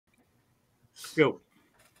Go.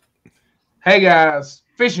 Hey guys,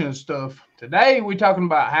 fishing stuff. Today we're talking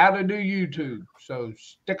about how to do YouTube, so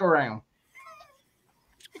stick around.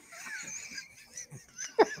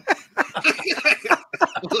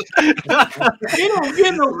 You don't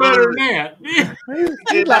get no better than that.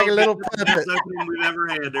 He's like a little puppet. Opening we've ever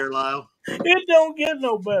had there, Lyle. It don't get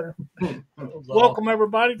no better. Welcome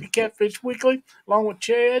everybody to Catfish Weekly, along with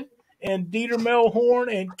Chad and Dieter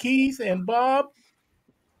Melhorn and Keith and Bob.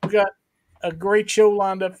 We got a great show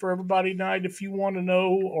lined up for everybody tonight. If you want to know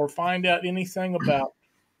or find out anything about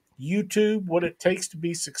YouTube, what it takes to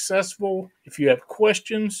be successful, if you have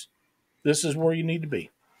questions, this is where you need to be.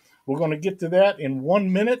 We're going to get to that in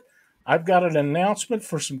 1 minute. I've got an announcement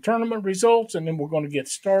for some tournament results, and then we're going to get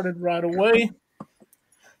started right away.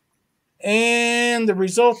 And the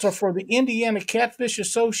results are for the Indiana Catfish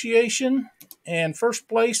Association. And first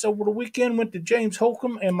place over the weekend went to James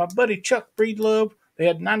Holcomb and my buddy Chuck Breedlove. They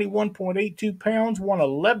had 91.82 pounds, won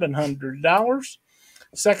 $1,100.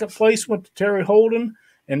 Second place went to Terry Holden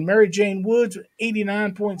and Mary Jane Woods,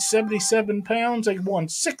 89.77 pounds. They won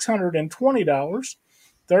 $620.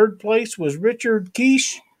 Third place was Richard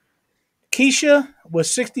Keisha with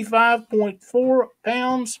 65.4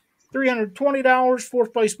 pounds, $320.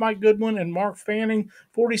 Fourth place, Mike Goodwin and Mark Fanning,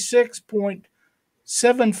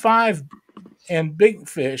 46.75, and Big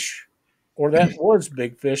Fish, or that was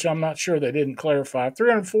Big Fish. I'm not sure. They didn't clarify.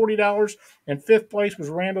 $340. And fifth place was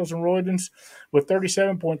Randall's and Roydens with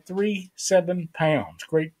 37.37 pounds.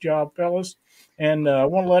 Great job, fellas. And I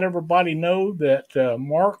want to let everybody know that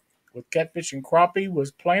Mark with Catfish and Crappie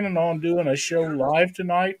was planning on doing a show live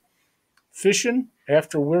tonight, fishing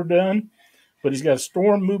after we're done. But he's got a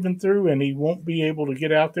storm moving through, and he won't be able to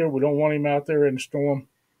get out there. We don't want him out there in the storm.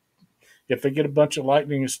 If they get a bunch of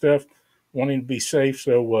lightning and stuff, want him to be safe,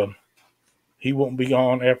 so he won't be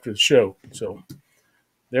on after the show. So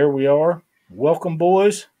there we are. Welcome,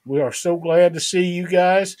 boys. We are so glad to see you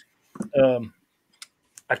guys. I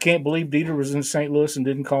can't believe Dieter was in St. Louis and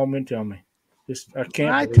didn't call me and tell me. I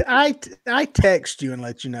can't. I text you and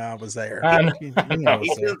let you know I was there. I know.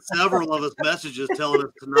 He sent several of us messages telling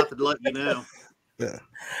us not to let you know.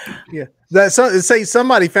 Yeah. Say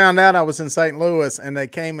somebody found out I was in St. Louis and they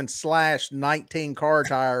came and slashed 19 car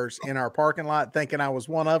tires in our parking lot, thinking I was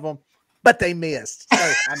one of them, but they missed. So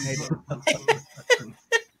I made it.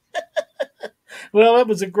 Well, it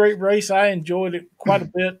was a great race. I enjoyed it quite a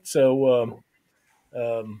bit. So,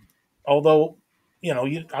 although, you know,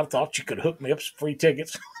 I thought you could hook me up some free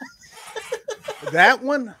tickets. That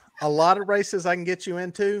one, a lot of races I can get you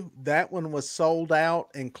into. That one was sold out,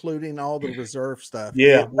 including all the reserve stuff.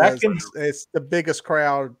 Yeah, it's the biggest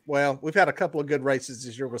crowd. Well, we've had a couple of good races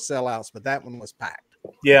this year with sellouts, but that one was packed.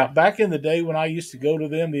 Yeah, back in the day when I used to go to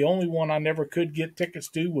them, the only one I never could get tickets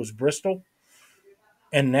to was Bristol.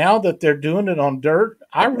 And now that they're doing it on dirt,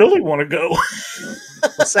 I really want to go.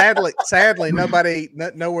 Well, sadly,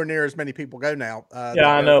 nowhere near as many people go now.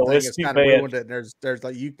 Yeah, I know. It's too kind bad. of ruined it. There's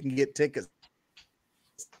like you can get tickets.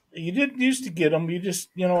 You didn't used to get them. You just,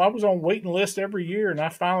 I was on waiting list every year, and I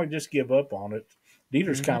finally just give up on it.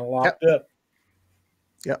 Dieter's kind of locked up.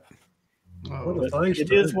 Yep.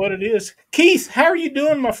 It is what it is. Keith, how are you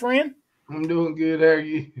doing, my friend? I'm doing good. How are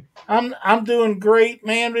you? I'm doing great,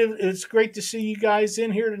 man. It's great to see you guys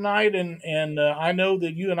in here tonight, and I know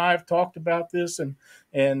that you and I have talked about this, and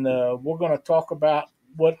we're going to talk about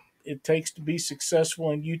what it takes to be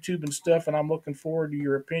successful in YouTube and stuff, and I'm looking forward to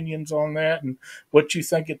your opinions on that and what you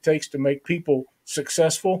think it takes to make people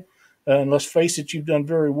successful. And let's face it, you've done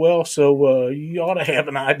very well, so you ought to have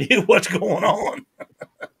an idea what's going on.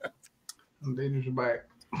 Dieter's back.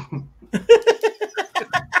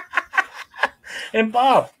 And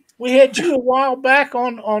Bob, we had you a while back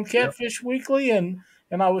on Catfish Weekly, and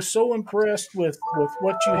I was so impressed with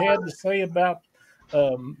what you had to say about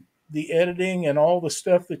the editing and all the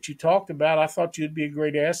stuff that you talked about. I thought you'd be a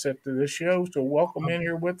great asset to this show, so welcome in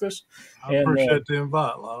here with us. I appreciate the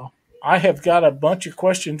invite, Lyle. I have got a bunch of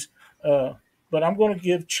questions, but I'm going to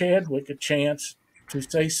give Chadwick a chance to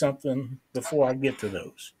say something before I get to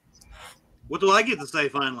those. What do I get to say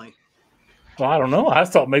finally? Well, I don't know. I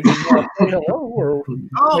thought maybe you want to say hello.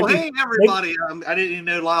 Hey, everybody. I didn't even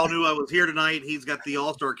know Lyle knew I was here tonight. He's got the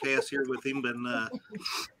All-Star cast here with him. And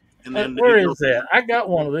then where is that? I got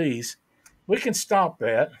one of these. We can stop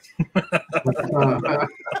that.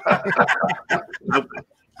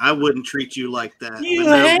 I wouldn't treat you like that. You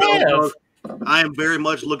have. I am very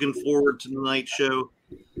much looking forward to tonight's show.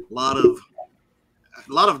 A lot of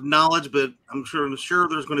knowledge, but I'm sure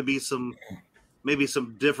there's going to be maybe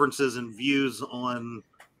some differences in views on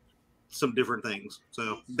some different things.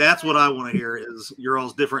 So that's what I want to hear is your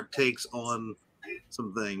all's different takes on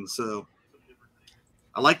some things. So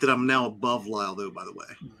I like that I'm now above Lyle, though, by the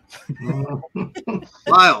way.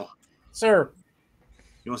 Lyle. Sir.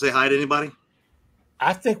 You want to say hi to anybody?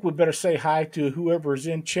 I think we better say hi to whoever's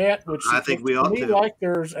in chat, which I think we ought to. Like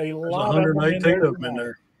there's a lot of them in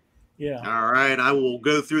there. Yeah. All right. I will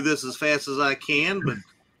go through this as fast as I can, but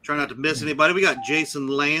try not to miss anybody. We got Jason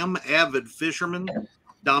Lamb, Avid Fisherman,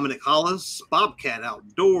 Dominic Hollis, Bobcat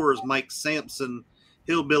Outdoors, Mike Sampson,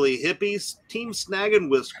 Hillbilly Hippies, Team Snag and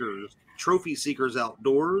Whiskers, Trophy Seekers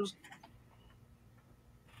Outdoors.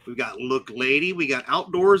 We've got Look Lady. We got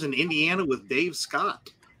Outdoors in Indiana with Dave Scott.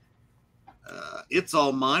 It's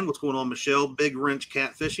All Mine. What's going on, Michelle? Big Wrench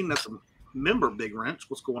Catfishing. That's a member, Big Wrench.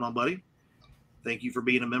 What's going on, buddy? Thank you for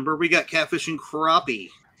being a member. We got Catfishing Crappie.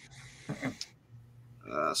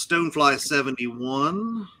 Stonefly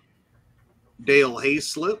 71. Dale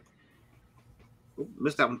Hayslip. Oh,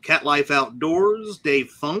 missed that one. Cat Life Outdoors. Dave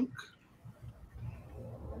Funk.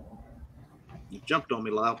 You jumped on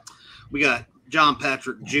me, Lyle. We got John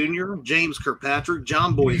Patrick Jr., James Kirkpatrick,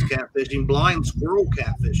 John Boy's Catfishing, Blind Squirrel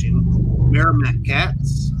Catfishing, Merrimack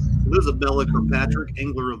Cats, Isabella Kirkpatrick,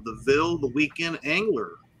 Angler of the Ville, The Weekend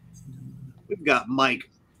Angler. We've got Mike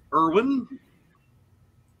Irwin,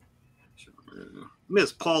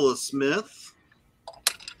 Miss Paula Smith.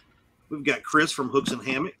 We've got Chris from Hooks and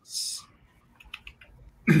Hammocks,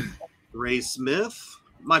 Ray Smith,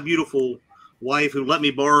 my beautiful wife who let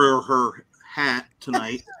me borrow her hat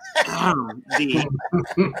tonight. Yeah,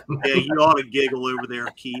 you ought to giggle over there,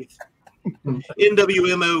 Keith.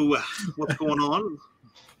 NWMO, what's going on?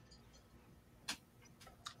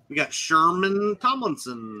 We got Sherman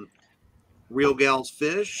Tomlinson, Real Gals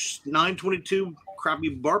Fish, 922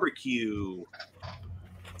 Crappie Barbecue,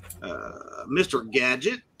 Mr.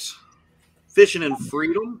 Gadget, Fishing and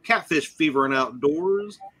Freedom, Catfish Fever and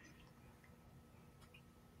Outdoors.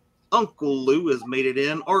 Uncle Lou has made it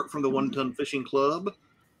in. Art from the One Ton Fishing Club.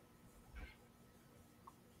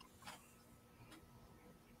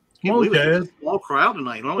 Okay. Small crowd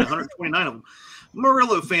tonight. Only 129 of them.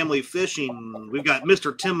 Murillo Family Fishing. We've got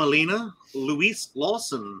Mr. Tim Molina, Luis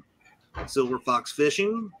Lawson, Silver Fox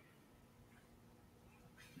Fishing,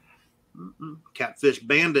 Catfish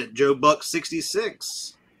Bandit, Joe Buck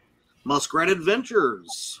 66, Muskrat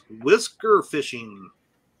Adventures, Whisker Fishing,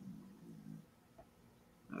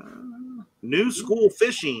 New School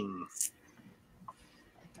Fishing,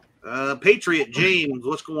 Patriot James,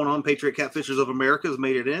 what's going on? Patriot Catfishers of America has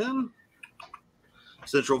made it in.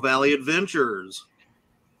 Central Valley Adventures.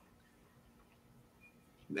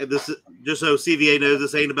 This is, just so CVA knows,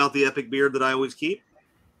 this ain't about the epic beard that I always keep.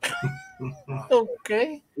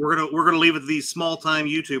 Okay. We're gonna leave it to these small time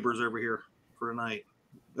YouTubers over here for tonight.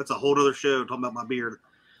 That's a whole other show talking about my beard.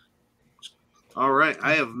 All right,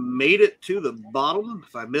 I have made it to the bottom.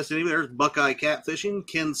 If I missed any, there's Buckeye Catfishing,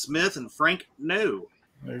 Ken Smith, and Frank No.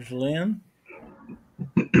 There's Lynn.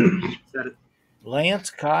 Is that it? Lance,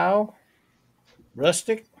 Kyle,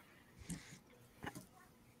 Rustic.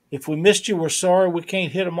 If we missed you, we're sorry. We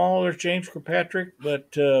can't hit them all. There's James Kirkpatrick,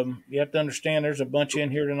 but you have to understand there's a bunch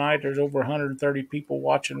in here tonight. There's over 130 people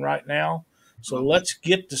watching right now. So let's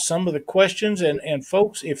get to some of the questions. And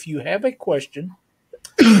folks, if you have a question,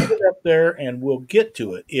 put it up there and we'll get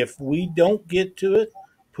to it. If we don't get to it,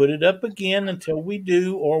 put it up again until we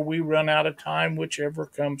do, or we run out of time, whichever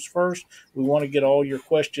comes first. We want to get all your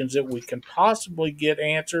questions that we can possibly get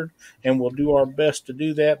answered, and we'll do our best to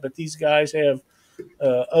do that. But these guys have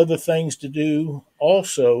other things to do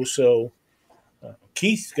also, so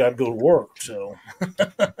Keith's got to go to work. So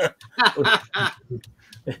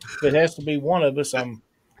if it has to be one of us, I'm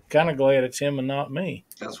kind of glad it's him and not me.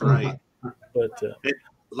 That's right. But hey,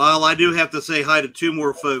 Lyle, I do have to say hi to two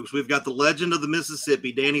more folks. We've got the legend of the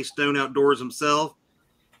Mississippi, Danny Stone Outdoors himself,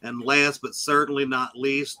 and last but certainly not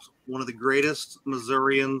least, one of the greatest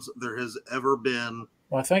Missourians there has ever been.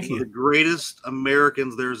 Well, thank you. The greatest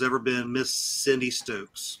Americans there's ever been, Miss Cindy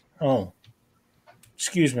Stokes. Oh,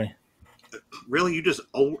 excuse me. Really? You just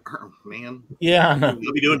old her, man. Yeah, I know.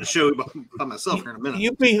 I'll be doing the show by myself here in a minute.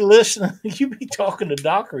 You be listening. You be talking to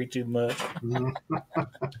Dockery too much.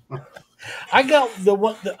 I got the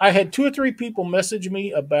one. I had 2 or 3 people message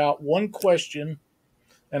me about one question,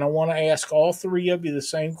 and I want to ask all 3 of you the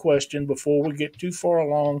same question before we get too far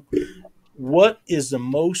along. What is the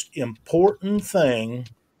most important thing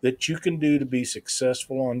that you can do to be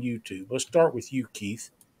successful on YouTube? Let's start with you,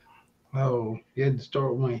 Keith. Oh, you had to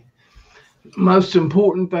start with me. Most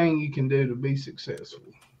important thing you can do to be successful.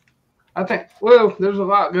 I think, well, there's a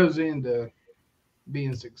lot goes into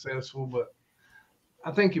being successful, but I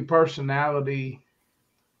think your personality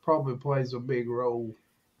probably plays a big role.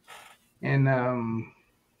 And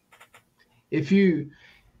if you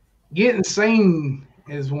getting seen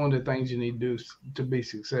is one of the things you need to do to be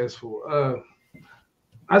successful.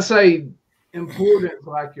 I say important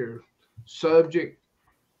like your subject,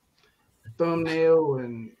 thumbnail,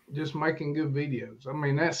 and just making good videos. I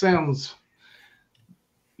mean, that sounds,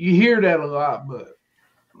 you hear that a lot, but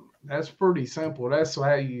that's pretty simple. That's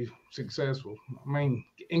how you successful. I mean,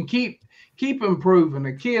 and keep improving.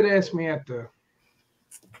 A kid asked me at the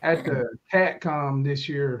CatCom this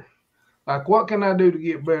year, like, what can I do to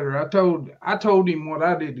get better? I told him what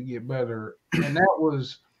I did to get better, and that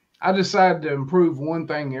was I decided to improve one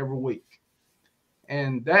thing every week.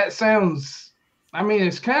 And that sounds, I mean,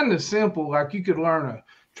 it's kind of simple. Like you could learn a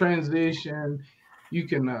transition, you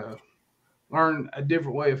can learn a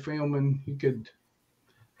different way of filming. You could,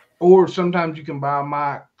 or sometimes you can buy a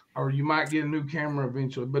mic, or you might get a new camera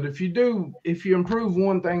eventually. But if you improve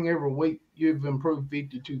one thing every week, you've improved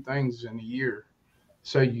 52 things in a year.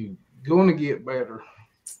 So you're going to get better.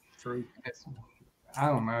 True. I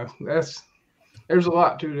don't know. There's a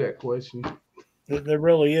lot to that question. There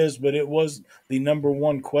really is, but it was the number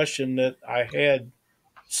one question that I had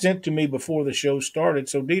sent to me before the show started.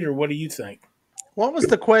 So, Dieter, what do you think? What was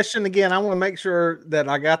the question again? I want to make sure that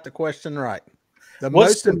I got the question right. The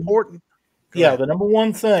most important. Yeah, the number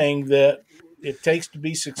one thing that it takes to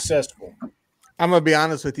be successful. I'm going to be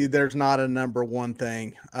honest with you. There's not a number one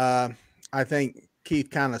thing. I think Keith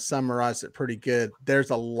kind of summarized it pretty good. There's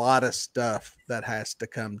a lot of stuff that has to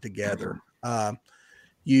come together.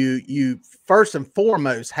 You first and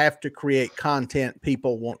foremost have to create content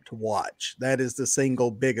people want to watch. That is the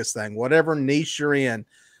single biggest thing. Whatever niche you're in,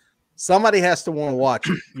 somebody has to want to watch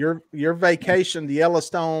it. Your vacation to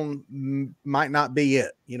Yellowstone might not be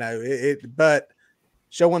it, but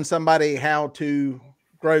showing somebody how to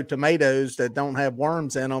grow tomatoes that don't have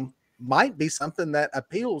worms in them might be something that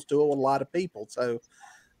appeals to a lot of people. So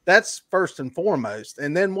that's first and foremost.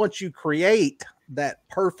 And then once you create that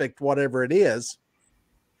perfect whatever it is,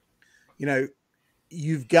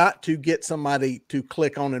 you've got to get somebody to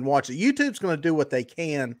click on and watch it. YouTube's going to do what they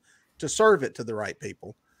can to serve it to the right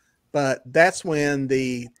people. But that's when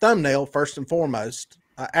the thumbnail, first and foremost,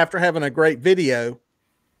 after having a great video,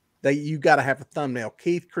 you got to have a thumbnail.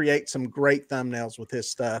 Keith creates some great thumbnails with his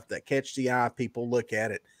stuff that catch the eye. People look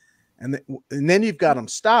at it. And then you've got them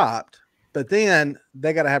stopped, but then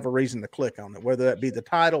they got to have a reason to click on it, whether that be the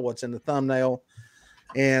title, what's in the thumbnail.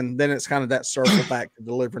 And then it's kind of that circle back to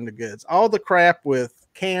delivering the goods. All the crap with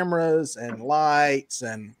cameras and lights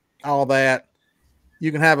and all that,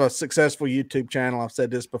 you can have a successful YouTube channel. I've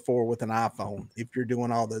said this before, with an iPhone, if you're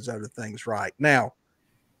doing all those other things right. Now,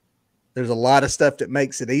 there's a lot of stuff that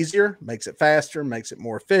makes it easier, makes it faster, makes it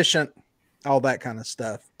more efficient, all that kind of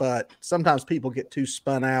stuff. But sometimes people get too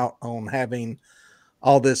spun out on having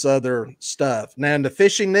all this other stuff. Now, in the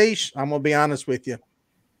fishing niche, I'm going to be honest with you,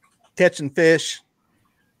 catching fish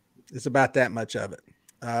is about that much of it.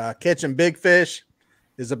 Catching big fish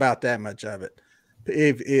is about that much of it.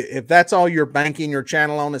 If that's all you're banking your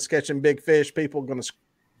channel on is catching big fish, people are going to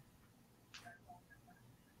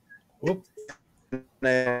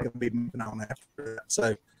be moving on after that.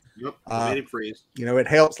 So, it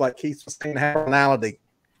helps, like Keith was saying, have personality.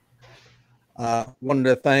 One of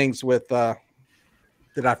the things with,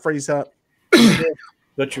 did I freeze up?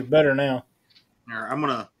 But you're better now. All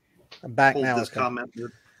right, I'm back hold now. This comment.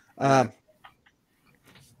 There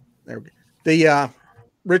we go. The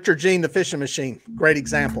Richard Jean, the fishing machine, great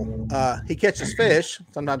example. He catches fish.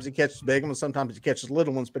 Sometimes he catches big ones, sometimes he catches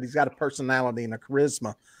little ones, but he's got a personality and a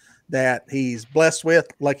charisma that he's blessed with,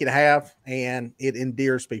 lucky to have, and it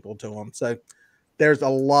endears people to him. So there's a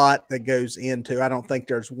lot that goes into. I don't think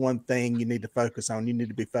there's one thing you need to focus on. You need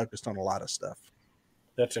to be focused on a lot of stuff.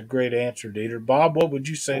 That's a great answer, Dieter. Bob, what would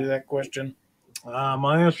you say to that question?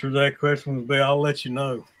 My answer to that question would be, I'll let you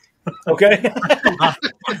know. Okay.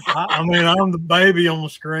 I mean, I'm the baby on the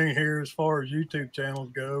screen here as far as YouTube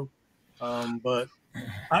channels go. But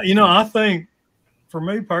I think, for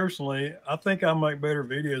me personally, I think I make better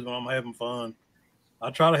videos when I'm having fun. I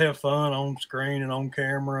try to have fun on screen and on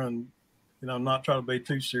camera, and not try to be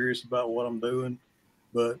too serious about what I'm doing.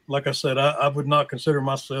 But like I said, I would not consider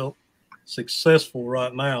myself successful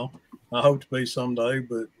right now. I hope to be someday,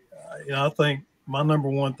 but I think my number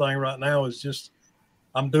one thing right now is just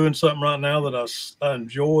I'm doing something right now that I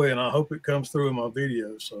enjoy, and I hope it comes through in my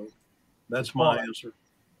video. So that's my answer.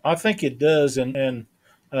 I think it does, and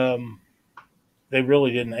they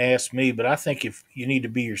really didn't ask me, but I think if you need to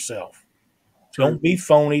be yourself. True. Don't be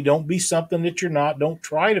phony. Don't be something that you're not. Don't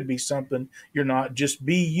try to be something you're not. Just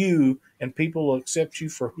be you, and people will accept you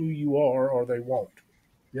for who you are, or they won't.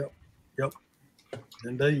 Yep.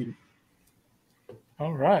 Indeed.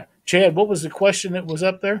 All right. Chad, what was the question that was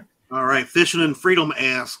up there? All right. Fishing and Freedom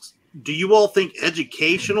asks, do you all think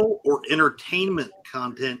educational or entertainment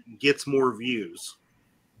content gets more views?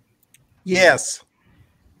 Yes.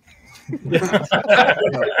 I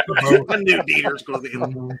knew Dieter's going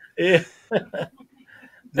to be. Yeah.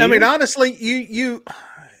 I mean, honestly, you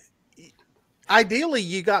ideally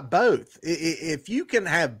you got both. If you can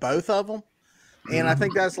have both of them, and I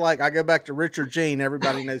think that's like, I go back to Richard Jean.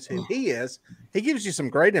 Everybody knows who he is. He gives you some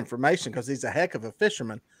great information because he's a heck of a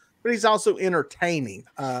fisherman, but he's also entertaining.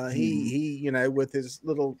 He you know, with his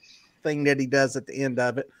little thing that he does at the end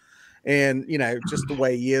of it, and you know, just the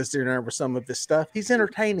way he is there with some of his stuff, he's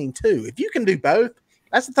entertaining too. If you can do both,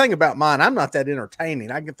 that's the thing about mine. I'm not that entertaining.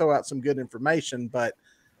 I can throw out some good information, but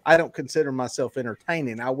I don't consider myself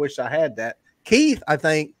entertaining. I wish I had that. Keith, I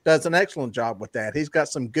think, does an excellent job with that. He's got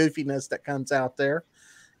some goofiness that comes out there,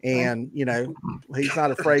 and you know, he's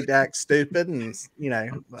not afraid to act stupid and you know,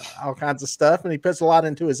 all kinds of stuff. And he puts a lot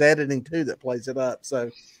into his editing too that plays it up. So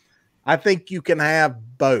I think you can have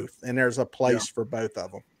both, and there's a place for both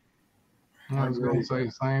of them. I was going to say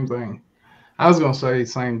the same thing.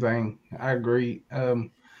 I agree.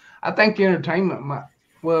 I think entertainment might,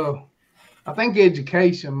 well, I think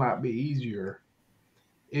education might be easier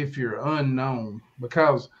if you're unknown,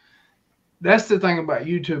 because that's the thing about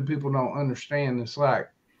YouTube people don't understand. It's like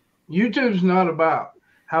YouTube's not about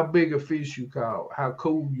how big a fish you caught, how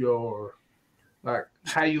cool you are, like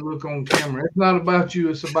how you look on camera. It's not about you.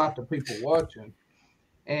 It's about the people watching.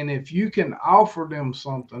 And if you can offer them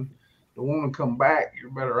something to want to come back,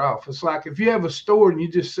 you're better off. It's like if you have a store and you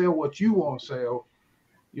just sell what you want to sell,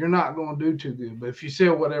 you're not going to do too good. But if you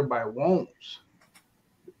sell what everybody wants,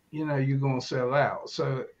 you know, you're going to sell out.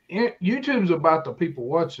 So YouTube's about the people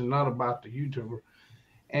watching, not about the YouTuber.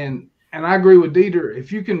 And I agree with Dieter.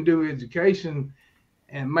 If you can do education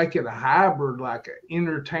and make it a hybrid, like an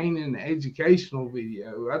entertaining educational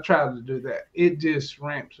video, I tried to do that. It just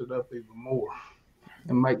ramps it up even more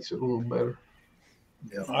and makes it a little better.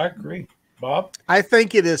 Yeah, I agree. Bob? I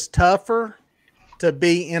think it is tougher to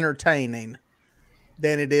be entertaining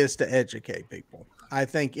than it is to educate people. I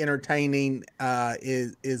think entertaining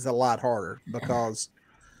is a lot harder, because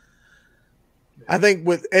I think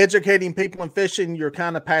with educating people in fishing, you're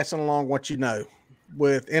kind of passing along what you know.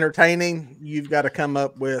 With entertaining, you've got to come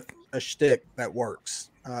up with a shtick that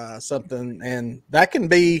works, something, and that can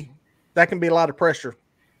be a lot of pressure.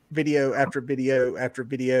 Video after video after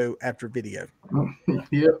video after video.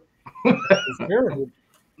 Yep.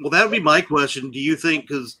 Well, that would be my question. Do you think,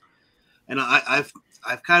 because, and I've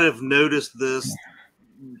kind of noticed this,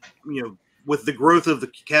 you know, with the growth of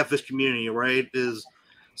the catfish community, right, is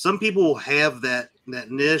some people have that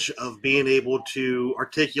niche of being able to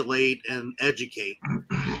articulate and educate,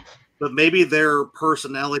 but maybe their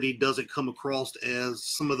personality doesn't come across as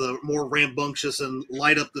some of the more rambunctious and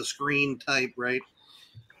light up the screen type, right?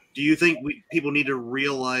 Do you think people need to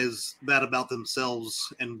realize that about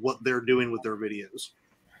themselves and what they're doing with their videos?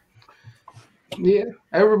 Yeah,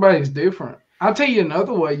 everybody's different. I'll tell you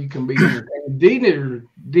another way you can be entertained.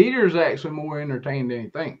 Dieter's actually more entertained than he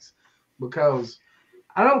thinks, because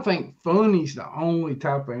I don't think funny's the only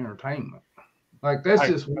type of entertainment. Like, that's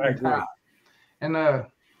just one type. And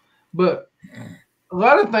but a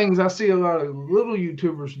lot of things I see a lot of little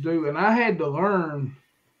YouTubers do, and I had to learn,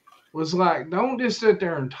 was like, don't just sit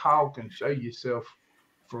there and talk and show yourself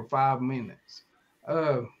for 5 minutes.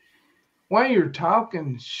 While you're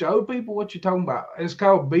talking, show people what you're talking about. It's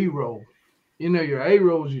called B-roll. You know, your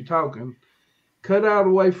A-rolls, you're talking. Cut out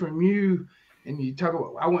away from you, and you talk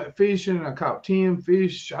about, I went fishing and I caught 10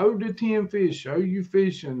 fish. Show the 10 fish. Show you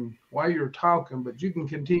fishing while you're talking, but you can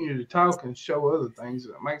continue to talk and show other things.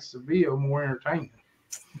 That makes the video more entertaining.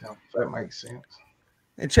 If that makes sense.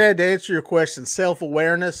 And Chad, to answer your question,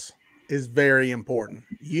 self-awareness is very important.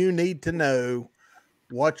 You need to know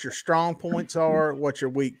what your strong points are, what your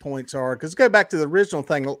weak points are. Because go back to the original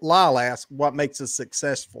thing Lyle asked, what makes a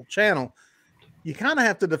successful channel? You kind of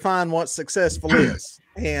have to define what successful is.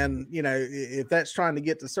 And, you know, if that's trying to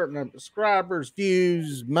get to certain number of subscribers,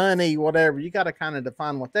 views, money, whatever, you got to kind of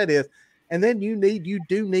define what that is. And then you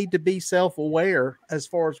do need to be self-aware as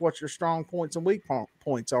far as what your strong points and weak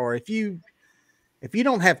points are. If you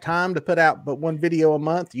don't have time to put out but one video a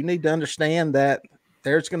month, you need to understand that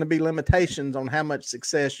there's going to be limitations on how much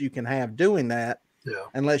success you can have doing that,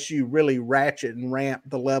 unless you really ratchet and ramp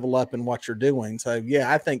the level up in what you're doing. So,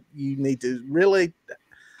 yeah, I think you need to really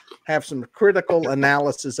have some critical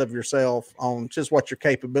analysis of yourself on just what your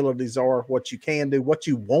capabilities are, what you can do, what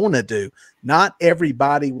you want to do. Not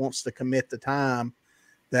everybody wants to commit the time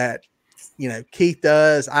that, you know, Keith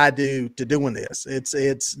does, I do, to doing this.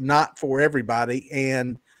 It's not for everybody,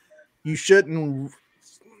 and you shouldn't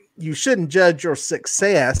you shouldn't judge your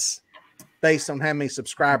success based on how many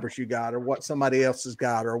subscribers you got or what somebody else has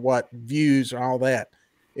got or what views or all that.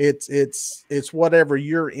 It's whatever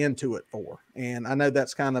you're into it for. And I know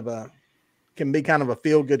that's can be kind of a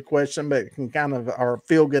feel good question, but it can kind of, or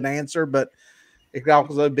feel good answer, but it could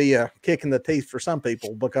also be a kick in the teeth for some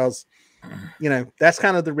people because, you know, that's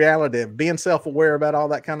kind of the reality of being self-aware about all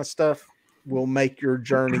that kind of stuff will make your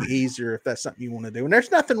journey easier if that's something you want to do. And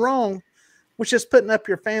there's nothing wrong with just putting up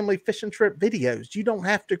your family fishing trip videos. You don't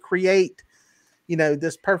have to create, you know,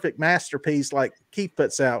 this perfect masterpiece like Keith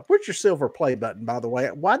puts out. Where's your silver play button, by the way?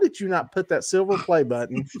 Why did you not put that silver play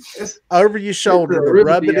button over your shoulder to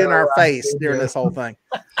rub it in our face during this whole thing?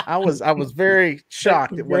 I was very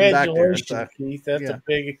shocked it wasn't back there. So, Keith,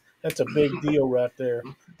 that's a big deal right there.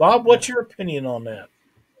 Bob, what's your opinion on that?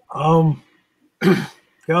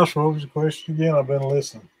 Gosh, what was the question again? I've been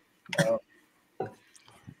listening.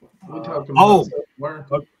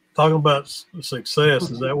 Talking about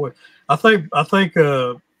success. Is that what I think?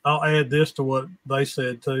 I'll add this to what they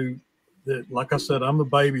said too. That, like I said, I'm the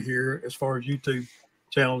baby here as far as YouTube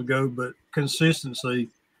channels go, but consistency.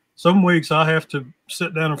 Some weeks I have to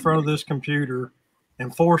sit down in front of this computer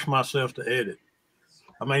and force myself to edit.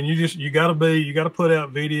 I mean, you got to put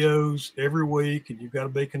out videos every week, and you've got to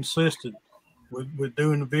be consistent with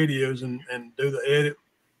doing the videos and do the edit,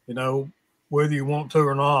 you know, whether you want to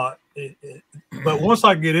or not. But once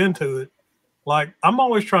I get into it, like I'm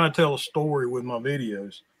always trying to tell a story with my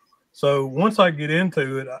videos. So once I get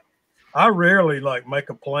into it, I rarely like make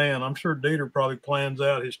a plan. I'm sure Dieter probably plans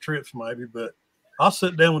out his trips maybe, but I'll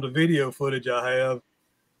sit down with the video footage I have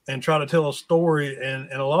and try to tell a story. And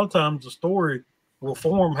a lot of times the story will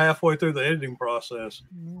form halfway through the editing process.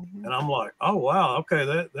 Mm-hmm. And I'm like, oh, wow, okay,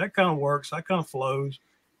 that kind of works. That kind of flows.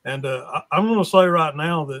 And I'm going to say right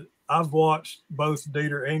now that I've watched both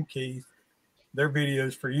Dieter and Keith, their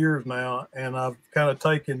videos for years now, and I've kind of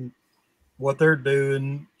taken what they're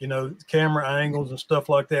doing, you know, camera angles and stuff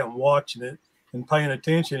like that, and watching it and paying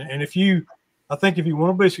attention. And I think if you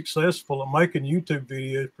want to be successful at making YouTube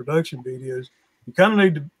videos, production videos, you kind of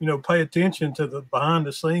need to, you know, pay attention to the behind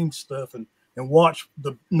the scenes stuff and watch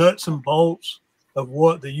the nuts and bolts of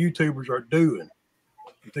what the YouTubers are doing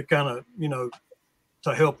to kind of, you know,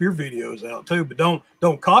 to help your videos out too. But don't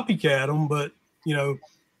copycat them, but, you know,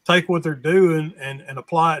 take what they're doing and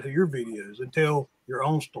apply it to your videos and tell your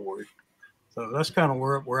own story. So that's kind of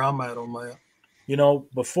where I'm at on that. You know,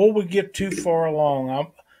 before we get too far along,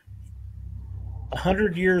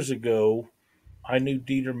 100 years ago, I knew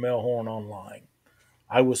Dieter Melhorn online.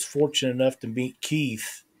 I was fortunate enough to meet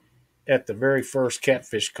Keith at the very first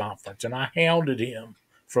Catfish conference, and I hounded him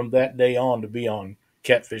from that day on to be on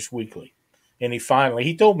Catfish Weekly. And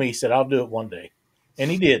he told me, he said, I'll do it one day.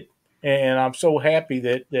 And he did. And I'm so happy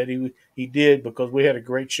that he did, because we had a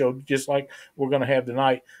great show, just like we're going to have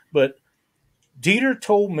tonight. But Dieter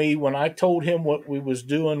told me, when I told him what we was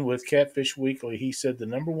doing with Catfish Weekly, he said the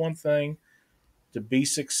number one thing to be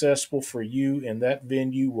successful for you in that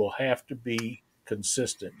venue will have to be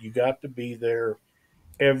consistent. You got to be there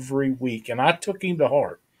every week. And I took him to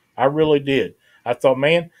heart. I really did. I thought,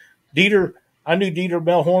 man, I knew Dieter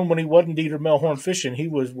Melhorn when he wasn't Dieter Melhorn Fishing. He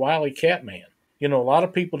was Wily Catman. You know, a lot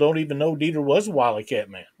of people don't even know Dieter was Wily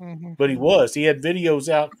Catman, but he was. He had videos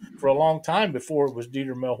out for a long time before it was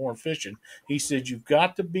Dieter Melhorn Fishing. He said, you've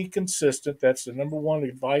got to be consistent. That's the number one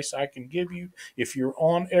advice I can give you. If you're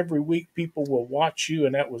on every week, people will watch you,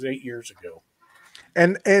 and that was 8 years ago.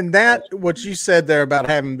 And that, what you said there about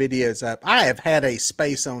having videos up, I have had a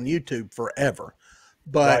space on YouTube forever,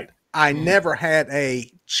 but right. I never had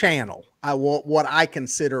a channel. I want what I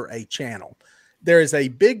consider a channel. There is a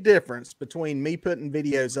big difference between me putting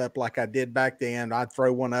videos up like I did back then. I'd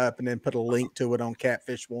throw one up and then put a link to it on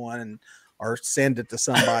Catfish One or send it to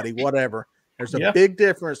somebody, whatever. There's a big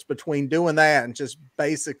difference between doing that and just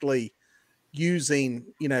basically using,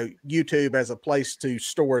 you know, YouTube as a place to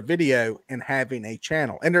store a video and having a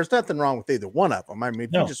channel. And there's nothing wrong with either one of them. I mean, if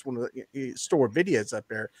you just want to store videos up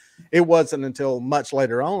there, it wasn't until much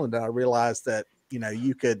later on that I realized that, you know,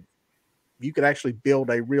 you could actually build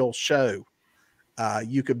a real show.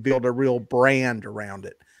 You could build a real brand around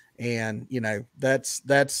it. And, you know, that's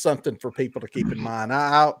something for people to keep in mind.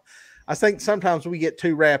 I think sometimes we get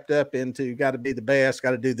too wrapped up into got to be the best,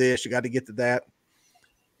 got to do this, you got to get to that.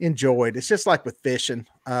 Enjoy it. It's just like with fishing.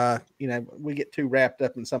 You know, we get too wrapped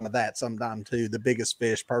up in some of that sometimes too. The biggest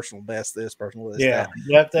fish, personal best, this, personal this, that.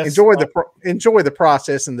 Enjoy the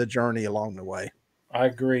process and the journey along the way. I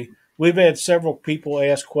agree. We've had several people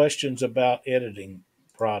ask questions about editing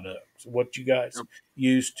products, what you guys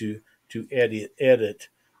use to edit.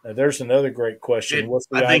 There's another great question.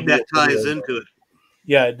 I think that ties into it.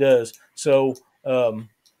 Yeah, it does. So, in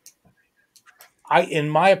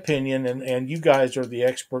my opinion, and you guys are the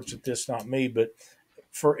experts at this, not me, but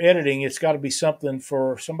for editing, it's got to be something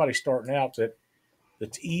for somebody starting out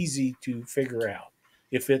that's easy to figure out.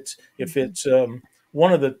 If it's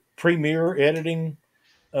one of the premier editing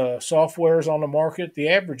softwares on the market, the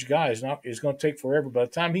average guy is going to take forever. By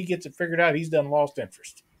the time he gets it figured out, he's done lost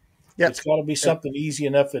interest. Yep. It's got to be something easy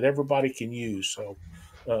enough that everybody can use. So,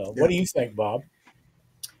 what do you think, Bob?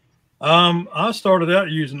 I started out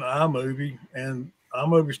using iMovie, and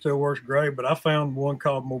iMovie still works great, but I found one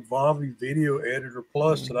called Movavi Video Editor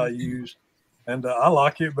Plus that I use, and I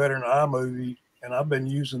like it better than iMovie, and I've been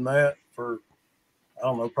using that for, I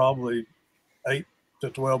don't know, probably 8 to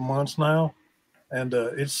 12 months now, and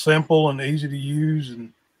it's simple and easy to use,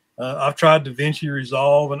 and I've tried DaVinci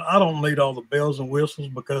Resolve, and I don't need all the bells and whistles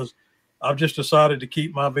because I've just decided to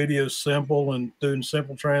keep my videos simple and doing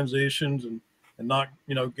simple transitions and not,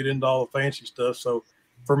 you know, get into all the fancy stuff. So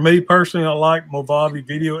for me personally, I like Movavi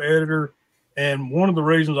Video Editor. And one of the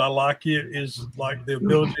reasons I like it is like the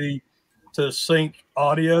ability to sync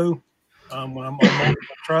audio. When I'm on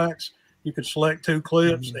multiple tracks, you can select 2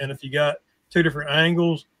 clips. And if you got 2 different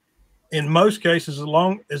angles, in most cases, as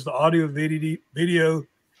long as the audio video,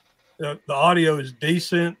 the audio is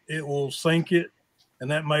decent, it will sync it. And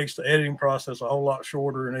that makes the editing process a whole lot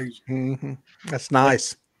shorter and easier. That's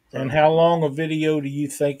nice. And how long a video do you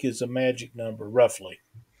think is a magic number, roughly?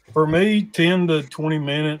 For me, 10 to 20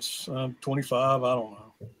 minutes, 25, I don't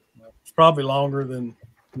know. It's probably longer than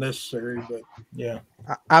necessary, but yeah.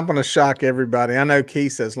 I'm going to shock everybody. I know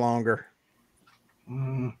Keith says longer.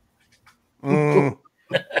 Shock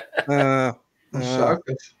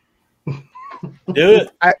us. Do it.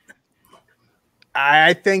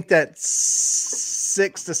 I think that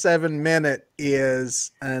 6 to 7 minute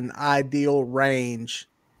is an ideal range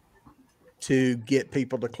to get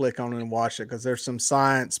people to click on it and watch it, because there's some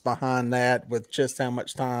science behind that with just how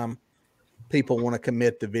much time people want to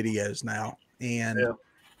commit to videos now. And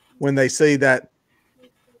when they see that,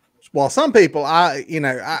 well, some people,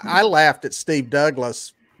 I laughed at Steve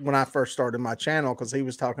Douglas when I first started my channel because he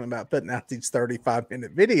was talking about putting out these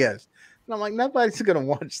 35-minute videos. And I'm like, nobody's going to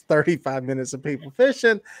watch 35 minutes of people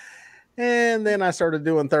fishing. And then I started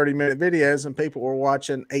doing 30-minute videos and people were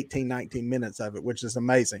watching 18, 19 minutes of it, which is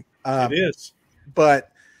amazing. It is.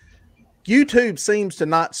 But YouTube seems to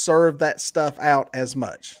not serve that stuff out as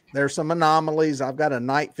much. There's some anomalies. I've got a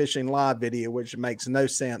night fishing live video, which makes no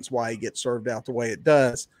sense why it gets served out the way it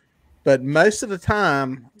does. But most of the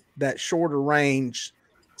time, that shorter range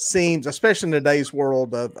seems, especially in today's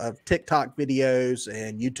world of TikTok videos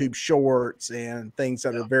and YouTube shorts and things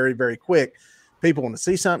that are very, very quick, people want to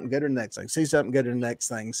see something, go to the next thing, see something, go to the next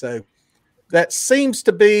thing. So that seems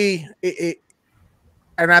to be it.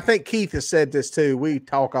 And I think Keith has said this too. We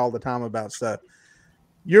talk all the time about stuff.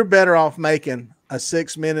 You're better off making a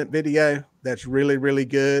 6-minute video that's really, really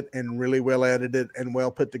good and really well edited and well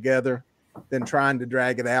put together than trying to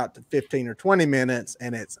drag it out to 15 or 20 minutes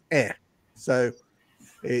and it's So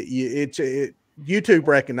YouTube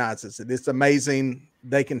recognizes it. It's amazing.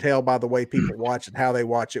 They can tell by the way people watch it, how they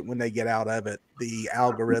watch it when they get out of it. The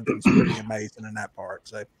algorithm's pretty amazing in that part.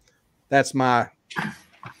 So that's I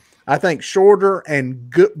think shorter and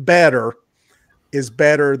better is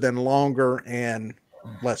better than longer and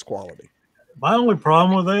less quality. My only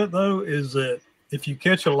problem with that, though, is that if you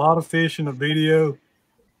catch a lot of fish in a video,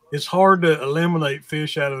 it's hard to eliminate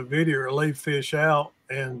fish out of a video or leave fish out.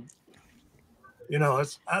 And, you know,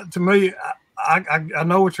 it's to me, I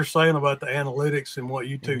know what you're saying about the analytics and what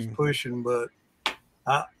YouTube's pushing, but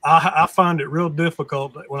I find it real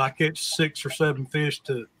difficult when I catch 6 or 7 fish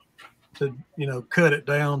to you know, cut it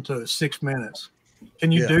down to 6 minutes.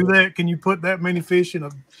 Can you do that? Can you put that many fish in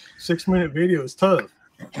a 6-minute video? It's tough.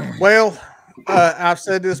 Well, I've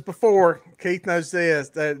said this before. Keith knows this,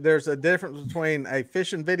 that there's a difference between a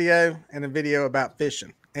fishing video and a video about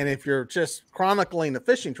fishing. And if you're just chronicling a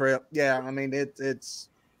fishing trip, I mean, it's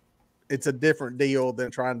a different deal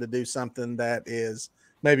than trying to do something that is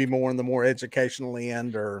maybe more in the more educational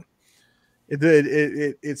end, or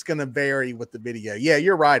it's going to vary with the video. Yeah,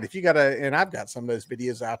 you're right. If you got and I've got some of those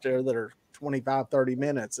videos out there that are 25, 30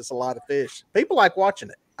 minutes. It's a lot of fish. People like watching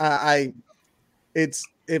it. It's,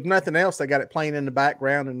 if nothing else, they got it playing in the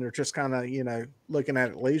background and they're just kind of, you know, looking at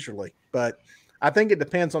it leisurely. But I think it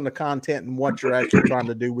depends on the content and what you're actually trying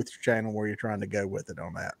to do with your channel, where you're trying to go with it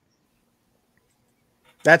on that.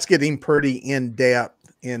 That's getting pretty in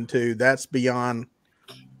depth into, that's beyond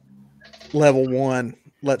level 1.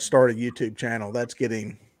 Let's start a YouTube channel. That's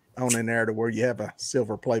getting on in there to where you have a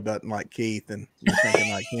silver play button like Keith and you're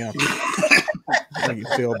thinking like him. I think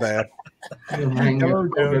you feel bad. I'm hanging it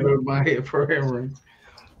over my head forever.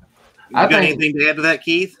 You got anything to add to that,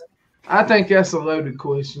 Keith? I think that's a loaded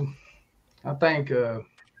question. I think there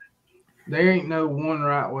ain't no one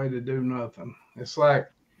right way to do nothing. It's like,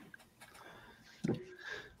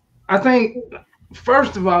 I think,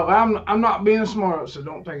 first of all, I'm not being smart, so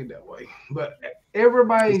don't take it that way. But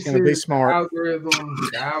everybody says be smart.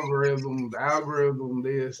 the algorithm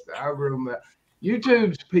this, the algorithm that.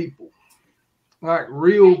 YouTube's people, like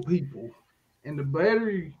real people. And the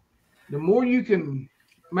more you can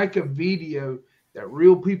make a video that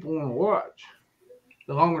real people want to watch,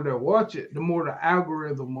 the longer they'll watch it, the more the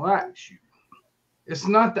algorithm likes you. It's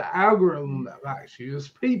not the algorithm that likes you, it's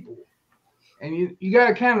people. And you got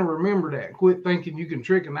to kind of remember that. Quit thinking you can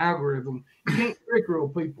trick an algorithm. You can't trick real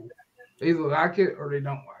people. They either like it or they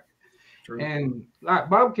don't like it. True. And like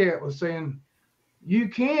Bobcat was saying, you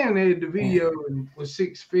can edit the video with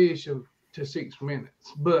 6 fish to 6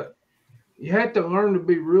 minutes, but you have to learn to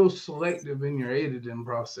be real selective in your editing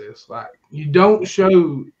process. Like, you don't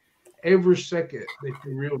show every second that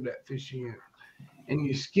you reeled that fish in, and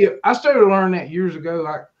you skip. I started learning that years ago.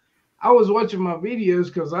 Like, I was watching my videos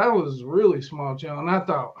because I was really small channel, and I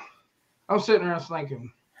was sitting around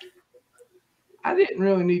thinking, I didn't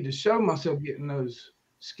really need to show myself getting those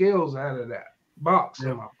scales out of that box in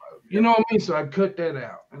my boat. You know what I mean? So I'd cut that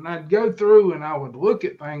out, and I'd go through and I would look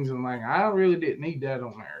at things and like, I really didn't need that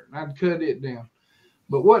on there, and I'd cut it down.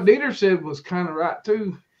 But what Dieter said was kind of right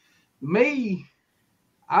too. Me,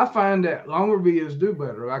 I find that longer videos do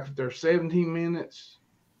better. Like if they're 17 minutes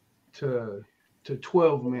to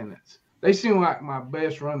 12 minutes, they seem like my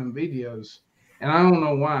best running videos. And I don't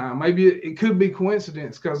know why. Maybe it could be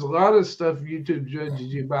coincidence, because a lot of stuff YouTube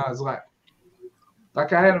judges you by is like I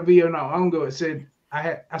had a video not long ago. It said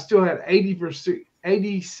I still had 86%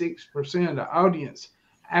 of the audience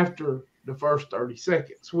after the first 30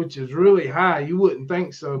 seconds, which is really high. You wouldn't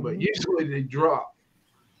think so, but usually they drop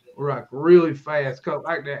like really fast, cause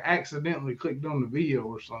like they accidentally clicked on the video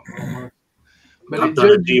or something. But it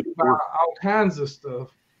judges you by all kinds of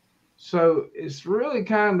stuff. So it's really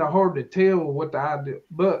kind of hard to tell what the idea.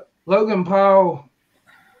 But Logan Paul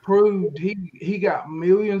proved he got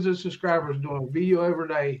millions of subscribers doing a video every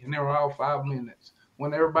day, and they were all 5 minutes.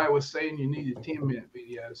 When everybody was saying you needed 10-minute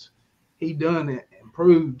videos, he done it and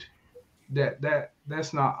proved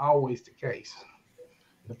that's not always the case,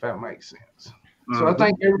 if that makes sense. So I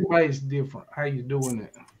think everybody's different how you doing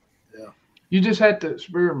it. Yeah, you just have to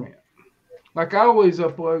experiment. Like I always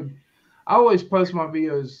post my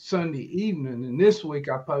videos Sunday evening, and this week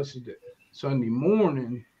I posted it Sunday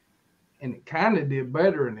morning, and it kind of did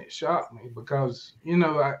better, and it shocked me because,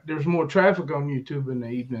 there's more traffic on YouTube in the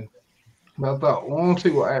evening. But I thought, well, I want to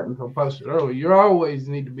see what happens if I post it early. You always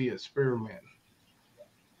need to be experimenting.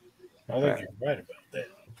 I think you're right about that.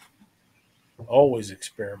 Always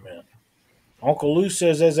experiment. Uncle Lou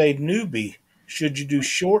says, as a newbie, should you do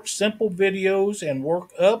short, simple videos and work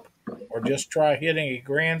up, or just try hitting a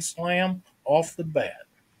grand slam off the bat?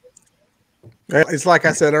 It's like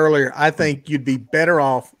I said earlier, I think you'd be better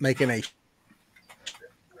off making a.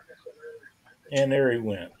 And there he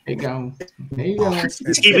went. There you go.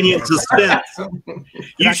 He's keeping you in suspense.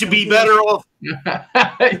 You should be better off.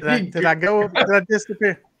 Did I go? Did I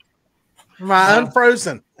disappear? Am I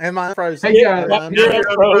unfrozen? Am I frozen? Hey, you're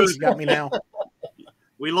unfrozen. You got me now.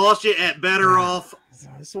 We lost you at better off.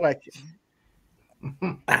 It's like,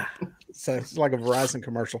 so it's like a Verizon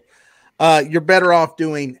commercial. You're better off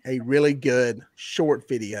doing a really good short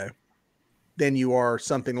video than you are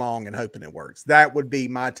something long and hoping it works. That would be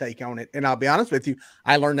my take on it. And I'll be honest with you,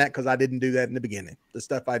 I learned that because I didn't do that in the beginning. The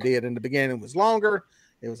stuff I did in the beginning was longer.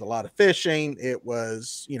 It was a lot of fishing. It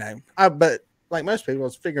was, but like most people, I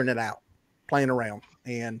was figuring it out, playing around.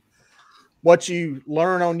 And what you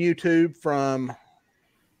learn on YouTube from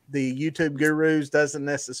the YouTube gurus doesn't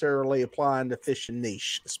necessarily apply in the fishing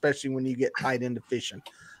niche, especially when you get tight into fishing.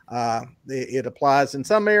 It applies in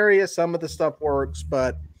some areas. Some of the stuff works,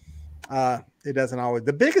 but it doesn't always.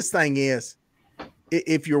 The biggest thing is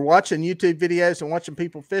if you're watching YouTube videos and watching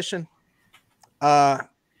people fishing,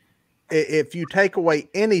 if you take away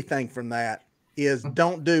anything from that, is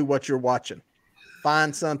don't do what you're watching.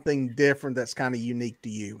 Find something different that's kind of unique to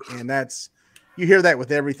you. And you hear that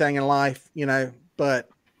with everything in life, but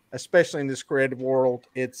especially in this creative world,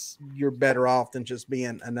 you're better off than just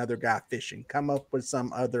being another guy fishing. Come up with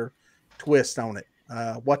some other twist on it.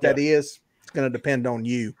 What that is, it's going to depend on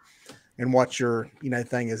you and what your,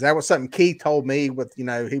 thing is. That was something Keith told me with, he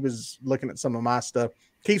was looking at some of my stuff.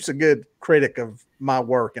 Keith's a good critic of my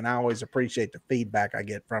work, and I always appreciate the feedback I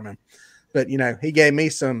get from him. But, he gave me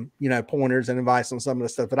some, pointers and advice on some of the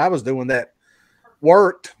stuff that I was doing that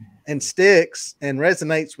worked, and sticks and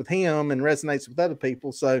resonates with him and resonates with other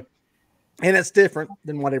people. So, and it's different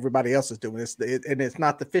than what everybody else is doing. And it's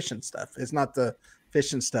not the fishing stuff. It's not the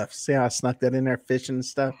fishing stuff. See how I snuck that in there? Fishing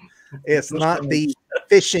stuff. It's not the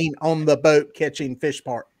fishing on the boat catching fish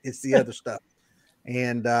part. It's the other stuff.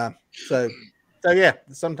 And so yeah,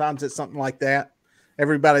 sometimes it's something like that.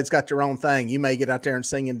 Everybody's got their own thing. You may get out there and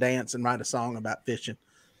sing and dance and write a song about fishing.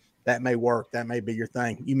 That may work. That may be your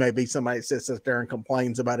thing. You may be somebody that sits out there and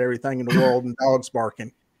complains about everything in the world and dogs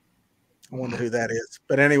barking. I wonder who that is.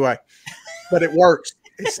 But anyway, but it works.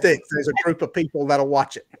 It sticks. There's a group of people that'll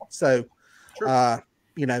watch it. So,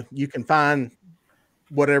 you know, you can find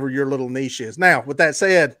whatever your little niche is. Now, with that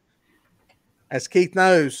said, as Keith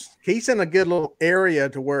knows, Keith's in a good little area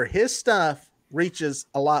to where his stuff reaches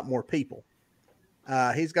a lot more people.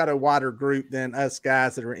 He's got a wider group than us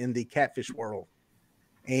guys that are in the catfish world.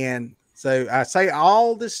 And so I say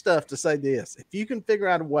all this stuff to say this: if you can figure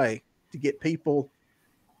out a way to get people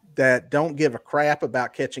that don't give a crap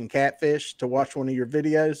about catching catfish to watch one of your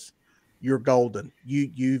videos, you're golden.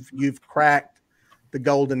 You've cracked the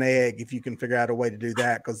golden egg if you can figure out a way to do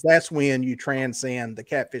that, because that's when you transcend the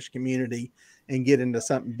catfish community and get into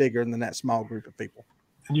something bigger than that small group of people.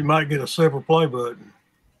 And you might get a silver play button.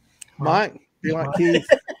 Mike, you like Keith?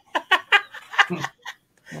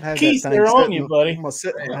 Keith, they're on you, buddy.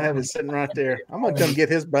 I have it sitting right there. I'm going to come get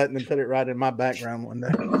his button and put it right in my background one day.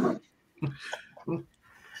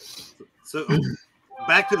 So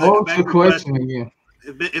back to the question again.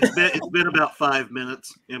 It's been about 5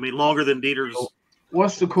 minutes. I mean, longer than Dieter's.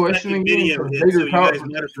 What's the question again? Video hit, so you guys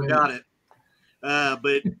might have forgot it.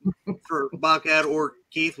 But for Bobcat or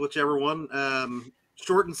Keith, whichever one,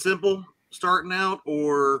 short and simple starting out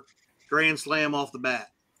or grand slam off the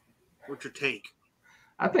bat? What's your take?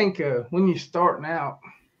 I think when you're starting out,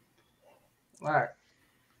 like,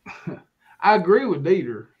 I agree with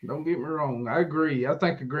Dieter. Don't get me wrong. I agree. I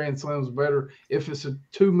think a grand slam is better. If it's a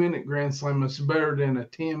 2-minute grand slam, it's better than a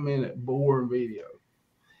 10-minute boring video.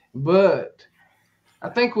 But I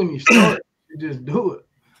think when you start, you just do it,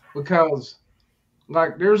 because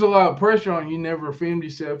like there's a lot of pressure on you. You never filmed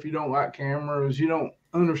yourself. You don't like cameras. You don't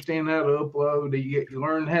understand how to upload. You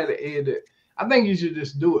learn how to edit. I think you should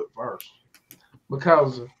just do it first,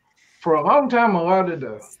 because for a long time, a lot of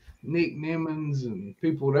the Nick Nimmons and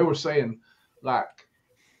people, they were saying, like,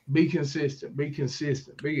 be consistent,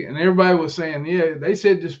 and everybody was saying, yeah, they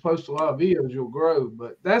said just post a lot of videos, you'll grow.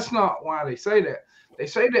 But that's not why they say that. They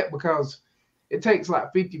say that because it takes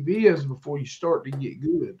like 50 videos before you start to get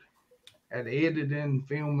good at editing,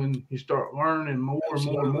 filming. You start learning more and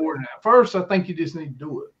more and more. And at first, I think you just need to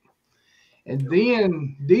do it. And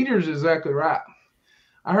then Dieter's exactly right.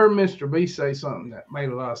 I heard Mr. B say something that made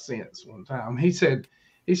a lot of sense one time. He says,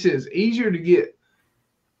 easier to get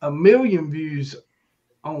 1 million views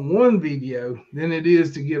on one video than it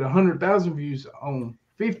is to get 100,000 views on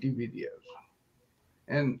 50 videos.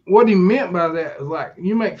 And what he meant by that is, like,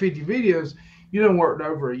 you make 50 videos, you done worked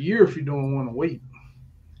over a year if you're doing one a week,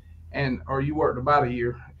 or you worked about a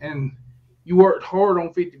year, and you worked hard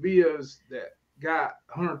on 50 videos that got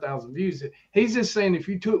 100,000 views. He's just saying if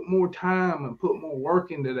you took more time and put more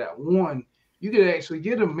work into that one, you could actually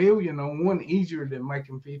get 1 million on one easier than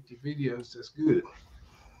making 50 videos. That's good.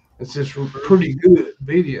 It's just pretty good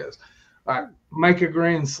videos. Like, make a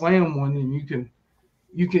grand slam one, and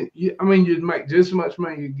I mean, you'd make just as much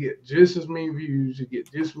money, you get just as many views, you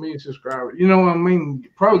get just as many subscribers. You know what I mean? You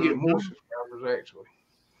probably get more subscribers, actually.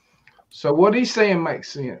 So what he's saying makes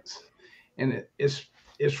sense, and it's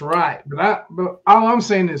right. But all I'm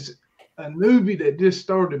saying is, a newbie that just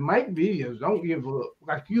started to make videos, don't give up.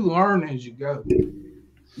 Like, you learn as you go.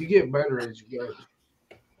 You get better as you go.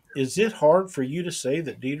 Is it hard for you to say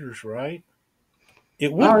that Dieter's right?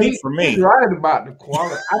 It would be for me. He's right about the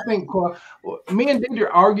quality. I think me and Dieter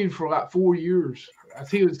argued for like 4 years.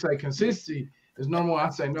 He would say consistency is number one. I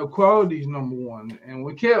say no, quality is number one. And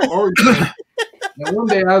we kept arguing. And one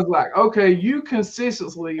day I was like, okay, you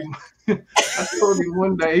consistently, I told him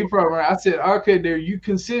one day, I said, okay, there, you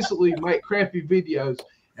consistently make crappy videos,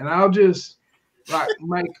 and I'll just like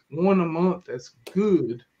make one a month that's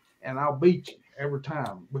good, and I'll beat you every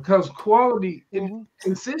time. Because quality,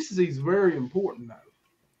 consistency is very important, though.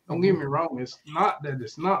 Don't get me wrong. It's not that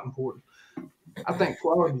it's not important. I think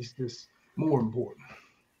quality is just more important.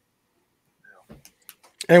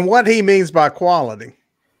 And what he means by quality,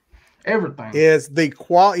 everything is the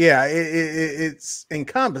quality. Yeah, it's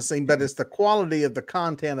encompassing, but it's the quality of the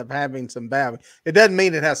content of having some value. It doesn't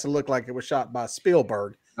mean it has to look like it was shot by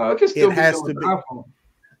Spielberg. No, it can still has to be.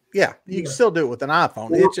 Yeah, you can still do it with an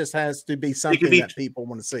iPhone. It just has to be something that people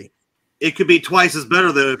want to see. It could be twice as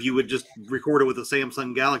better though if you would just record it with a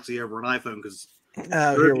Samsung Galaxy over an iPhone, because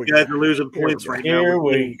you guys are losing points right now. Here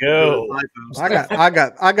we go. I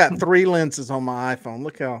got 3 lenses on my iPhone.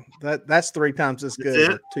 Look how that's 3 times as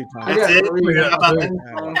good. With 2 times. That's it.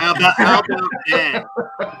 How about that?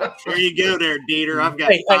 There you go, there, Dieter. I've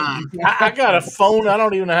got 5. I got a phone. I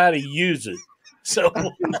don't even know how to use it. So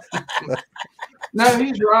no,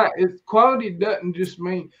 he's right. Quality doesn't just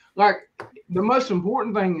mean like the most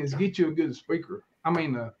important thing is get you a good speaker. I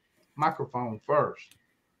mean, a microphone first,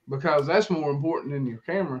 because that's more important than your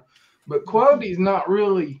camera. But quality is not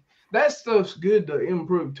really, that stuff's good to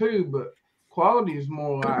improve too, but quality is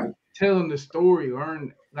more like telling the story,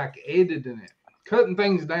 like editing it, cutting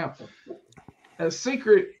things down. A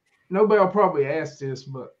secret, nobody will probably ask this,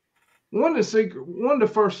 but one of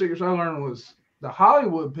the first secrets I learned was the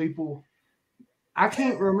Hollywood people. I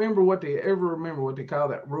can't remember what they call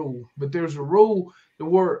that rule, but there's a rule to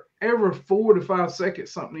where every 4 to 5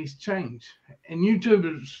 seconds something needs to change, and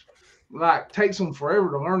YouTubers like takes them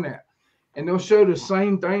forever to learn that, and they'll show the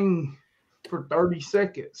same thing for 30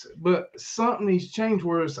 seconds, but something needs to change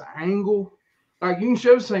where it's an angle. Like you can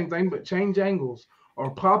show the same thing, but change angles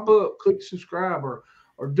or pop up, click subscribe, or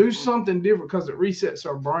do something different because it resets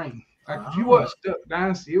our brain. Like if you watch Duck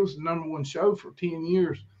Dynasty, it was the #1 show for 10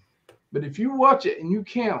 years. But if you watch it and you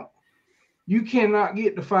count, you cannot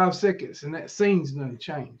get to 5 seconds and that scene's done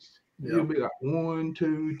changed. Yep. You'll be like 1,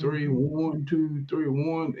 2, 3, 1, 2, 3,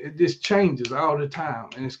 1. It just changes all the time,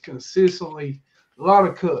 and it's consistently a lot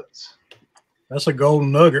of cuts. That's a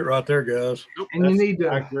golden nugget right there, guys. And you need to.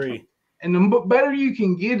 I agree. And the better you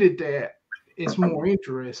can get at that, it's more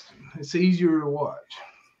interesting. It's easier to watch.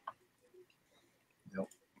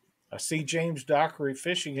 I see James Dockery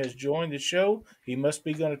Fishing has joined the show. He must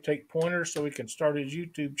be going to take pointers so he can start his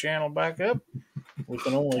YouTube channel back up. We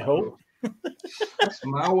can only hope. That's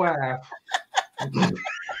my wife.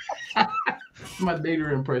 My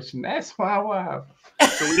Dieter impression. That's my wife.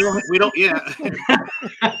 So we don't we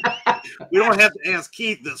don't have to ask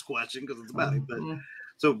Keith this question because it's about him. But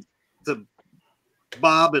so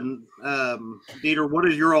Bob and Dieter, what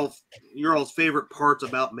is your all's favorite parts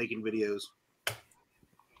about making videos?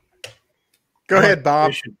 Go ahead,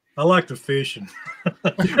 Bob. Fishing. I like the fishing.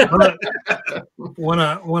 But when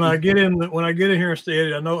I get in here and stay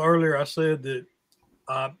edit, I know earlier I said that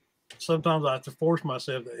sometimes I have to force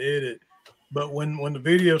myself to edit, but when the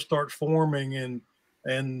video starts forming and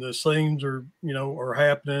the scenes are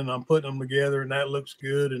happening, I'm putting them together and that looks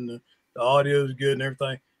good and the audio is good and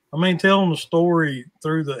everything. I mean, telling the story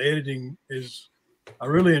through the editing I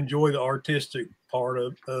really enjoy the artistic part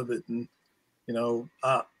of it, and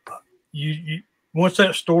you once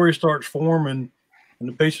that story starts forming and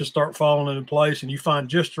the pieces start falling into place and you find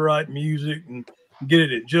just the right music and get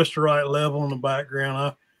it at just the right level in the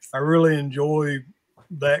background, I really enjoy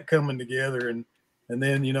that coming together and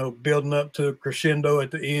then building up to a crescendo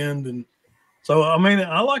at the end. And so I mean,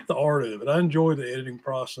 I like the art of it. I enjoy the editing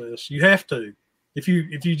process. You have to. If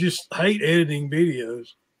you just hate editing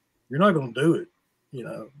videos, you're not going to do it.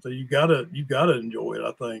 So you gotta enjoy it,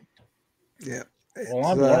 I think. Yeah. Well,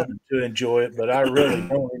 I'm learning to enjoy it, but I really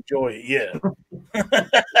don't enjoy it yet.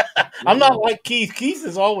 I'm not like Keith. Keith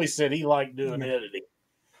has always said he liked doing editing.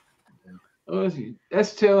 Oh,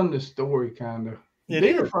 that's telling the story, kind of.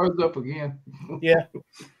 Dieter froze up again. Yeah.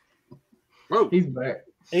 Whoa. He's back.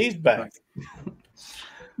 He's back.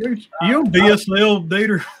 You on DSL,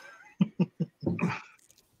 Dieter?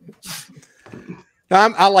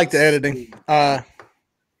 I like the editing.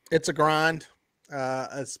 It's a grind.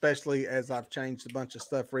 Especially as I've changed a bunch of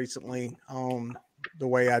stuff recently on the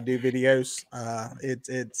way I do videos.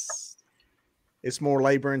 It's more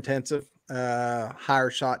labor intensive. Higher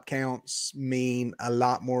shot counts mean a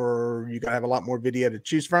lot more. You gotta have a lot more video to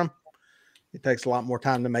choose from. It takes a lot more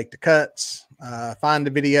time to make the cuts, find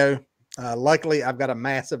the video. Luckily, I've got a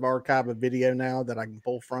massive archive of video now that I can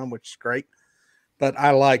pull from, which is great. But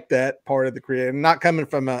I like that part of the creative. Not coming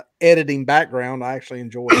from an editing background, I actually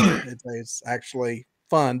enjoy it. It's actually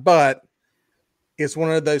fun, but it's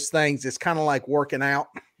one of those things. It's kind of like working out,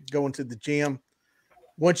 going to the gym.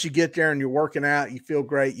 Once you get there and you're working out, you feel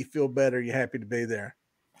great, you feel better, you're happy to be there.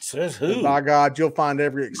 Says who? But by God, you'll find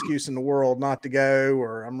every excuse in the world not to go,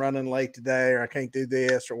 or I'm running late today, or I can't do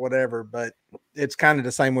this, or whatever. But it's kind of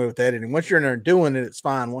the same way with editing. Once you're in there doing it, it's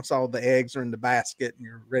fine. Once all the eggs are in the basket and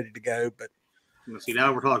you're ready to go, but see,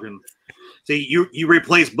 now we're talking. See, you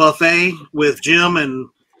replace Buffet with Jim and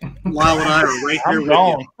Lyle and I are right there I'm with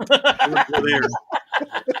gone. you. We're there.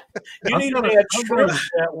 You need to add shrimp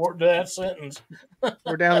to that sentence.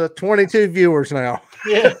 We're down to 22 viewers now.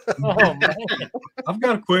 Yeah. Oh man. I've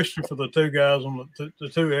got a question for the two guys on the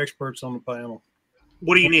two experts on the panel.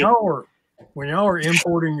 What do you need? When y'all are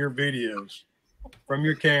importing your videos from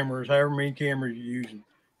your cameras, however many cameras you're using,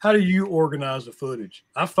 how do you organize the footage?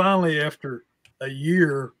 I finally, after a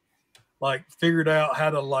year, like figured out how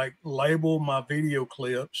to like label my video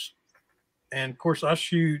clips. And of course I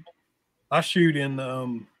shoot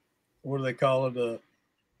in what do they call it?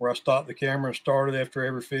 Where I stop the camera and start it after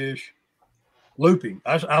every fish. Looping.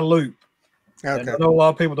 I loop. Okay. And I know a lot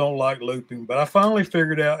of people don't like looping, but I finally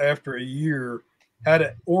figured out after a year how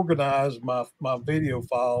to organize my video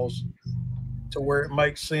files to where it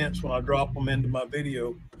makes sense when I drop them into my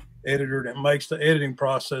video editor, and it makes the editing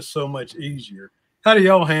process so much easier. How do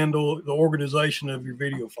y'all handle the organization of your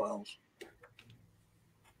video files?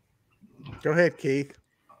 Go ahead, Keith.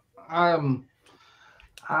 I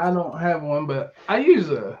don't have one, but I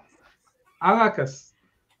like a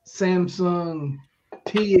Samsung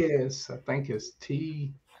TS. I think it's T5,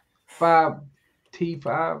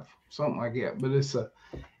 something like that. But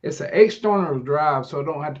it's an external drive, so I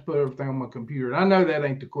don't have to put everything on my computer. I know that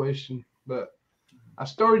ain't the question, but I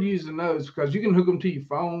started using those because you can hook them to your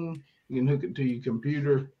phone, you can hook it to your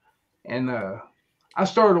computer, and I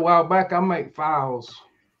started a while back. I make files.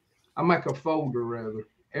 I make a folder rather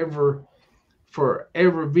for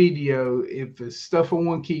every video. If it's stuff I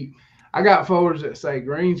want to keep, I got folders that say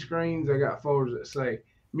green screens. I got folders that say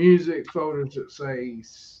music, folders that say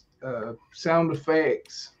sound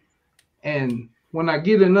effects. And when I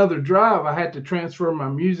get another drive, I had to transfer my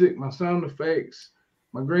music, my sound effects,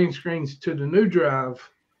 my green screens to the new drive,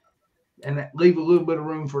 and leave a little bit of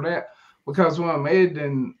room for that. Because when I'm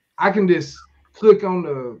editing, I can just click on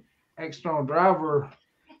the external driver,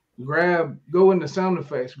 go into sound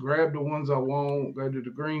effects, grab the ones I want, go to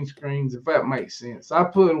the green screens, if that makes sense. I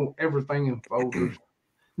put everything in folders.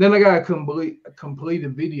 Then I got a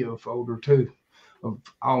completed video folder too of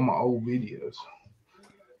all my old videos.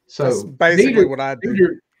 So that's basically what I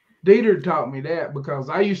do. Dieter taught me that because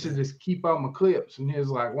I used to just keep all my clips, and he was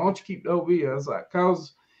like, why don't you keep the whole video? I was like,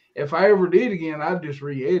 because if I ever did again, I'd just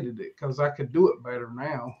re-edit it because I could do it better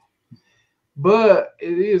now. But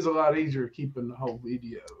it is a lot easier keeping the whole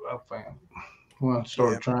video, I found, when I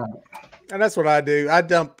started trying it. And that's what I do. I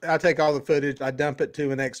take all the footage, I dump it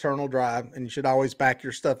to an external drive, and you should always back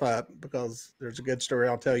your stuff up because there's a good story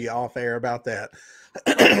I'll tell you off air about that.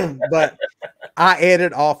 But I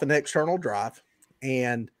edit off an external drive,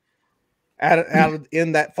 and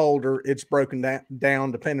in that folder, it's broken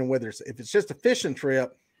down depending on whether if it's just a fishing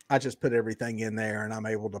trip, I just put everything in there, and I'm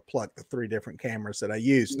able to pluck the 3 different cameras that I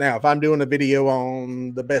use. Now, if I'm doing a video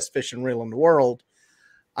on the best fishing reel in the world,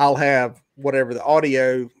 I'll have whatever the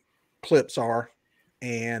audio clips are,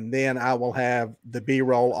 and then I will have the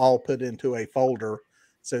B-roll all put into a folder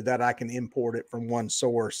so that I can import it from one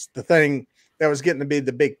source. The thing that was getting to be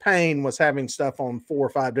the big pain was having stuff on 4 or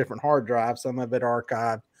 5 different hard drives, some of it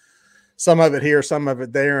archived, some of it here, some of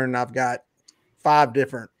it there, and I've got 5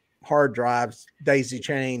 different hard drives daisy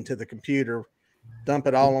chain to the computer, dump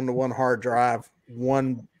it all onto one hard drive,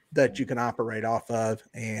 one that you can operate off of,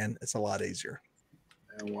 and it's a lot easier.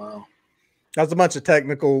 Oh, wow. That's a bunch of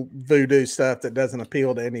technical voodoo stuff that doesn't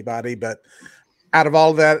appeal to anybody, but out of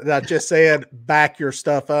all that I just said, back your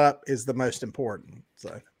stuff up is the most important.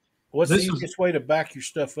 So what's the easiest way to back your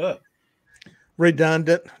stuff up?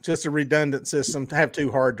 Redundant, just a redundant system to have 2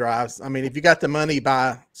 hard drives. I mean, if you got the money,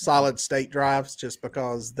 buy solid state drives just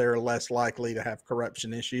because they're less likely to have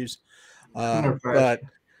corruption issues. But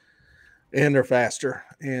they're faster,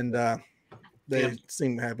 and they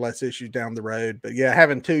seem to have less issues down the road. But yeah,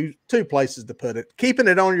 having two places to put it, keeping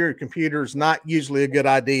it on your computer is not usually a good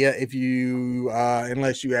idea if you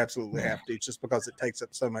unless you absolutely have to, just because it takes up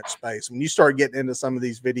so much space. When you start getting into some of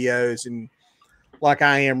these videos, and like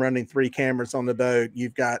I am running 3 cameras on the boat,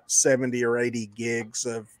 you've got 70 or 80 gigs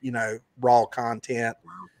of, raw content,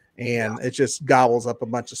 and it just gobbles up a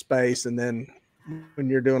bunch of space. And then when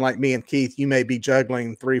you're doing like me and Keith, you may be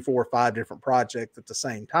juggling 3, 4, 5 different projects at the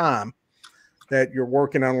same time that you're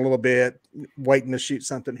working on a little bit, waiting to shoot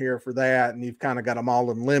something here for that. And you've kind of got them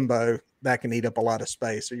all in limbo. That can eat up a lot of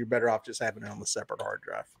space. So you're better off just having it on the separate hard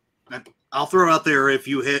drive. I'll throw out there, if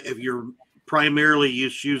you're primarily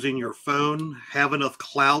using your phone, have enough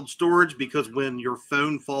cloud storage, because when your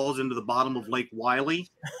phone falls into the bottom of Lake Wiley,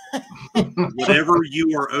 whatever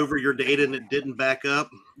you are over your data and it didn't back up,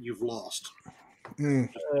 you've lost.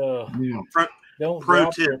 That Don't Pro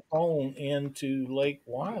drop tip. your phone into Lake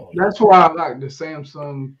Wiley. That's why I like the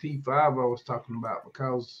Samsung T5 I was talking about,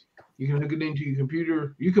 because you can hook it into your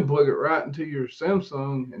computer. You can plug it right into your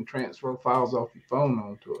Samsung and transfer files off your phone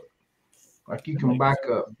onto it. Like you can back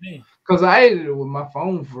up. Because I edited with my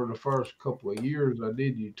phone for the first couple of years I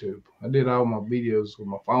did YouTube. I did all my videos with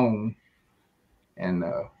my phone, and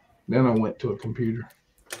then I went to a computer.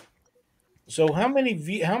 So how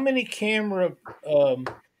many camera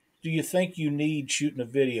do you think you need shooting a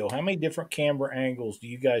video? How many different camera angles do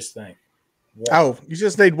you guys think? Oh, you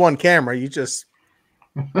just need one camera. You just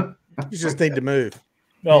need to move.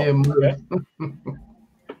 Oh, Yeah, okay.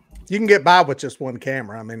 You can get by with just one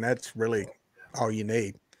camera. I mean, that's really all you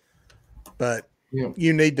need. But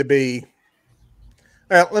you need to be.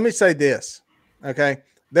 Let me say this, okay?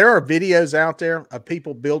 There are videos out there of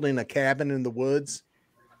people building a cabin in the woods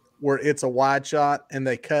where it's a wide shot and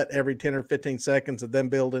they cut every 10 or 15 seconds of them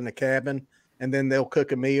building a cabin, and then they'll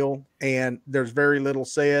cook a meal, and there's very little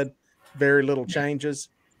said, very little changes,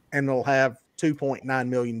 and they'll have 2.9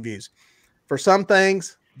 million views. For some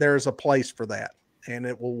things, there's a place for that and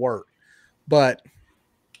it will work. But,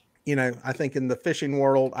 you know, I think in the fishing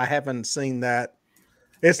world, I haven't seen that.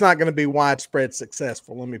 It's not going to be widespread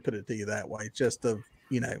successful. Let me put it to you that way. Just of,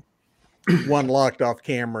 you know, one locked off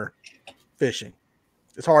camera fishing.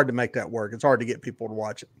 It's hard to make that work. It's hard to get people to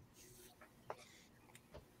watch it.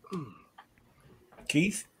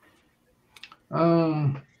 Keith?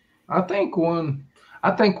 I think one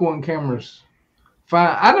camera's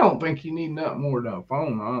fine. I don't think you need nothing more than a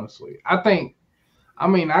phone, honestly.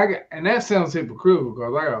 And that sounds hypocritical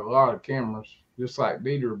because I got a lot of cameras, just like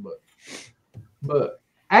Dieter, but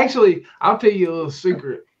actually, I'll tell you a little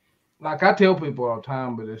secret. Like I tell people all the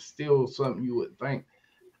time, but it's still something you would think.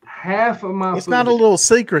 Half of my it's not a little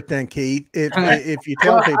secret then, Keith. If you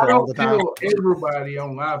tell people all the time. I don't tell everybody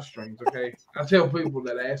on live streams, okay? I tell people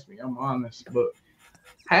that ask me, I'm honest, but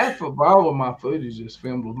half of all of my footage is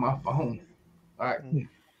filmed with my phone. Like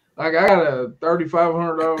I got a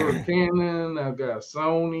 $3,500 Canon, I've got a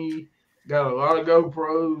Sony, got a lot of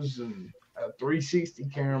GoPros and a 360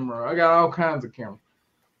 camera. I got all kinds of cameras.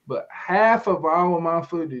 But half of all of my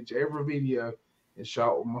footage, every video, is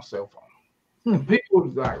shot with my cell phone. And people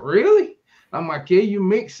was like, really? I'm like, yeah, you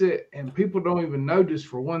mix it, and people don't even notice,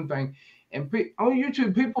 for one thing. And on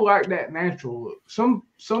YouTube, people like that natural look.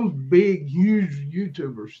 Some big, huge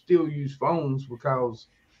YouTubers still use phones because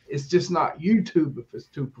it's just not YouTube if it's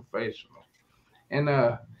too professional. And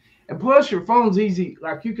plus, your phone's easy.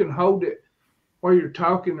 Like, you can hold it while you're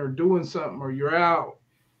talking or doing something, or you're out,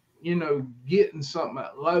 you know, getting something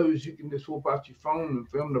at Lowe's. You can just whip out your phone and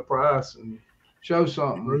film the price and show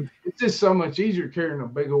something. It's just so much easier carrying a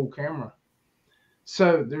big old camera.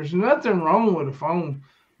 So there's nothing wrong with a phone,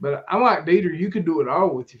 but I'm like Dieter, you could do it all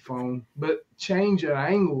with your phone, but change of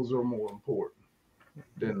angles are more important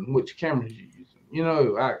than which cameras you're using. You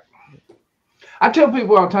know, I tell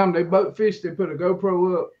people all the time, they boat fish, they put a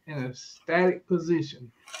GoPro up in a static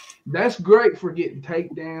position. That's great for getting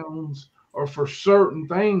takedowns or for certain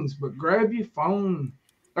things, but grab your phone.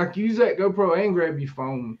 Like, use that GoPro and grab your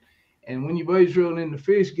phone. And when your buddy's drilling in the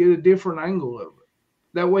fish, get a different angle of it.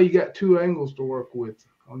 That way you got two angles to work with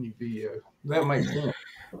on your video. That makes sense.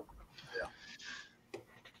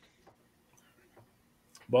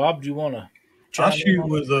 Bob, do you want to?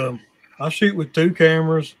 I shoot with two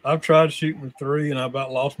cameras. I've tried shooting with three, and I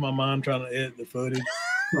about lost my mind trying to edit the footage.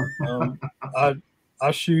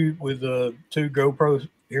 I shoot with two GoPro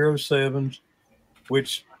Hero 7s,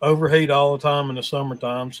 which overheat all the time in the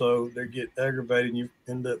summertime, so they get aggravated and you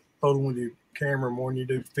end up pulling with your camera more than you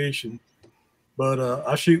do fishing. But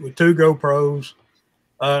I shoot with two GoPros,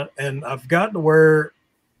 and I've got to where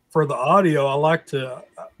for the audio, I like to,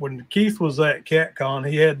 when Keith was at CatCon,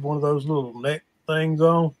 he had one of those little neck things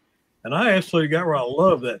on, and I actually got where I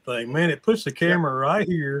love that thing. Man, it puts the camera right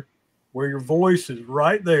here where your voice is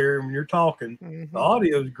right there when you're talking. The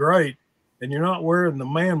audio is great, and you're not wearing the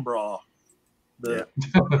man bra. The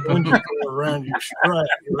one you go around your strap,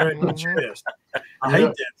 around your chest. I hate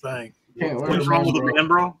that thing. What's wrong with the man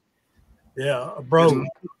bra? Yeah, bro.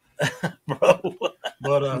 Bro.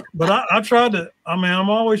 But I try to. I mean, I'm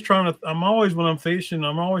always when I'm fishing,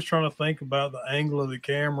 I'm always trying to think about the angle of the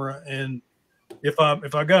camera, and if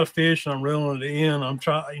I got a fish and I'm reeling it in, I'll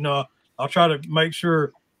try to make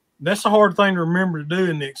sure. That's a hard thing to remember to do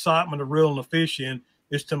in the excitement of reeling the fish in,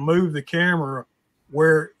 is to move the camera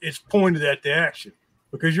where it's pointed at the action,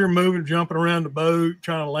 because you're moving, jumping around the boat,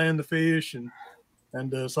 trying to land the fish.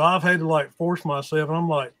 And so I've had to like force myself. And I'm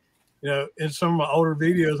like, you know, in some of my older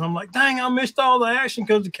videos, I'm like, dang, I missed all the action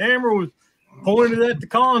because the camera was pointed at the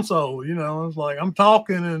console. You know, it's like I'm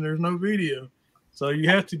talking and there's no video. So you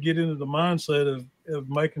have to get into the mindset of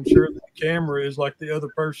making sure that the camera is like the other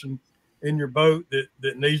person in your boat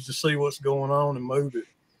that needs to see what's going on and move it.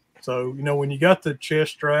 So, you know, when you got the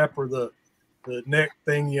chest strap or the neck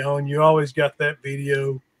thing you own, you always got that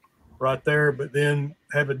video right there, but then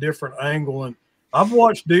have a different angle. And I've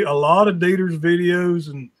watched a lot of Dieter's videos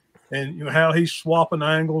and you know how he's swapping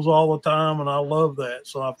angles all the time, and I love that.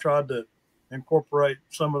 So I've tried to incorporate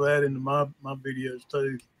some of that into my videos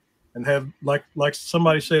too, and have like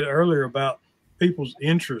somebody said earlier about people's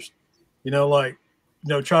interest. You know, like, you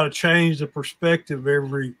know, try to change the perspective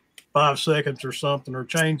every 5 seconds or something, or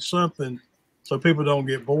change something so people don't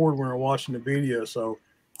get bored when they're watching the video. So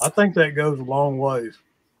I think that goes a long ways.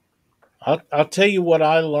 I'll tell you what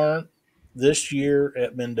I learned this year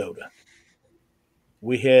at Mendota.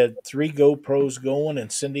 We had 3 GoPros going,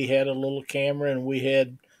 and Cindy had a little camera, and we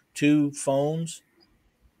had 2 phones.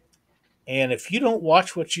 And if you don't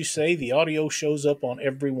watch what you say, the audio shows up on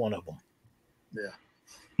every one of them.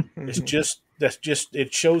 Yeah.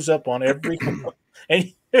 It shows up on every one.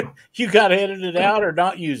 And you got to edit it out or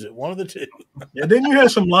not use it. One of the two. Yeah, didn't you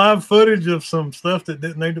have some live footage of some stuff that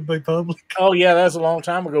didn't need to be public? Oh, yeah, that's a long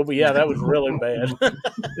time ago. But, yeah, that was really bad.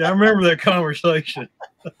 Yeah, I remember that conversation.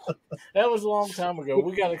 That was a long time ago.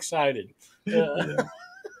 We got excited. Yeah.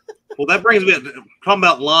 Well, that brings me to talking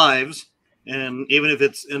about lives, and even if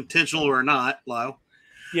it's intentional or not, Lyle.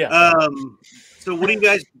 Yeah. So what do you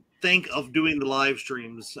guys think of doing the live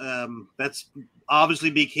streams? That's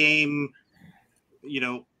obviously became, you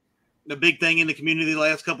know, a big thing in the community the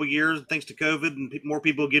last couple of years, thanks to COVID and more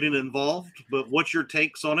people getting involved. But what's your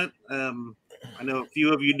takes on it? I know a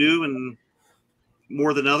few of you do, and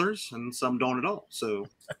more than others, and some don't at all. So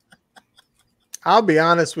I'll be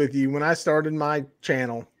honest with you. When I started my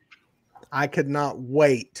channel, I could not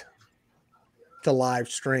wait to live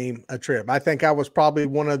stream a trip. I think I was probably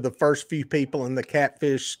one of the first few people in the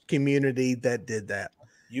Catfish community that did that.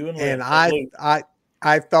 You and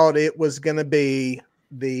I thought it was going to be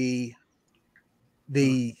the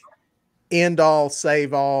end all,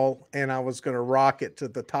 save all, and I was going to rock it to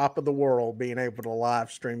the top of the world, being able to live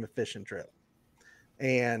stream a fishing trip.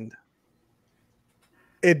 And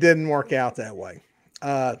it didn't work out that way.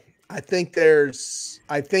 I think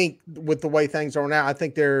with the way things are now, I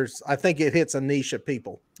think it hits a niche of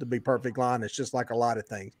people, to be perfectly honest, just like a lot of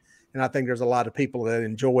things. And I think there's a lot of people that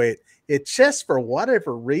enjoy it. It's just, for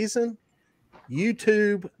whatever reason,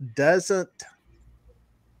 YouTube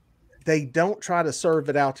they don't try to serve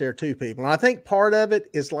it out there to people. And I think part of it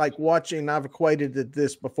is like watching, I've equated it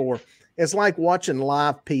this before. It's like watching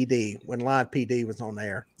Live PD when Live PD was on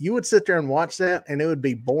air. You would sit there and watch that, and it would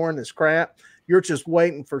be boring as crap. You're just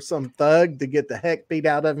waiting for some thug to get the heck beat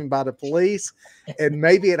out of him by the police. And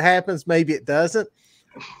maybe it happens, maybe it doesn't.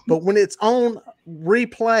 But when it's on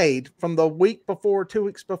replayed from the week before, 2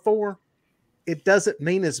 weeks before, it doesn't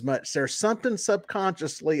mean as much. There's something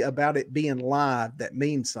subconsciously about it being live that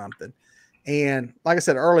means something. And like I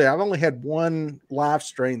said earlier, I've only had one live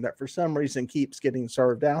stream that for some reason keeps getting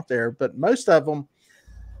served out there, but most of them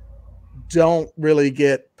don't really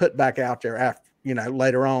get put back out there after, you know,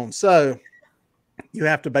 later on. So you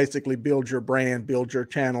have to basically build your brand, build your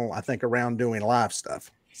channel, I think, around doing live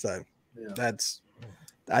stuff. So yeah.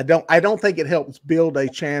 I don't think it helps build a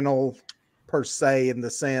channel per se, in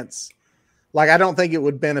the sense, like, I don't think it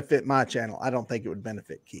would benefit my channel. I don't think it would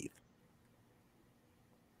benefit Keith.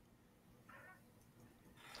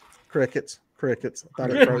 Crickets. I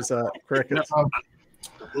thought it froze up. Crickets.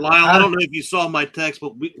 Lyle, I don't know if you saw my text,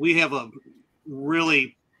 but we have a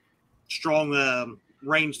really strong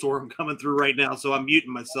rainstorm coming through right now, so I'm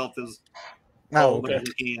muting myself as okay. as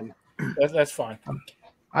I can. That's fine.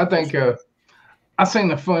 I think I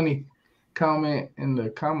seen a funny comment in the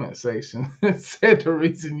comment section. It said the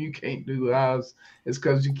reason you can't do lives is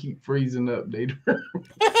because you keep freezing up, Dieter.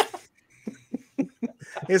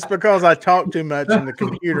 It's because I talk too much and the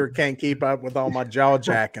computer can't keep up with all my jaw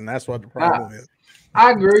jacking. That's what the problem is.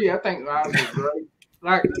 I agree. I think lives are great.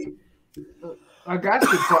 Like I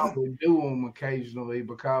should probably do them occasionally,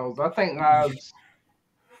 because I think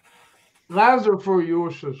lives are for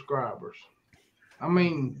your subscribers. I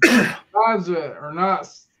mean, lives are not.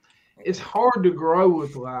 It's hard to grow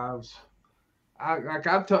with lives.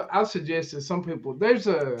 I suggested some people. There's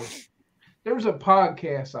a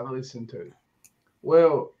podcast I listen to.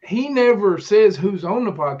 Well, he never says who's on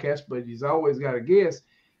the podcast, but he's always got a guest.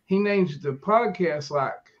 He names the podcast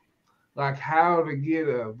like how to get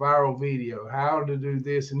a viral video, how to do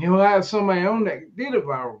this, and he'll have somebody on that did a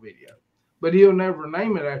viral video, but he'll never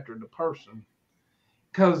name it after the person.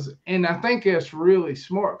 And I think that's really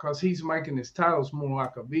smart, because he's making his titles more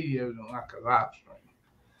like a video than like a live stream.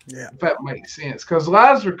 Yeah. If that makes sense. Because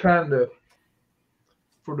lives are kind of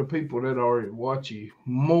for the people that already watch you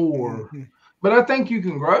more. Mhm. But I think you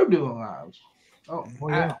can grow doing lives. Oh,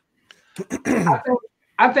 Well, yeah.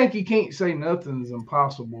 I think you can't say nothing's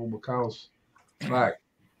impossible because, like,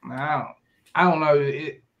 I don't know.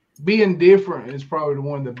 Being different is probably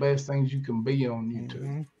one of the best things you can be on YouTube.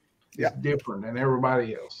 Mhm. It's different than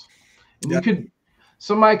everybody else. And Yep.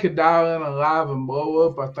 somebody could dial in a live and blow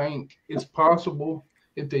up. I think it's possible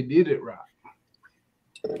if they did it right.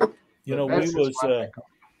 You But know, that's just my take on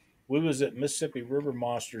we was at Mississippi River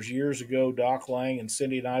Monsters years ago. Doc Lang and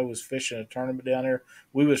Cindy and I was fishing a tournament down there.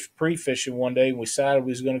 We was pre-fishing one day and we decided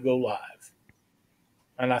we was going to go live.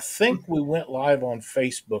 And I think we went live on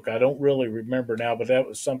Facebook. I don't really remember now, but that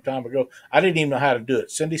was some time ago. I didn't even know how to do it.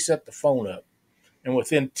 Cindy set the phone up. And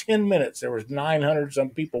within 10 minutes, there was 900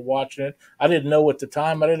 some people watching it. I didn't know at the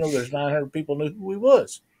time. I didn't know there's 900 people knew who we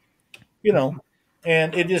was, you know,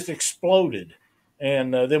 and it just exploded.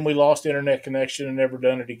 And then we lost internet connection and never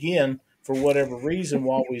done it again for whatever reason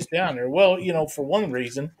while we was down there. Well, you know, for one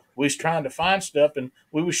reason, we was trying to find stuff and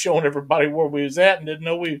we was showing everybody where we was at and didn't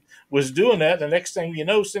know we was doing that. The next thing you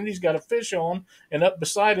know, Cindy's got a fish on, and up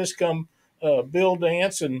beside us come Bill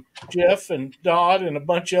Dance and Jeff and Dodd and a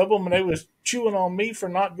bunch of them, and they was chewing on me for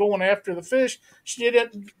not going after the fish. She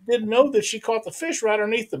didn't know that she caught the fish right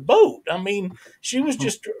underneath the boat. I mean, she was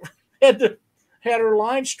just had her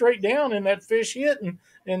line straight down and that fish hit,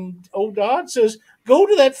 and old Dodd says, "Go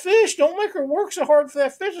to that fish. Don't make her work so hard for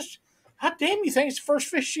that fish." How damn you think it's the first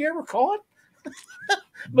fish she ever caught?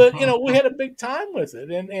 But you know, we had a big time with it,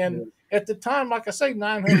 and at the time, like I say,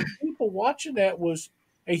 900 people watching that was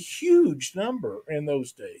a huge number in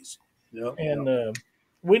those days. Yep. And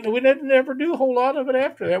we didn't never do a whole lot of it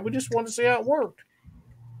after that. We just wanted to see how it worked.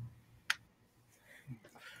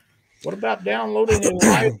 What about downloading a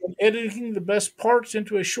live and editing the best parts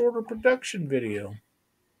into a shorter production video?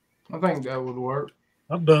 I think that would work.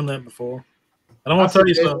 I've done that before. And I want to tell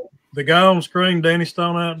you something. The guy on the screen, Danny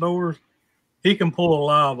Stone Outdoors, he can pull a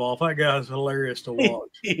live off. That guy's hilarious to watch.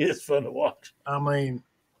 He is fun to watch. I mean,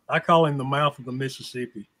 I call him the mouth of the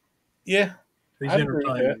Mississippi. Yeah, He's I'd agree with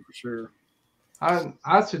entertaining for sure.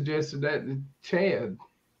 I suggested that to Chad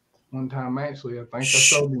one time. Actually, I think I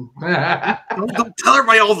told him. Don't tell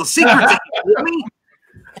everybody all the secrets.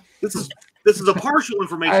 This is a partial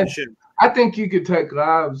information show. I think you could take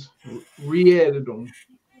lives, re-edit them,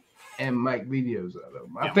 and make videos out of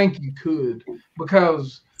them. I think you could,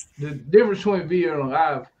 because the difference between video and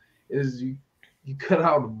live is you cut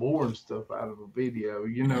all the boring stuff out of a video,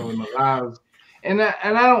 you know, in the lives. And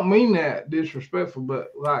I don't mean that disrespectful,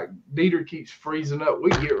 but like Dieter keeps freezing up. We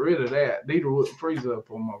get rid of that. Dieter wouldn't freeze up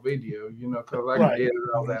on my video, you know, because I can edit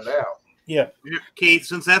all that out. Yeah. Keith,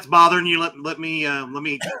 since that's bothering you, let me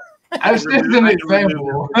That's just an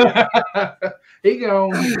example. He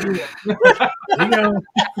gone. He gone.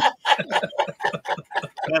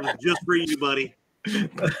 That was just for you, buddy.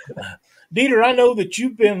 Dieter, I know that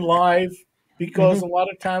you've been live because a lot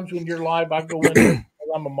of times when you're live, I go in there,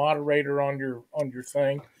 I'm a moderator on your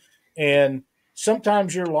thing, and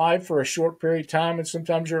sometimes you're live for a short period of time, and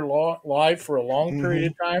sometimes you're live for a long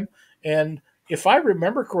period of time. And if I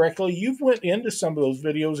remember correctly, you've went into some of those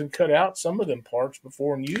videos and cut out some of them parts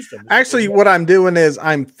before and used them. Actually, what I'm doing is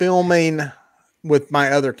I'm filming with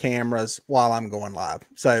my other cameras while I'm going live.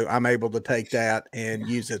 So I'm able to take that and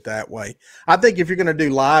use it that way. I think if you're going to do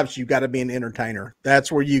lives, you've got to be an entertainer.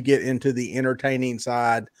 That's where you get into the entertaining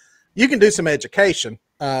side. You can do some education,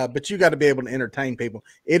 but you got to be able to entertain people.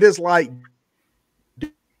 It is like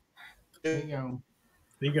He gone.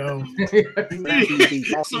 He goes.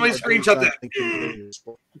 Somebody screenshot that.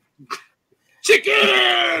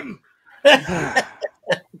 Chicken.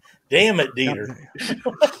 Damn it, Dieter.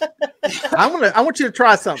 I want you to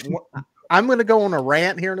try something. I'm gonna go on a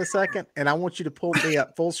rant here in a second, and I want you to pull me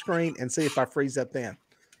up full screen and see if I freeze up then.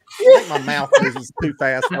 I think my mouth moves too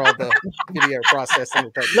fast for all the video processing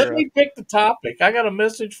to take care Let me of. pick the topic. I got a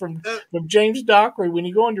message from James Dockery. When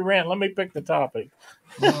you go on your rant, let me pick the topic.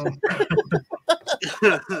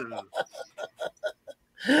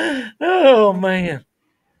 Oh man,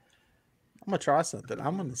 I'm gonna try something.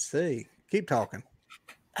 I'm gonna see. Keep talking.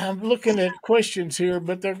 I'm looking at questions here,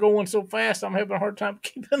 but they're going so fast. I'm having a hard time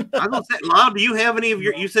keeping I up. was gonna say, Lyle, do you have any of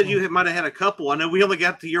your? You said you might have had a couple. I know we only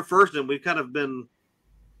got to your first, and we've kind of been.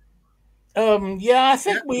 Yeah, I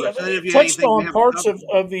think we If you touched anything, we on have parts a couple.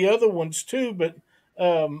 of the other ones too, but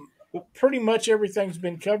pretty much everything's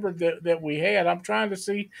been covered that we had. I'm trying to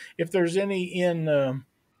see if there's any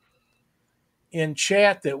in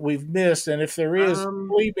chat that we've missed, and if there is,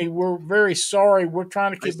 believe me, we're very sorry. We're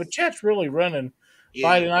trying to keep, but chat's really running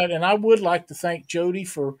by tonight. And I would like to thank Jody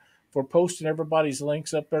for posting everybody's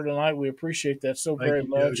links up there tonight. We appreciate that so very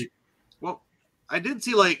much. Jody. Well, I did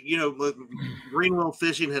see, like, Greenwell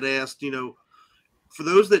Fishing had asked, for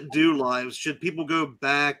those that do lives, should people go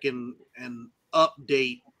back and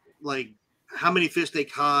update, like, how many fish they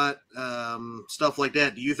caught, stuff like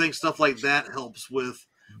that? Do you think stuff like that helps with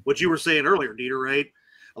what you were saying earlier, Dieter, right?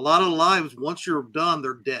 A lot of the lives, once you're done,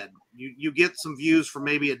 they're dead. You get some views for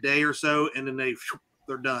maybe a day or so, and then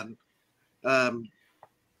they're done.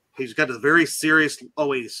 He's got a very serious. Oh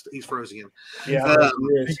wait, he's frozen again. Yeah.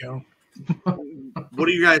 What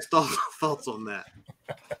are you guys' thoughts on that?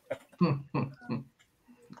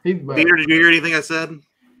 Peter, did you hear anything I said?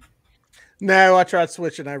 No, I tried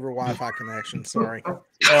switching over Wi-Fi connection. Sorry. All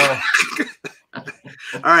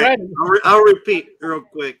right, I'll repeat real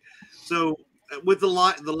quick. So with the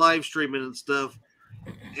live streaming and stuff,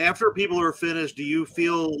 after people are finished, do you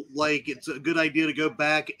feel like it's a good idea to go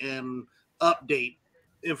back and update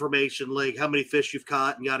information, like how many fish you've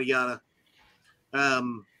caught and yada yada?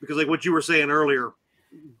 Because like what you were saying earlier,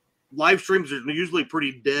 live streams are usually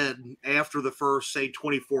pretty dead after the first, say,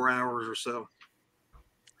 24 hours or so.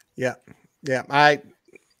 Yeah.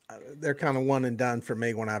 They're kind of one and done for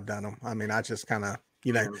me when I've done them. I mean, I just kind of,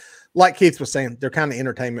 like Keith was saying, they're kind of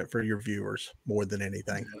entertainment for your viewers more than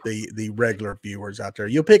anything. The regular viewers out there,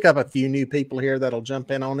 you'll pick up a few new people here that'll jump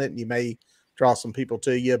in on it, and you may draw some people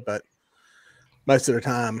to you, but most of the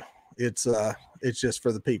time it's just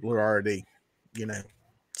for the people who are already,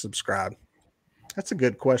 subscribed. That's a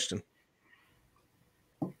good question.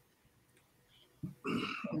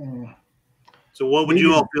 So what would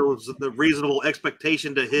you all feel is the reasonable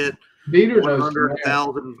expectation to hit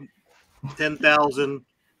 100,000, 10,000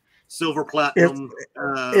 silver platinum?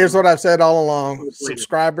 Here's what I've said all along.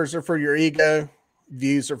 Subscribers are for your ego.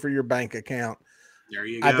 Views are for your bank account. There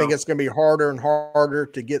you go. I think it's going to be harder and harder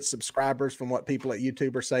to get subscribers from what people at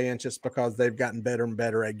YouTube are saying, just because they've gotten better and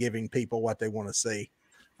better at giving people what they want to see.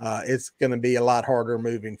 It's going to be a lot harder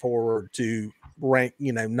moving forward to rank,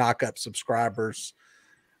 knock up subscribers.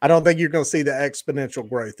 I don't think you're going to see the exponential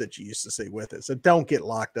growth that you used to see with it. So don't get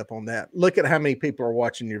locked up on that. Look at how many people are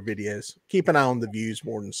watching your videos. Keep an eye on the views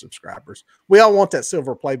more than subscribers. We all want that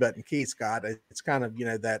silver play button Keith's got. It's kind of,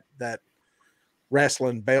 that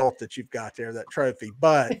wrestling belt that you've got there, that trophy,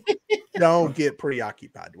 but don't get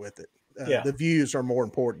preoccupied with it. The views are more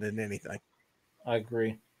important than anything. I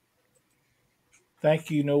agree. Thank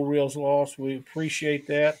you, No Reels Lost. We appreciate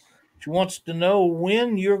that. She wants to know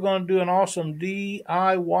when you're going to do an awesome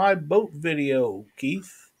DIY boat video,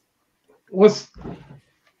 Keith. What's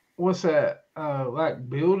that? Like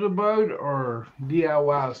build a boat or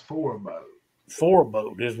DIYs for a boat? For a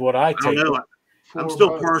boat is what I take. I'm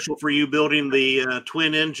still partial for you building the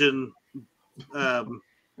twin engine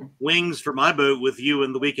wings for my boat with you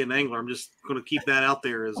and the Weekend Angler. I'm just going to keep that out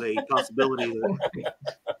there as a possibility.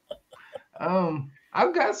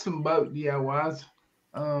 I've got some boat DIYs.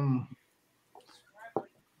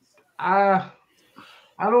 I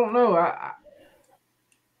don't know.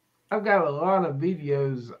 I've got a lot of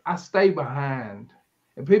videos. I stay behind.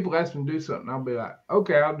 If people ask me to do something, I'll be like,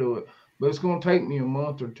 okay, I'll do it. But it's going to take me a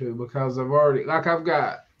month or two because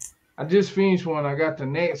I just finished one. I got the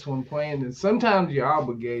next one planned. And sometimes you're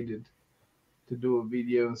obligated to do a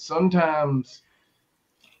video. And sometimes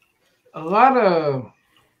a lot of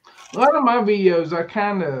my videos,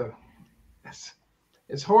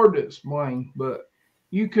 it's hard to explain, but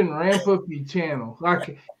you can ramp up your channel.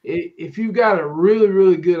 Like if you've got a really,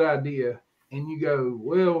 really good idea and you go,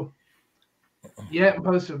 well, you haven't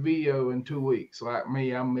posted a video in 2 weeks. Like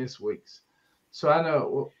me, I miss weeks. So I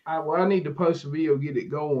know I need to post a video, get it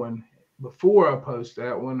going before I post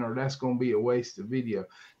that one, or that's going to be a waste of video.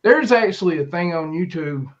 There's actually a thing on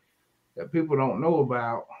YouTube that people don't know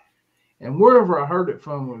about. And wherever I heard it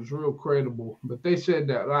from was real credible. But they said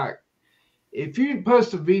that, like, if you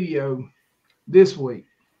post a video this week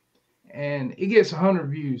and it gets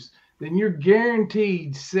 100 views, then you're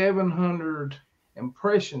guaranteed 700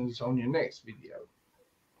 impressions on your next video.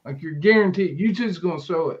 Like, you're guaranteed. YouTube's going to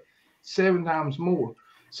show it 7 times more.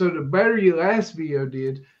 So the better your last video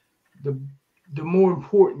did, the more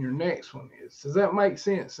important your next one is. Does that make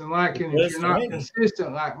sense? And like, and if you're not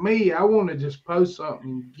consistent like me, I want to just post something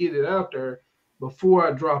and get it out there before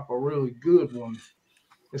I drop a really good one.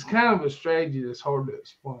 It's kind of a strategy that's hard to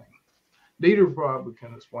explain. Dieter probably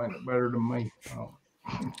can explain it better than me.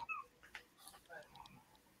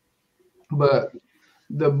 But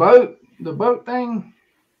the boat thing,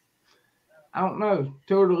 I don't know.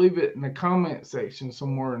 Tell her to leave it in the comment section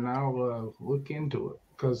somewhere, and I'll look into it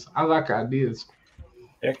because I like ideas.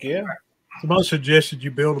 Heck yeah. Somebody suggested you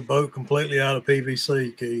build a boat completely out of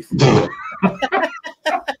PVC, Keith.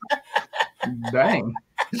 Dang.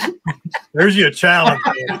 There's your challenge.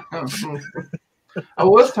 I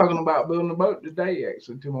was talking about building a boat today,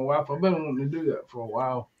 actually, to my wife. I've been wanting to do that for a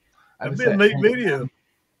while. That'd be a neat video.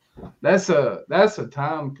 That's a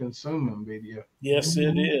time consuming video. Yes,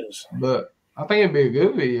 it is. But I think it'd be a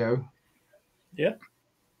good video. Yeah.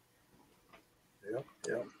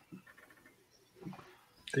 Yep.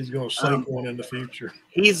 He's going to sink one in the future.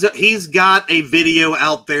 He's got a video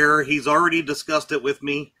out there. He's already discussed it with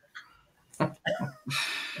me. I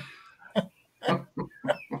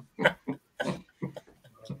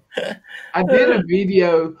did a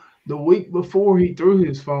video the week before he threw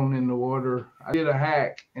his phone in the water. I did a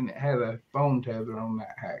hack and it had a phone tether on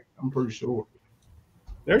that hack. I'm pretty sure.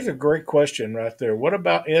 There's a great question right there. What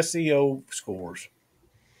about SEO scores?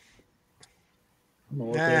 I don't know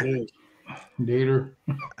what that is. Dieter.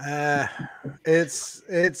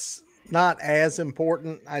 It's not as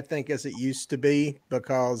important, I think, as it used to be,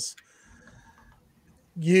 because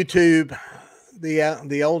YouTube,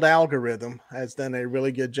 the old algorithm, has done a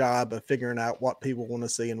really good job of figuring out what people want to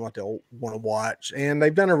see and what they'll want to watch. And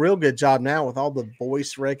they've done a real good job now with all the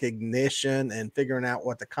voice recognition and figuring out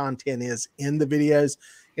what the content is in the videos.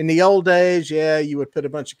 In the old days, yeah, you would put a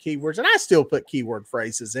bunch of keywords, and I still put keyword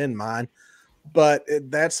phrases in mine, but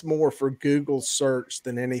that's more for Google search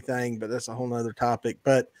than anything, but that's a whole nother topic.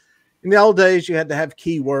 But in the old days, you had to have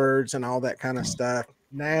keywords and all that kind of stuff.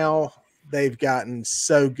 Now they've gotten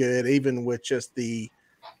so good, even with just the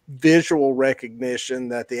visual recognition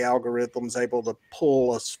that the algorithm's able to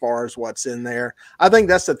pull as far as what's in there. I think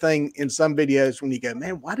that's the thing in some videos when you go,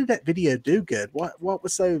 man, why did that video do good? What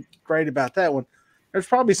was so great about that one? There's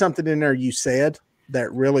probably something in there you said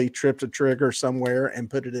that really tripped a trigger somewhere and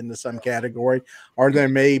put it into some category, or there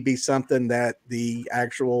may be something that the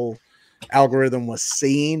actual algorithm was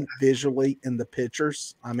seeing visually in the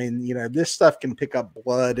pictures. I mean, you know, this stuff can pick up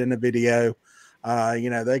blood in a video. You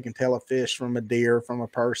know, they can tell a fish from a deer, from a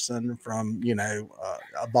person, from, you know,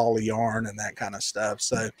 a ball of yarn and that kind of stuff.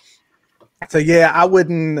 So yeah, I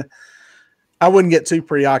wouldn't get too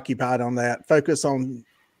preoccupied on that. Focus on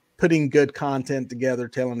putting good content together,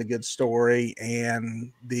 telling a good story,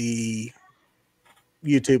 and the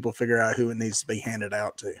YouTube will figure out who it needs to be handed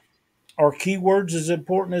out to. Are keywords as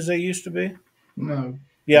important as they used to be? No.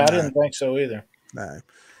 Yeah, I didn't think so either.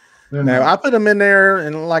 No, I put them in there,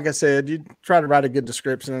 and like I said, you try to write a good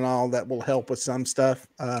description and all that will help with some stuff.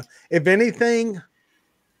 If anything,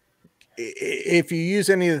 if you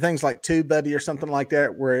use any of the things like TubeBuddy or something like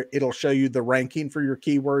that, where it'll show you the ranking for your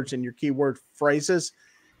keywords and your keyword phrases,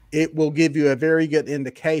 it will give you a very good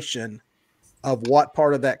indication of what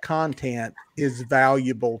part of that content is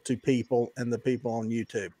valuable to people and the people on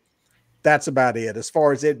YouTube. That's about it. As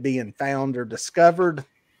far as it being found or discovered,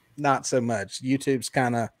 not so much. YouTube's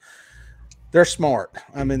kind of, they're smart.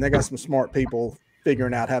 I mean, they got some smart people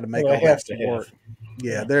figuring out how to make all that work.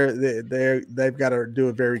 Yeah, they've got to do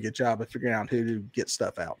a very good job of figuring out who to get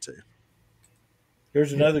stuff out to.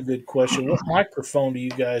 Here's another good question. What microphone do you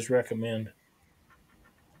guys recommend?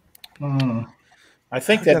 I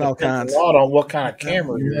think that depends a lot on what kind of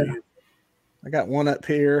camera you're using. I got one up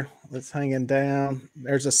here that's hanging down.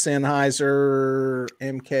 There's a Sennheiser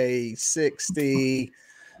MK60.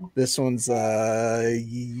 This one's Blue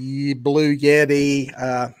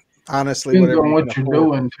Yeti. Honestly, depends on what you're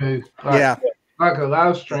doing too. Yeah, like a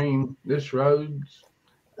live stream, this Rhodes.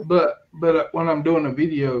 But when I'm doing a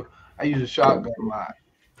video, I use a shotgun mic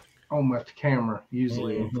on my camera,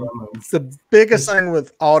 usually in front of them. The biggest thing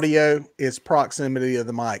with audio is proximity of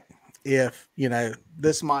the mic. If, you know,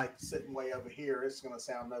 this mic sitting way over here, it's going to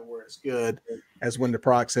sound nowhere as good as when the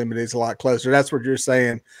proximity is a lot closer. That's what you're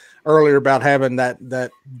saying earlier about having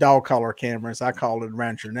that dog collar camera, as I call it,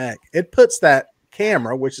 around your neck. It puts that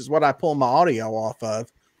camera, which is what I pull my audio off of,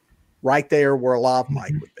 right there where a lav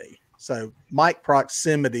mic would be. So mic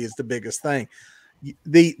proximity is the biggest thing.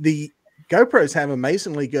 The GoPros have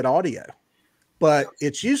amazingly good audio, but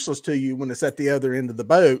it's useless to you when it's at the other end of the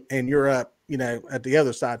boat and you're up, you know, at the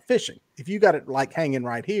other side fishing. If you got it like hanging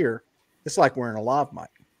right here, it's like wearing a lav mic.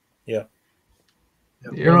 Yeah.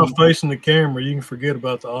 If you're not facing the camera, you can forget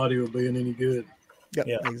about the audio being any good. Yep,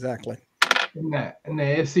 yeah, exactly. And the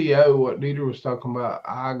SEO, what Dieter was talking about,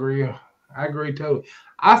 I agree totally.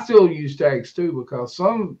 I still use tags too, because a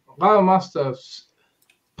lot of my stuff's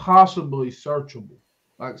possibly searchable.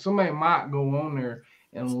 Like somebody might go on there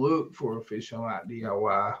and look for a fish on like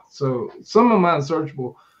DIY. So some of mine's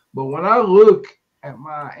searchable, but when I look at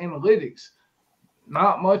my analytics,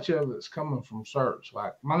 not much of it's coming from search.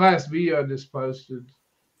 Like my last video I just posted,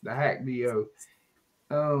 the hack video,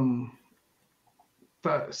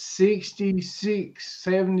 66,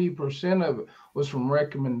 70% of it was from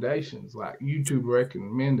recommendations, like YouTube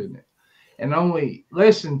recommending it. And only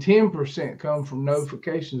less than 10% come from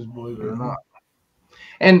notifications, believe it or not.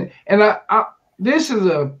 And I this is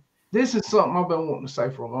something I've been wanting to say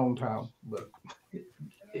for a long time, but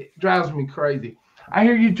it drives me crazy. I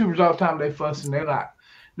hear YouTubers all the time, they fussing, they're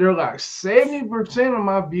like 70% of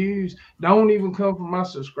my views don't even come from my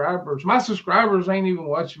subscribers. My subscribers ain't even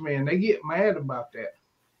watching me, and they get mad about that.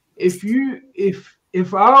 If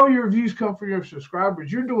all your views come from your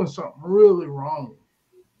subscribers, you're doing something really wrong,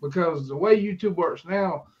 because the way YouTube works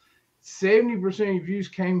now, 70% of your views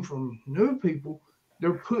came from new people.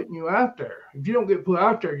 They're putting you out there. If you don't get put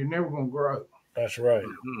out there, you're never going to grow. That's right.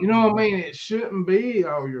 You know what I mean? It shouldn't be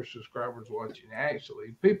all your subscribers watching.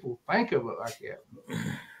 Actually, people think of it like that.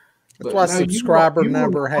 That's why subscriber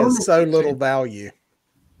number has so little value.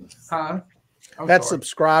 Huh? That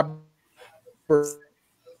subscriber.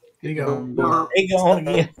 He going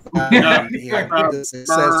again.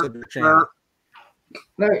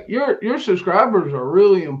 Now, your subscribers are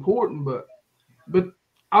really important, but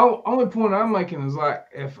only point I'm making is, like,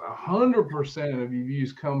 if 100% of your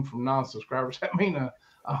views come from non-subscribers, that means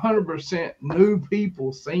 100% new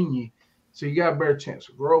people seeing you, so you got a better chance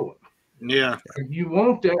of growing. Yeah, you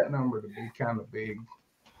want that number to be kind of big.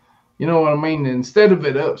 You know what I mean? Instead of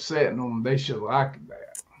it upsetting them, they should like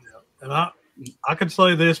that. Yeah. And I can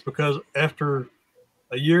say this because after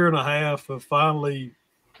a year and a half of finally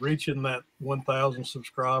reaching that 1,000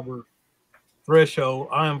 subscriber threshold,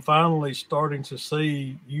 I am finally starting to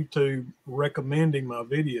see YouTube recommending my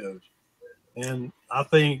videos. And I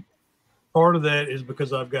think part of that is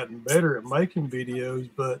because I've gotten better at making videos,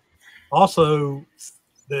 but also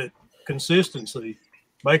that consistency,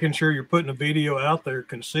 making sure you're putting a video out there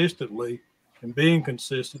consistently and being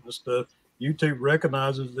consistent and stuff. YouTube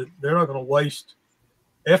recognizes that they're not going to waste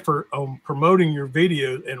effort on promoting your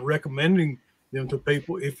videos and recommending them to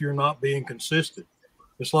people if you're not being consistent.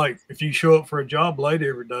 It's like if you show up for a job late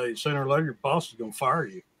every day, sooner or later your boss is going to fire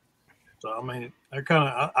you. So I mean,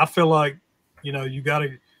 I feel like, you know,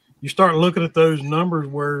 you start looking at those numbers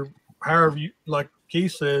where, however you, like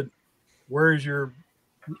Keith said, where is your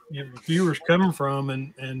viewers coming from,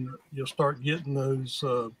 and you'll start getting those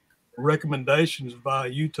recommendations via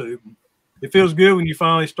YouTube. It feels good when you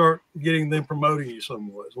finally start getting them promoting you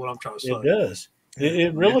somewhat, is what I'm trying to say. It does.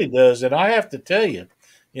 It really does. And I have to tell you,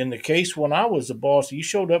 in the case when I was the boss, you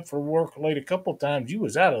showed up for work late a couple of times, you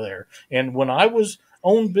was out of there. And when I was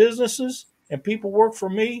owned businesses and people worked for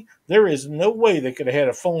me, there is no way they could have had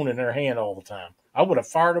a phone in their hand all the time. I would have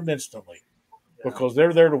fired them instantly because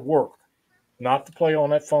they're there to work, not to play on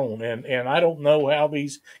that phone. And I don't know how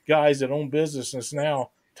these guys that own businesses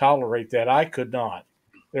now tolerate that. I could not.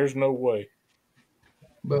 There's no way.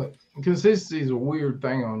 But consistency is a weird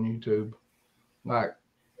thing on YouTube. Like,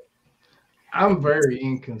 I'm very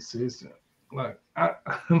inconsistent. Like,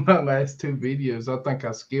 my last two videos, I think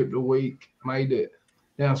I skipped a week, made it,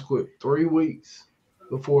 then I skipped 3 weeks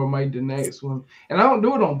before I made the next one. And I don't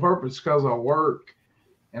do it on purpose because I work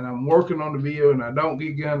and I'm working on the video and I don't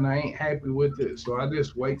get done and I ain't happy with it. So I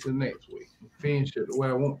just wait till next week and finish it the way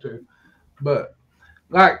I want to. But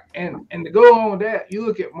like, and to go on with that, you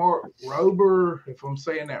look at Mark Rober, if I'm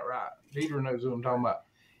saying that right, Dieter knows what I'm talking about.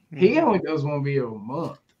 He only does one video a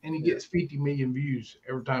month and he gets 50 million views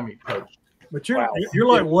every time he posts. But you're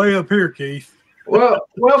like way up here, Keith. Well,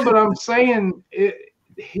 but I'm saying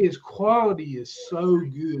his quality is so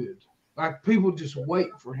good. Like, people just wait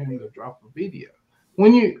for him to drop a video.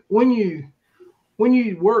 When you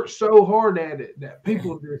work so hard at it that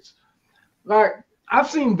people just, like, I've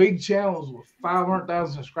seen big channels with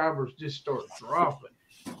 500,000 subscribers just start dropping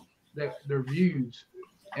their views,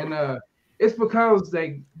 and it's because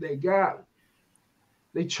they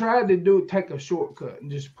tried to take a shortcut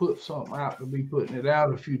and just put something out to be putting it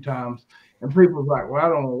out a few times, and people's like, well, I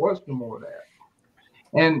don't want to watch no more of that.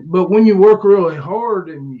 But when you work really hard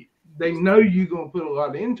and they know you're gonna put a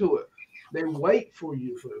lot into it, they wait for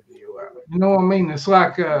you to put a video out. You know what I mean? It's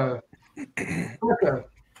like a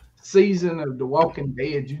season of The Walking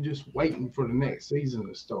Dead. You're just waiting for the next season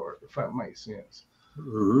to start, if that makes sense.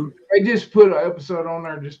 Mm-hmm. They just put an episode on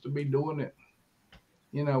there just to be doing it.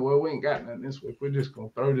 You know, well, we ain't got nothing this week. We're just going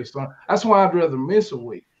to throw this on. That's why I'd rather miss a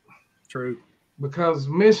week. True. Because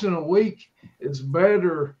missing a week is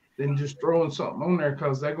better than just throwing something on there,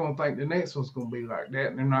 because they're going to think the next one's going to be like that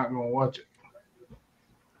and they're not going to watch it.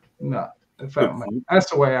 No,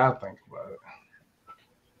 that's the way I think about it.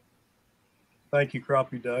 Thank you,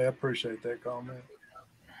 Crappie Day. I appreciate that comment.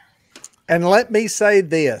 And let me say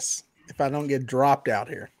this, if I don't get dropped out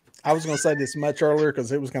here. I was going to say this much earlier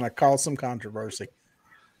because it was going to cause some controversy.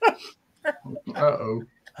 Uh-oh.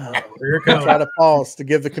 Here it I'll comes. try to pause to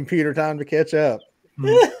give the computer time to catch up.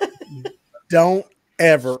 Don't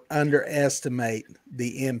ever underestimate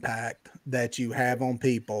the impact that you have on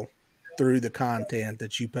people through the content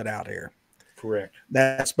that you put out here. Correct.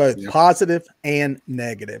 That's both positive and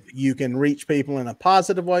negative. You can reach people in a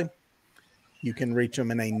positive way. You can reach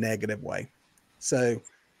them in a negative way. So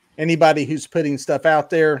anybody who's putting stuff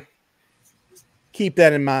out there, keep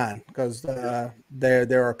that in mind, because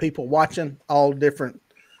there are people watching, all different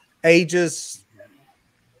ages,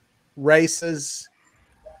 races,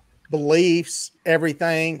 beliefs,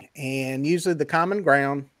 everything. And usually the common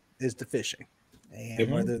ground is the fishing.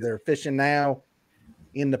 And whether they're fishing now,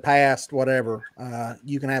 in the past, whatever,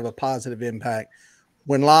 you can have a positive impact.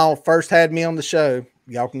 When Lyle first had me on the show,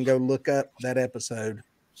 y'all can go look up that episode.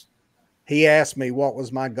 He asked me what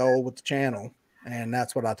was my goal with the channel, and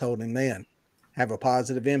that's what I told him then. Have a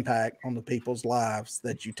positive impact on the people's lives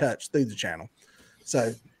that you touch through the channel.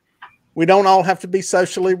 So we don't all have to be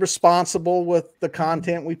socially responsible with the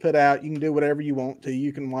content we put out. You can do whatever you want to.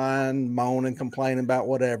 You can whine, moan, and complain about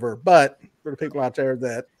whatever. But for the people out there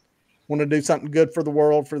that want to do something good for the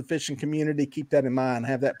world, for the fishing community, keep that in mind.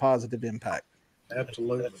 Have that positive impact.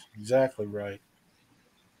 Absolutely. That's exactly right.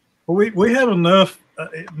 Well, we have enough.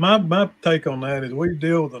 My take on that is we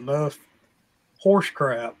deal with enough horse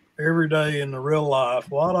crap every day in the real life.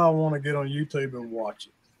 Why do I want to get on YouTube and watch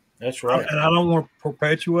it? That's right. And I don't want to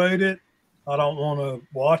perpetuate it. I don't want to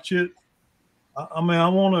watch it. I mean, I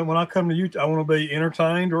want to, when I come to YouTube, I want to be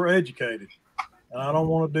entertained or educated. And I don't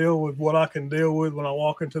want to deal with what I can deal with when I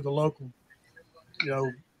walk into the local,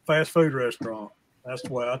 fast food restaurant. That's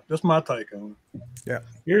the way that's my take on it. Yeah.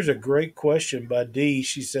 Here's a great question by Dee.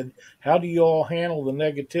 She said, how do you all handle the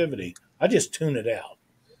negativity? I just tune it out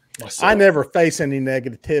myself. I never face any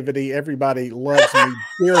negativity. Everybody loves me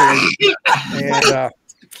dearly. And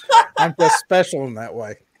I'm just special in that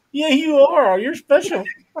way. Yeah, you are. You're special.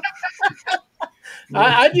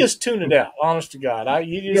 I just tune it out, honest to God.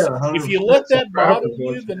 If you let that bother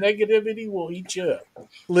you, the negativity will eat you up.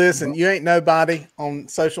 Listen, you ain't nobody on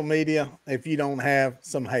social media if you don't have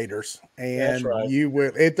some haters. And right. you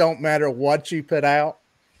will. It don't matter what you put out,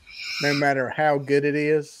 no matter how good it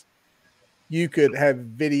is. You could have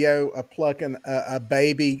video of plucking a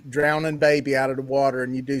baby, drowning baby out of the water,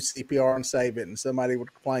 and you do CPR and save it, and somebody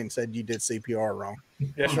would complain and said you did CPR wrong.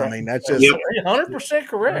 That's right. I mean, that's just 100%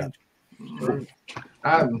 correct.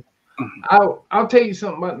 I'll tell you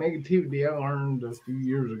something about negativity I learned a few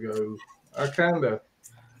years ago. I kind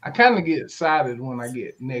of get excited when I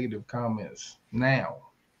get negative comments now.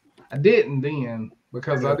 I didn't then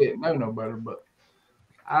because I didn't know no better, but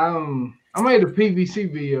I made a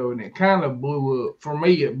PVC video and it kind of blew up. For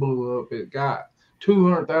me, it blew up. It got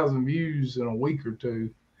 200,000 views in a week or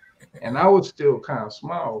two, and I was still kind of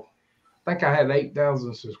small. I think I had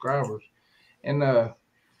 8,000 subscribers, and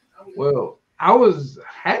well, I was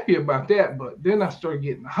happy about that, but then I started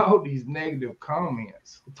getting all these negative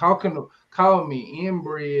comments, calling me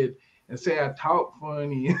inbred and say I talk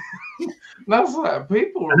funny. And I was like,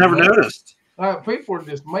 I never noticed. Like, people are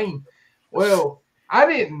just mean. Well, I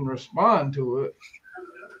didn't respond to it.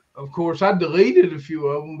 Of course, I deleted a few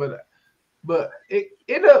of them, but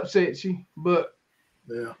it upsets you. But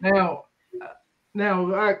yeah, now,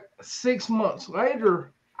 like 6 months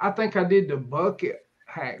later, I think I did the bucket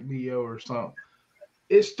hack video or something.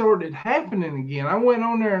 It started happening again. I went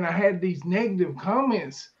on there and I had these negative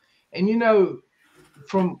comments, and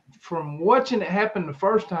from watching it happen the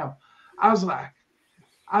first time, I was like,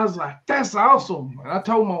 that's awesome. And I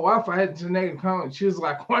told my wife I had some negative comments. She was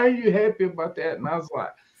like, why are you happy about that? And I was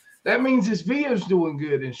like, that means this video's doing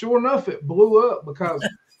good. And sure enough, it blew up because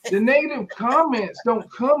the negative comments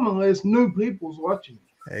don't come unless new people's watching.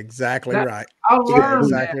 Exactly right. I learned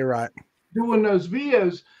exactly right. Doing those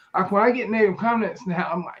videos. Like when I get negative comments now,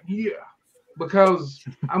 I'm like, yeah, because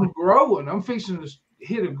I'm growing. I'm fixing to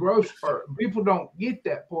hit a growth spurt. People don't get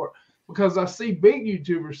that part because I see big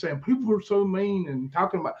YouTubers saying people are so mean and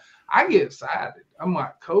talking about. I get excited. I'm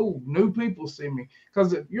like, cool. New people see me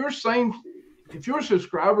because if your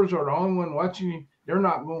subscribers are the only one watching you, they're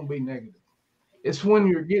not going to be negative. It's when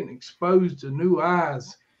you're getting exposed to new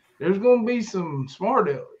eyes. There's going to be some smart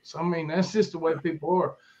alecks. I mean, that's just the way people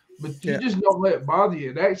are. But you just don't let it bother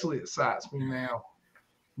you. It actually excites me now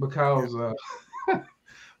because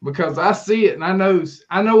because I see it and I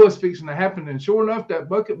know what's fixing to happen. And sure enough, that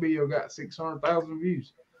bucket video got 600,000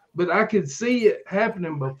 views. But I could see it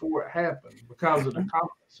happening before it happened because of the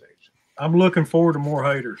comment section. I'm looking forward to more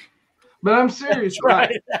haters. But I'm serious.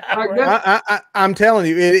 Right. I'm telling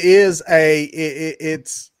you,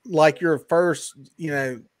 it's like your first,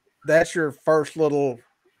 that's your first little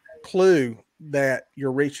clue that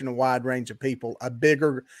you're reaching a wide range of people,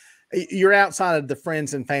 you're outside of the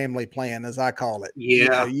friends and family plan, as I call it.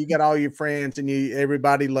 Yeah. You got all your friends and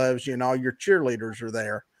everybody loves you and all your cheerleaders are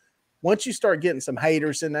there. Once you start getting some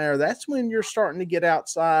haters in there, that's when you're starting to get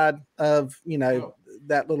outside of,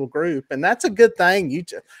 that little group. And that's a good thing.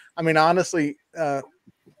 I mean, honestly, I'm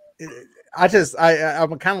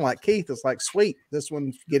kind of like Keith. It's like, sweet, this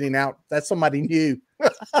one's getting out. That's somebody new.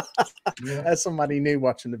 That's somebody new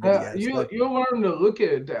watching the videos. You'll learn to look at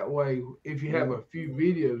it that way if you have a few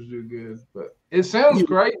videos do good. But it sounds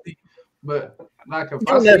crazy. But like, if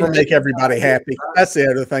you'll never make everybody happy. That's the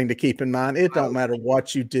other thing to keep in mind. It don't matter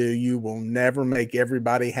what you do. You will never make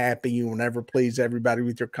everybody happy. You will never please everybody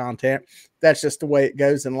with your content. That's just the way it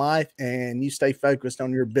goes in life. And you stay focused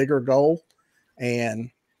on your bigger goal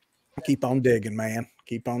and keep on digging, man.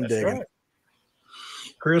 Keep on digging. Right.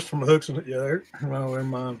 Chris from Hooks and never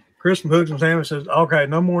mind. Chris from Hooks and Salmon says, "Okay,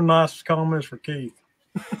 no more nice comments for Keith."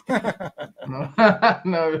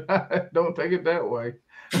 No, don't take it that way.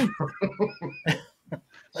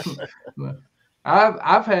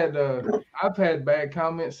 I've had bad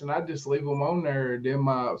comments and I just leave them on there, and then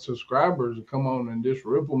my subscribers will come on and just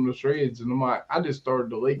rip them to shreds, and I just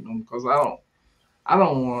started deleting them because I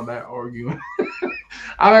don't want that arguing.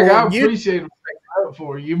 I appreciate it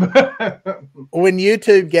for you, but when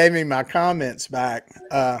YouTube gave me my comments back,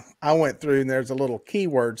 I went through and there's a little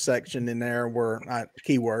keyword section in there where not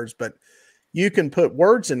keywords, but you can put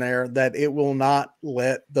words in there that it will not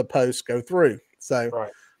let the post go through. So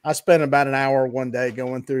I spent about an hour one day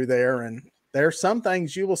going through there, and there's some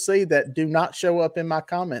things you will see that do not show up in my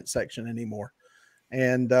comment section anymore.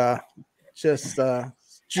 And just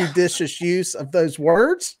judicious use of those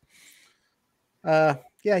words.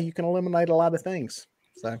 You can eliminate a lot of things.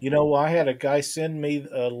 So, I had a guy send me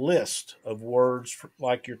a list of words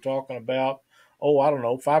like you're talking about. Oh, I don't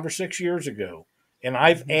know, 5 or 6 years ago. And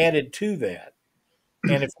I've added to that.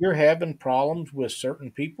 And if you're having problems with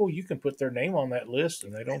certain people, you can put their name on that list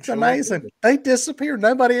and they don't. It's amazing. They disappear.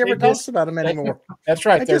 Nobody ever talks about them anymore. That's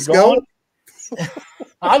right. They're gone.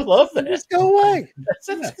 I love that. They just go away. That's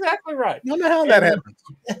exactly right. I don't know how that happens.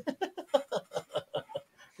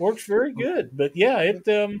 Works very good. But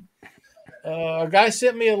a guy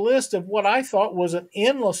sent me a list of what I thought was an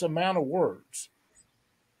endless amount of words.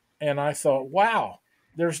 And I thought, wow,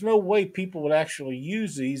 there's no way people would actually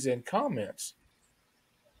use these in comments.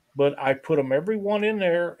 But I put them every one in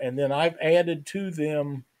there, and then I've added to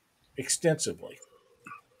them extensively.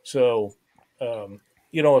 So,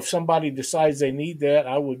 if somebody decides they need that,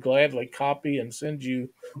 I would gladly copy and send you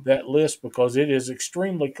that list because it is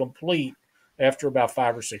extremely complete after about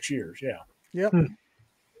 5 or 6 years. Yeah. Yep.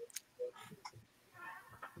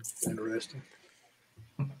 Interesting.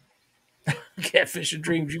 Catfish and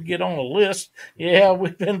Dreams, you get on a list. Yeah,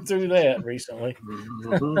 we've been through that recently.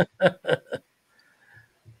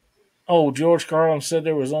 Oh, George Carlin said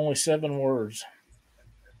there was only 7 words.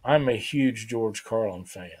 I'm a huge George Carlin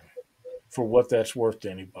fan for what that's worth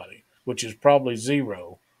to anybody, which is probably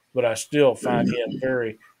 0, but I still find him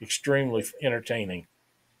very extremely entertaining.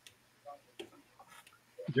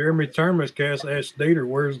 Jeremy Termiscast asked Dieter,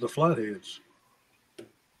 where's the flatheads?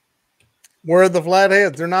 Where are the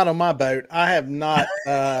flatheads? They're not on my boat. I have not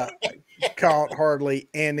caught hardly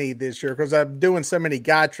any this year because I'm doing so many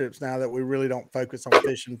guide trips now that we really don't focus on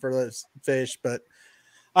fishing for those fish. But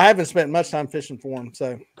I haven't spent much time fishing for them.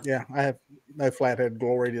 So, yeah, I have no flathead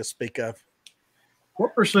glory to speak of.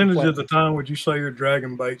 What percentage of the time would you say you're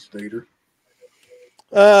dragging baits, Dieter?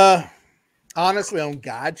 Honestly, on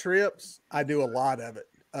guide trips, I do a lot of it.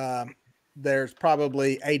 There's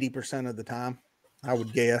probably 80% of the time, I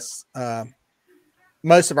would guess.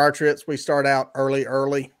 Most of our trips, we start out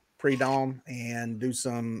early, pre-dawn, and do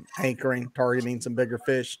some anchoring, targeting some bigger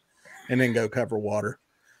fish, and then go cover water.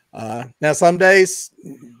 Now, some days,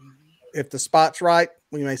 if the spot's right,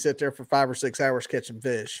 we may sit there for 5 or 6 hours catching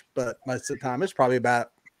fish. But most of the time, it's probably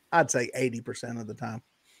about, I'd say 80% of the time.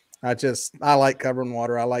 I like covering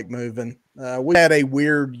water. I like moving. We had a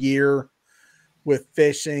weird year with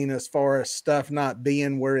fishing as far as stuff not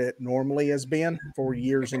being where it normally has been for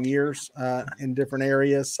years and years in different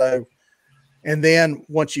areas. So, and then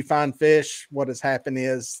once you find fish, what has happened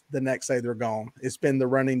is the next day they're gone. It's been the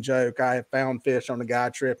running joke. I have found fish on a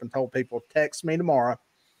guide trip and told people, text me tomorrow.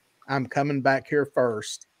 I'm coming back here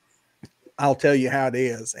first. I'll tell you how it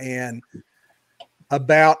is. And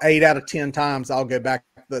about 8 out of 10 times I'll go back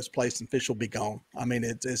to this place and fish will be gone. I mean,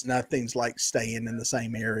 it's nothing's like staying in the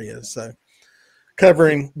same area. So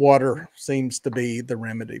covering water seems to be the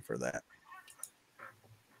remedy for that.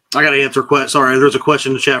 I got to answer a question. Sorry, there's a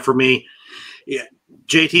question in the chat for me. Yeah,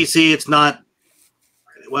 JTC, it's not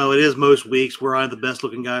Well, it is most weeks where I'm the best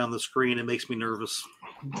looking guy on the screen. It makes me nervous.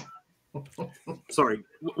 Sorry,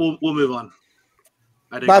 we'll move on.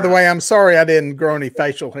 By the way, I'm sorry I didn't grow any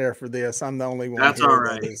facial hair for this. I'm the only one That's here all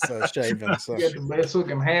right. that is shaven. So. You got the best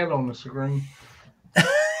looking hat on the screen.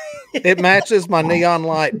 It matches my neon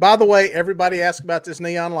light. By the way, everybody asked about this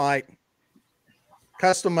neon light.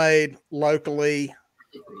 Custom made locally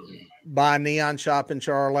by Neon Shop in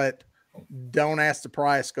Charlotte. Don't ask the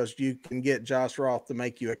price because you can get Josh Roth to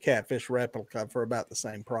make you a catfish replica for about the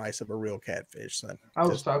same price of a real catfish. So I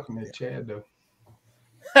was talking to Chad though.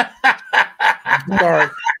 Sorry.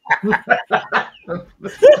 I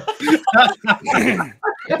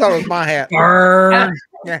thought it was my hat.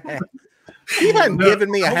 He hadn't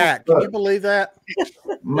given me a hat. Can you believe that? He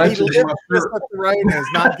lives just up the road and is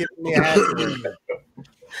not giving me a hat.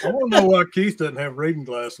 I don't know why Keith doesn't have reading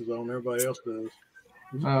glasses on. Everybody else does.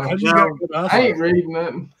 I ain't reading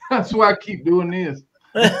nothing. That's why I keep doing this.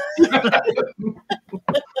 That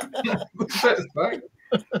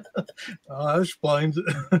explains it.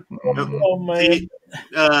 Oh man,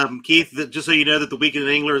 Keith, just so you know that the Weekend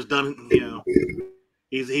Angler has done.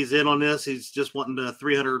 He's in on this. He's just wanting the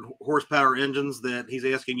 300 horsepower engines that he's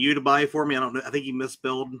asking you to buy for me. I don't know. I think he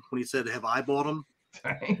misspelled when he said, "Have I bought them?"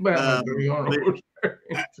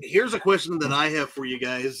 Here's a question that I have for you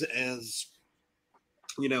guys. As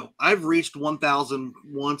you know, I've reached 1,000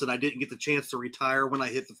 once, and I didn't get the chance to retire when I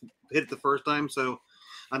hit it the first time. So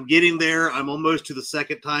I'm getting there. I'm almost to the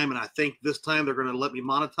second time, and I think this time they're going to let me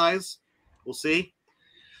monetize. We'll see.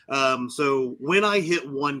 So when I hit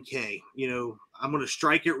 1K, I'm going to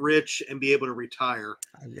strike it rich and be able to retire.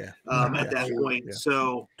 At that point. Yeah.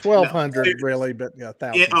 So 1,200 really, but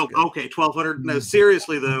 1,000. Yeah, okay, 1,200. No,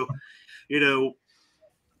 seriously though,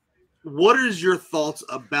 what is your thoughts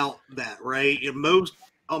about that? Right,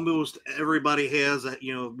 almost everybody has a,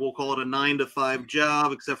 we'll call it a 9-to-5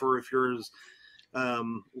 job, except for if you're as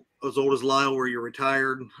old as Lyle, where you're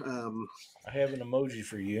retired. I have an emoji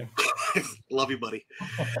for you. Love you, buddy.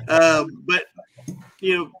 But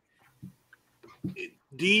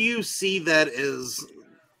do you see that as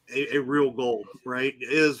a real goal, right?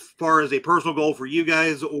 As far as a personal goal for you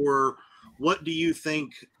guys, or what do you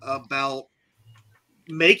think about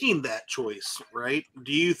making that choice, right?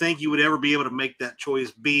 Do you think you would ever be able to make that choice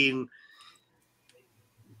being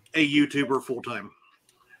a YouTuber full-time?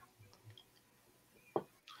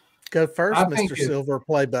 Go first, Mr. Silver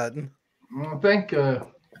play button.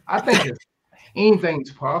 I think anything's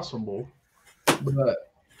possible,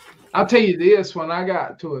 but I'll tell you this: when I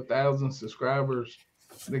got to 1,000 subscribers,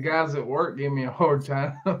 the guys at work gave me a hard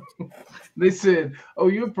time. They said, "Oh,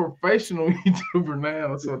 you're a professional YouTuber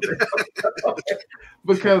now," so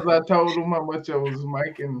because I told them how much I was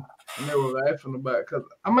making, and they were laughing about it because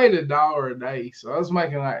I made $1 a day, so I was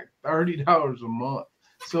making like $30 a month.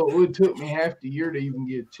 So it would took me half the year to even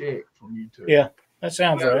get a check from YouTube. Yeah, that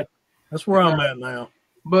sounds right. That's where I'm at now.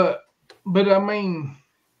 But I mean,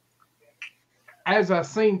 as I've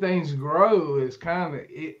seen things grow, it's kind of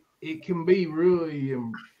it can be really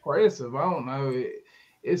impressive. I don't know.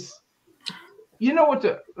 It's nobody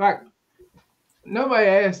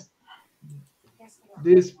asked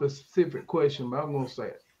this specific question, but I'm gonna say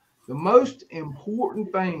it. The most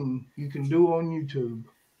important thing you can do on YouTube,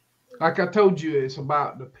 like I told you, it's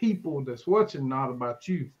about the people that's watching, not about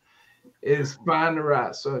you, is find the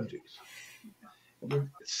right subjects. The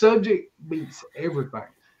subject beats everything,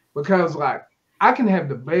 because like I can have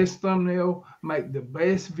the best thumbnail, make the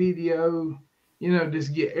best video,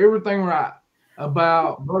 just get everything right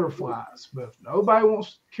about butterflies. But if nobody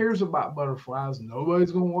cares about butterflies,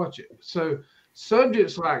 nobody's gonna watch it. So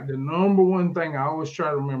subjects like the number one thing. I always try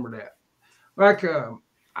to remember that. Like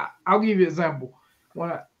I'll give you an example.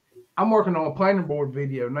 When I'm working on a planer board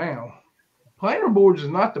video now, planer boards is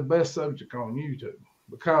not the best subject on YouTube,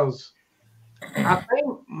 because I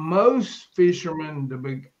think most fishermen,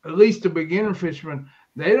 at least the beginner fishermen,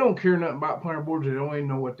 they don't care nothing about planer boards. They don't even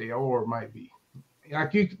know what they are, maybe.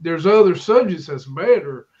 Like there's other subjects that's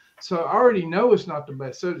better. So I already know it's not the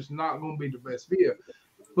best subject. It's not going to be the best video.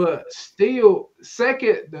 But still,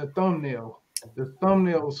 second, the thumbnail. The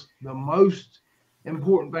thumbnail's the most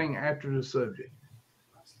important thing after the subject.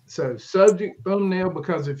 So subject, thumbnail,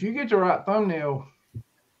 because if you get the right thumbnail,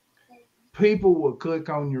 people will click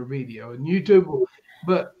on your video, and YouTube will,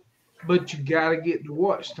 but you gotta get the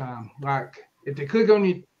watch time. Like if they click on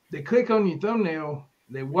your thumbnail,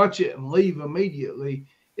 they watch it and leave immediately,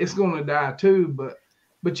 it's gonna die too.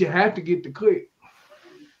 But you have to get the click.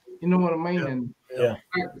 You know what I mean? Yeah.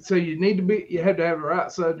 So you have to have the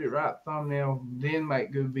right subject, right thumbnail, then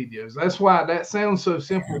make good videos. That's why that sounds so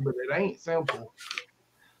simple, but it ain't simple.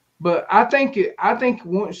 But I think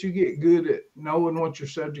once you get good at knowing what your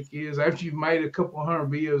subject is, after you've made a couple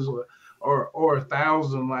hundred videos or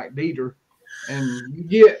 1,000 like Dieter, and you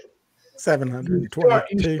get 722.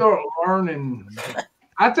 you start learning.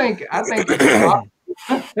 I think it's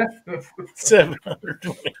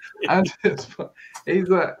 720.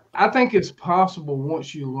 I think it's possible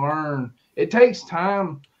once you learn. It takes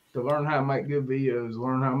time to learn how to make good videos,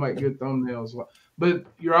 learn how to make good thumbnails, but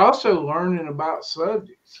you're also learning about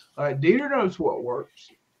subjects. Like Dieter knows what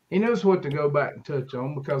works. He knows what to go back and touch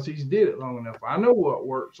on because he's did it long enough. I know what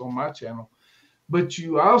works on my channel, but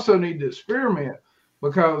you also need to experiment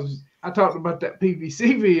because I talked about that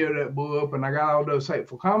PVC video that blew up and I got all those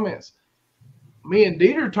hateful comments. Me and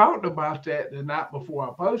Dieter talked about that the night before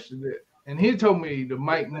I posted it. And he told me to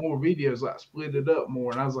make more videos, like split it up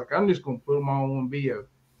more. And I was like, I'm just going to put them all on one video.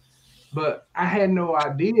 But I had no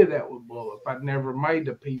idea that would blow up. I'd never made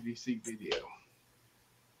a PVC video.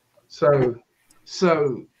 So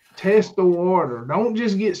test the water. Don't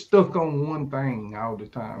just get stuck on one thing all the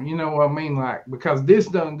time. You know what I mean? Like, because this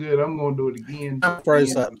done good, I'm going to do it again.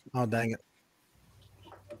 Froze up. Oh, dang it.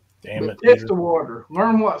 Damn it. Test the water.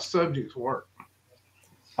 Learn what subjects work.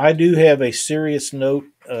 I do have a serious note.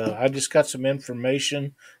 I just got some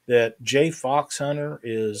information that Jay Foxhunter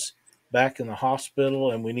is back in the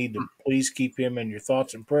hospital, and we need to please keep him in your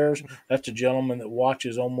thoughts and prayers. That's a gentleman that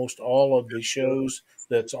watches almost all of the shows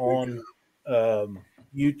that's on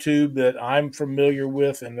YouTube that I'm familiar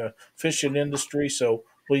with in the fishing industry. So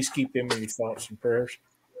please keep him in your thoughts and prayers.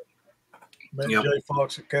 Jay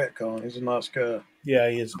Fox at CatCon. He's a nice guy. Yeah,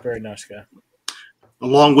 he is a very nice guy.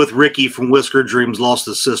 Along with Ricky from Whisker Dreams, lost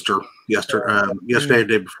his sister yesterday, the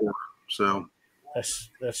day before. So that's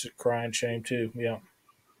a crying shame too. Yeah.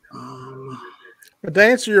 But to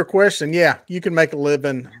answer your question, yeah, you can make a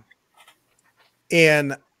living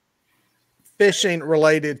in fishing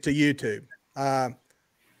related to YouTube.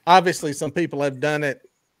 Obviously, some people have done it.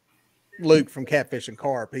 Luke from Catfish and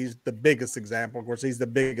Carp, he's the biggest example. Of course, he's the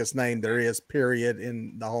biggest name there is, period,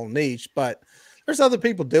 in the whole niche. But there's other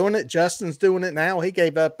people doing it. Justin's doing it now. He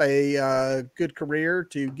gave up a good career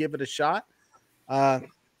to give it a shot. I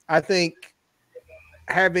think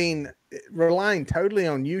relying totally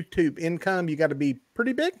on YouTube income, you got to be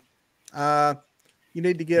pretty big. You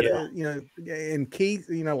need to get, and Keith,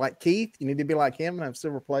 like Keith, you need to be like him and have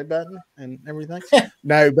silver play button and everything.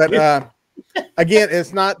 No, but again,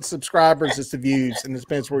 it's not subscribers, it's the views, and it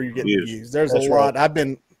depends where you're getting the views. There's a lot.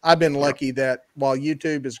 Right. I've been lucky that while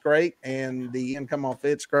YouTube is great and the income off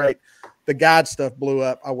it's great, the guide stuff blew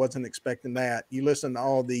up. I wasn't expecting that. You listen to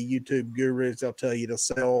all the YouTube gurus, they'll tell you to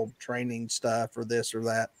sell training stuff or this or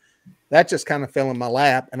that. That just kind of fell in my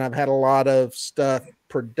lap. And I've had a lot of stuff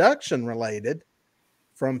production related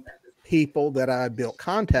from people that I built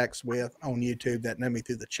contacts with on YouTube that know me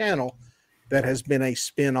through the channel that has been a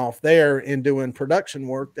spin off there in doing production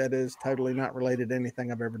work that is totally not related to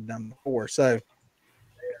anything I've ever done before. So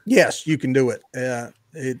yes, you can do it.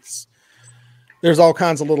 There's all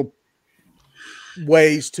kinds of little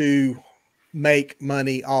ways to make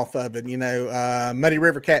money off of it. Muddy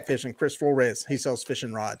River Catfishing, Chris Flores, he sells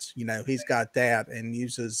fishing rods. He's got that and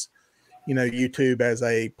uses, YouTube as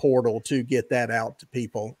a portal to get that out to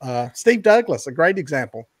people. Steve Douglas, a great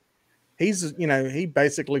example. He's, he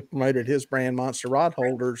basically promoted his brand Monster Rod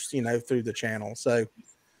Holders, through the channel. So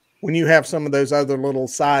when you have some of those other little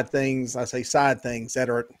side things, I say side things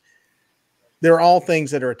they're all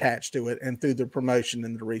things that are attached to it, and through the promotion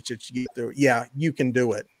and the reach that you get through, yeah, you can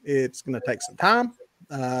do it. It's going to take some time,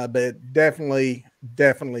 but definitely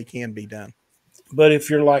can be done. But if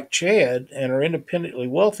you're like Chad and are independently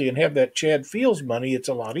wealthy and have that Chad Fields money, it's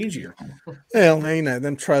a lot easier. Well,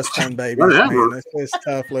 them trust fund babies, man. It's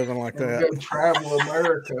tough living like that. Go travel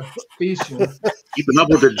America fishing. Keeping up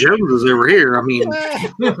with the Joneses over here. I mean,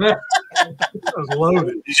 that was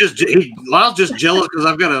loaded. Lyle's just jealous because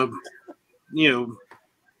I've got a,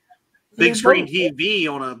 big screen TV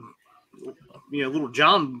on a, little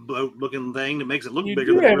John boat looking thing that makes it look bigger.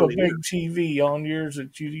 You do have a big TV on yours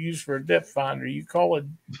that you use for a depth finder. You call it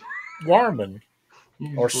Garmin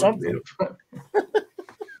or something.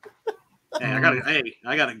 Hey,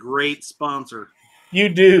 I got a great sponsor. You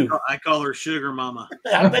do. I call her Sugar Mama.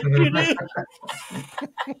 I bet you do.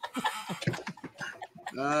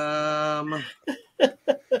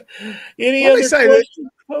 Any Let other me say questions,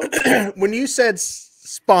 that when you said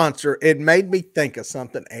sponsor, it made me think of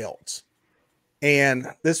something else. And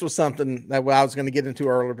this was something that I was going to get into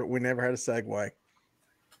earlier, but we never had a segue.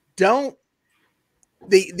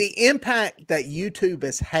 The impact that YouTube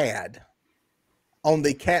has had on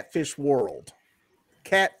the catfish world,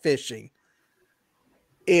 catfishing,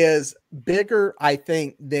 is bigger, I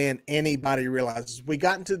think, than anybody realizes. We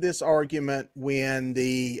got into this argument when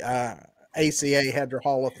the ACA had their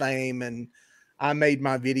Hall of Fame, and I made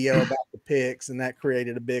my video about the picks, and that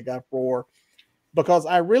created a big uproar because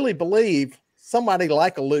I really believe somebody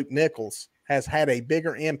like a Luke Nichols has had a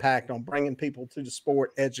bigger impact on bringing people to the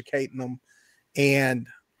sport, educating them. And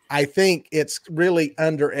I think it's really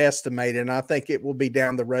underestimated. And I think it will be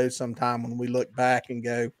down the road sometime when we look back and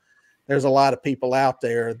go, there's a lot of people out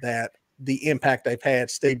there that the impact they've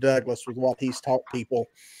had. Steve Douglas with what he's taught people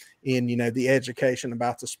in, you know, the education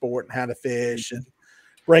about the sport and how to fish and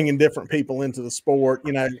bringing different people into the sport.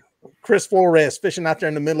 You know, Chris Flores fishing out there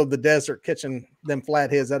in the middle of the desert, catching them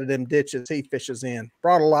flatheads out of them ditches he fishes in,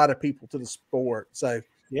 brought a lot of people to the sport. So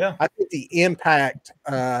Yeah. I think the impact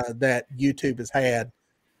that YouTube has had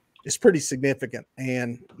is pretty significant.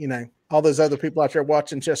 And, you know, all those other people out there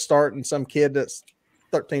watching just starting, some kid that's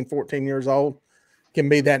 13, 14 years old can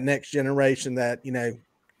be that next generation that, you know,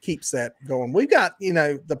 keeps that going. We got, you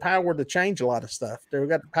know, the power to change a lot of stuff. We've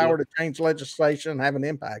got the power to change legislation and have an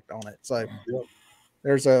impact on it. So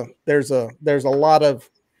there's a lot of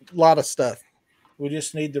stuff. We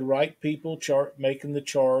just need the right people making the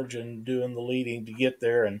charge and doing the leading to get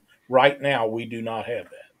there. And right now, we do not have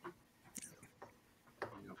that.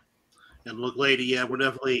 And look, lady, yeah, we're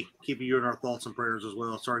definitely keeping you in our thoughts and prayers as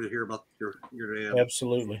well. Sorry to hear about your dad.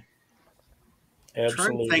 Absolutely.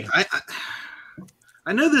 Absolutely.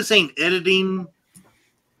 I know this ain't editing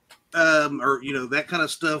or, you know, that kind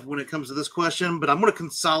of stuff when it comes to this question, but I'm going to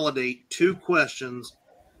consolidate two questions,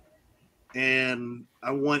 and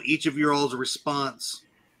I want each of your all's response.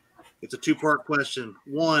 It's a two-part question.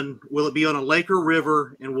 One, will it be on a lake or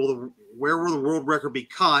river, and where will the world record be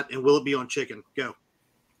caught, and will it be on chicken? Go.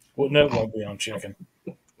 Well, no, it won't be on chicken.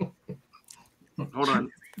 Hold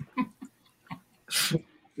on.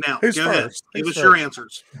 Now, Who's go ahead. first? Give Who's us your first?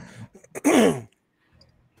 answers.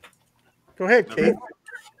 Go ahead, Keith.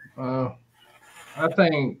 I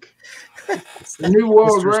think the new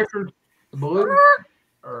world record, blue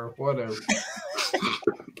or whatever.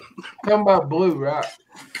 Talking about blue, right?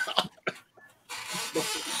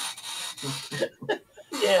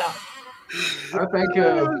 Yeah. I think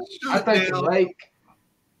a lake.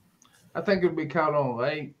 I think it'll be caught on a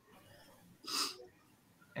lake,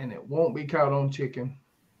 and it won't be caught on chicken.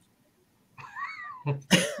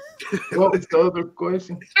 What was the other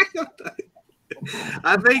question?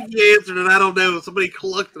 I think you answered it. I don't know. Somebody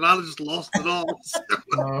clucked and I just lost it all.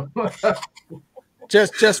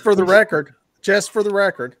 Just for the record,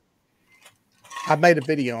 I made a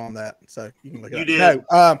video on that, so you can look at it. You did.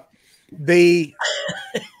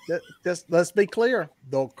 No, just let's be clear.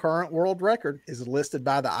 The current world record is listed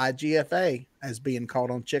by the IGFA as being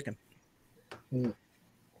caught on chicken. The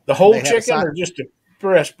whole chicken or just the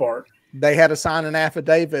breast part? They had to sign an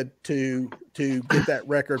affidavit to get that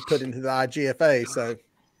record put into the IGFA. So,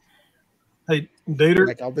 hey, Dieter,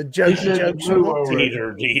 like all the jokes.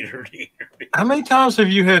 Dieter. How many times have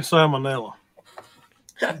you had salmonella?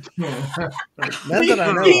 None that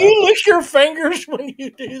I know Do you of. lick your fingers when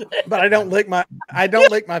you do that? But I don't lick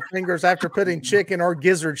my fingers after putting chicken or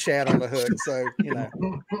gizzard shad on the hook. So, you know.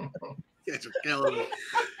 Guys are killing me.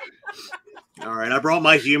 All right, I brought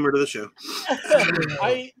my humor to the show.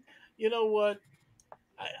 You know what?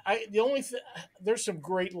 The only thing, there's some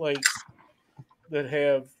Great Lakes that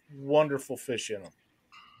have wonderful fish in them,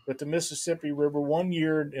 but the Mississippi River, 1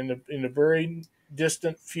 year in the very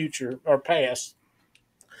distant future or past,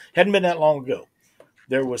 hadn't been that long ago,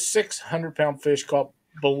 there was 600-pound fish caught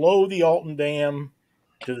below the Alton Dam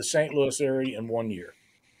to the St. Louis area in 1 year.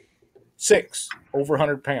 6 over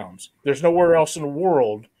 100 pounds. There's nowhere else in the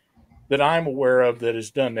world that I'm aware of that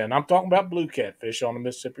has done that. And I'm talking about blue catfish on the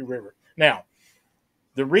Mississippi River. Now,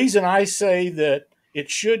 the reason I say that it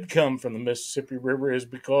should come from the Mississippi River is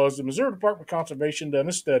because the Missouri Department of Conservation done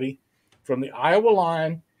a study from the Iowa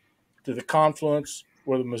line to the confluence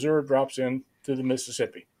where the Missouri drops in to the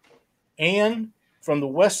Mississippi, and from the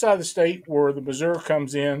west side of the state where the Missouri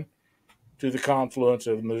comes in to the confluence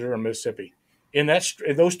of the Missouri and Mississippi. In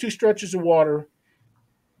those two stretches of water,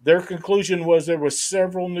 their conclusion was there was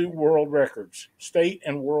several new world records, state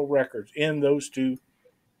and world records in those two.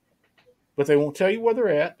 But they won't tell you where they're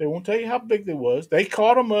at. They won't tell you how big they was. They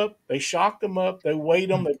caught them up. They shocked them up. They weighed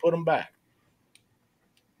them. They put them back.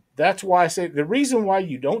 That's why I say the reason why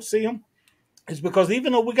you don't see them is because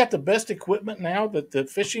even though we got the best equipment now that the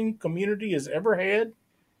fishing community has ever had,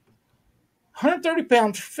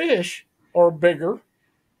 130-pound fish or bigger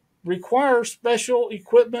require special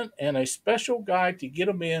equipment and a special guide to get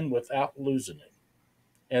them in without losing it.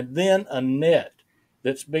 And then a net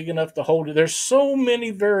that's big enough to hold it. There's so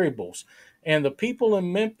many variables. And the people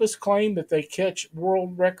in Memphis claim that they catch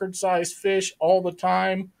world record size fish all the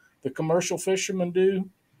time. The commercial fishermen do.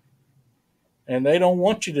 And they don't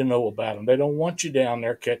want you to know about them. They don't want you down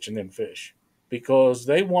there catching them fish because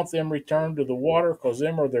they want them returned to the water because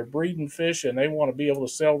them are their breeding fish and they want to be able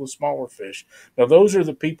to sell the smaller fish. Now, those are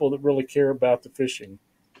the people that really care about the fishing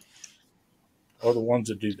are the ones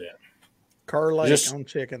that do that. Kerr Lake on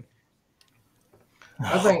chicken.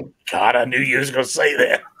 I think. God, I knew you was going to say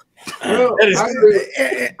that. Well,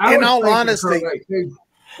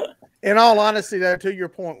 in all honesty, though, to your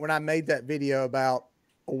point, when I made that video about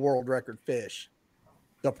a world record fish,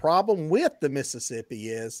 the problem with the Mississippi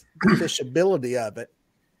is the fishability of it.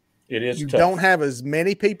 It is. You tough. don't have as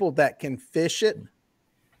many people that can fish it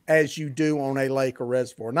as you do on a lake or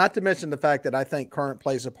reservoir. Not to mention the fact that I think current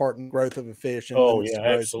plays a part in the growth of a fish. Oh, yeah,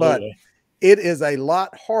 absolutely. But it is a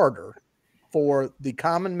lot harder for the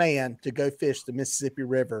common man to go fish the Mississippi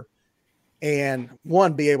River and,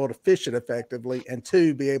 one, be able to fish it effectively, and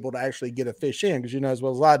two, be able to actually get a fish in. Because you know as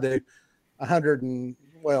well as I do, a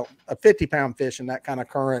 50-pound fish in that kind of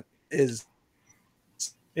current is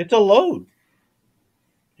it's a load.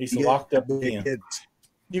 He's locked up again.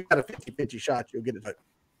 You got a 50-50 shot, you'll get it.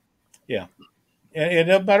 Yeah.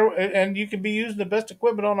 And you can be using the best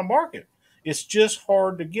equipment on the market. It's just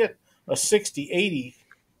hard to get a 60, 80,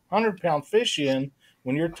 100-pound fish in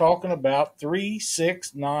when you're talking about 3,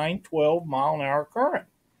 6, 9, 12 mile an hour current.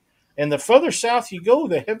 And the further south you go,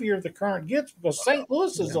 the heavier the current gets because St.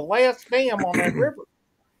 Louis is the last dam on that river.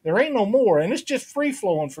 There ain't no more. And it's just free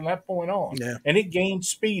flowing from that point on. Yeah. And it gains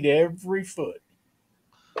speed every foot.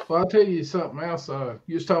 Well, I'll tell you something else.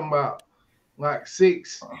 You was talking about like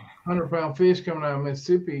 600-pound fish coming out of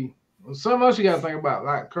Mississippi. Well, something else you got to think about,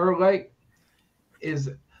 like Kerr Lake, is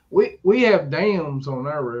we have dams on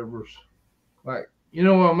our rivers. Like, you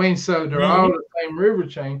know what I mean? So they're all the same river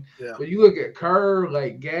chain. Yeah. But you look at Kerr,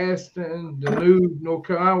 Lake Gaston, the new North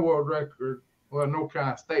Carolina world record, well, North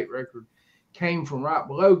Carolina state record, came from right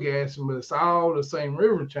below Gaston, but it's all the same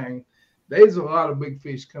river chain. There's a lot of big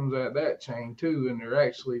fish comes out of that chain too, and they're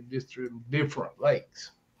actually just in different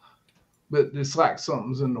lakes. But it's like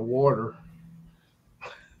something's in the water.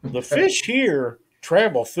 The fish here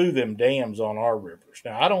travel through them dams on our rivers.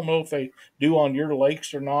 Now, I don't know if they do on your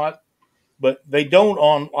lakes or not, but they don't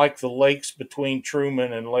on like the lakes between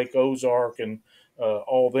Truman and Lake Ozark and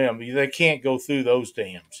all them. They can't go through those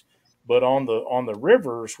dams. But on the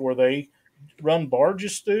rivers where they run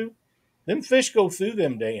barges through, them fish go through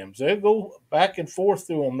them dams. They'll go back and forth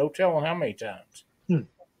through them, no telling how many times.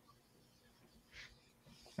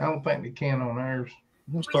 I don't think they can on ours.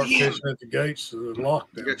 We'll start fishing at the gates of the lock.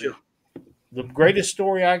 The greatest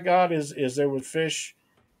story I got is there were fish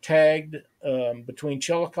tagged between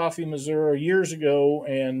Chillicothe, Missouri years ago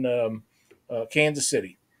and Kansas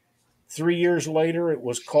City. 3 years later, it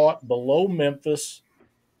was caught below Memphis.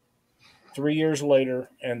 3 years later,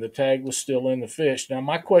 and the tag was still in the fish. Now,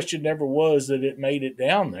 my question never was that it made it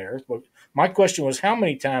down there, but my question was how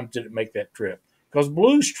many times did it make that trip? Because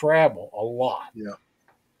blues travel a lot. Yeah.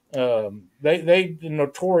 They're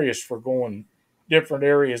notorious for going different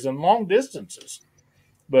areas and long distances.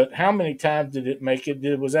 But how many times did it make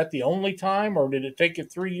it? Was that the only time, or did it take it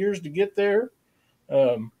 3 years to get there?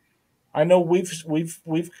 I know we've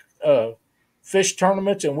fished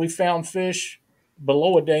tournaments and we found fish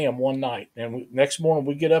below a dam one night, and next morning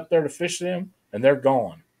we get up there to fish them, and they're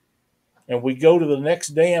gone. And we go to the next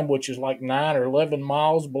dam, which is like 9 or 11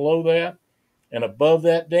 miles below that, and above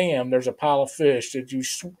that dam, there's a pile of fish that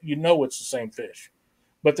you know it's the same fish.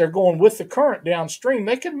 But they're going with the current downstream.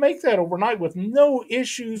 They can make that overnight with no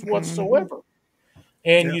issues whatsoever.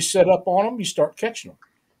 And you set up on them, you start catching them.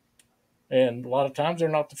 And a lot of times they're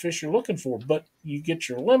not the fish you're looking for, but you get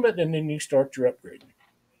your limit, and then you start your upgrading.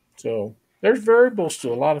 So there's variables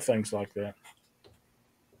to a lot of things like that.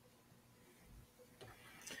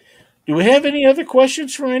 Do we have any other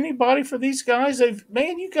questions from anybody for these guys?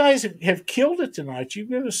 Man, you guys have killed it tonight. You've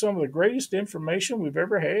given us some of the greatest information we've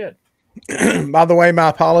ever had. By the way, my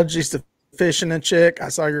apologies to Fishing and Chick. I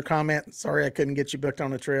saw your comment. Sorry I couldn't get you booked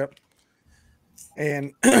on a trip.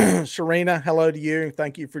 And Sharina, hello to you.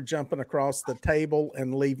 Thank you for jumping across the table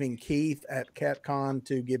and leaving Keith at CatCon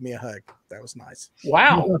to give me a hug. That was nice.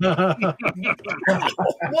 Wow. What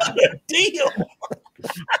a deal.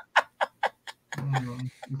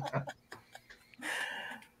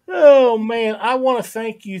 Oh, man. I want to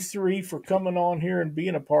thank you three for coming on here and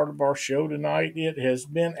being a part of our show tonight. It has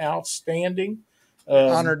been outstanding.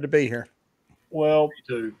 Honored to be here. Well,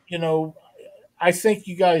 you know, I think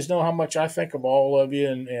you guys know how much I think of all of you,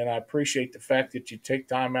 and I appreciate the fact that you take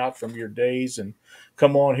time out from your days and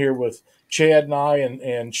come on here with Chad and I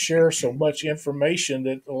and share so much information.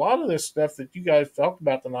 That a lot of this stuff that you guys talked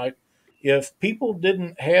about tonight, if people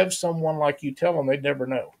didn't have someone like you tell them, they'd never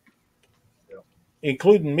know,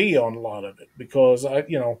 including me on a lot of it, because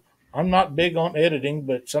I'm not big on editing,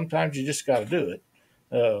 but sometimes you just got to do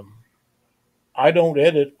it. I don't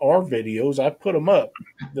edit our videos. I put them up.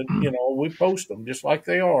 We post them just like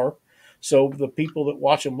they are, so the people that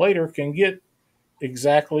watch them later can get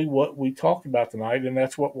exactly what we talked about tonight, and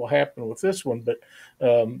that's what will happen with this one. But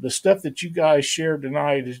the stuff that you guys shared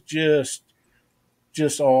tonight is just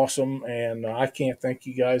awesome, and I can't thank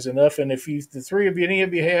you guys enough. And if the three of you, any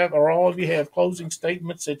of you have, or all of you have closing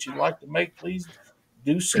statements that you'd like to make, please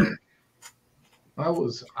do so. I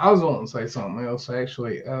was wanting to say something else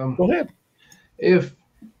actually. Go ahead. If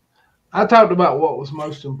I talked about what was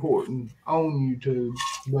most important on YouTube,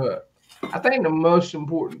 but I think the most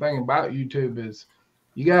important thing about YouTube is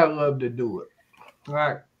you gotta love to do it.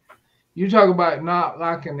 Like, you talk about not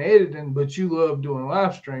liking editing, but you love doing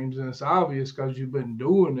live streams, and it's obvious because you've been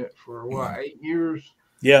doing it for what, 8 years?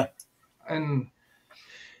 Yeah. And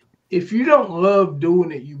if you don't love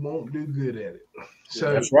doing it, you won't do good at it.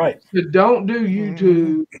 So that's right. So don't do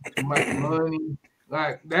YouTube to make money.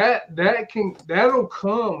 Like that'll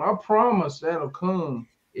come. I promise that'll come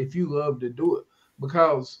if you love to do it.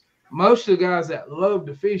 Because most of the guys that love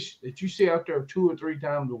to fish that you see out there 2 or 3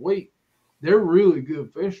 times a week, they're really good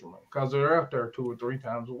fishermen because they're out there 2 or 3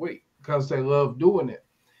 times a week because they love doing it.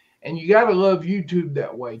 And you got to love YouTube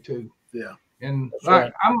that way too. Yeah. And that's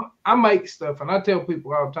like right. I make stuff, and I tell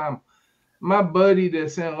people all the time, my buddy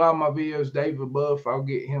that's in a lot of my videos, David Buff, I'll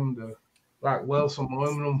get him to like weld some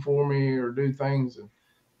aluminum for me or do things. And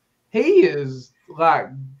he is like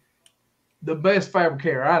the best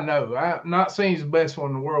fabricator I know. I'm not saying he's the best one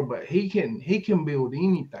in the world, but he can build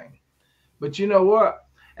anything. But you know what?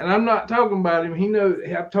 And I'm not talking about him. He knows.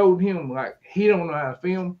 I've told him, like, he don't know how to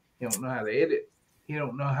film. He don't know how to edit. He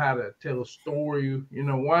don't know how to tell a story.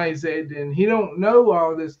 Why he's editing. He don't know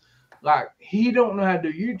all this. Like, he don't know how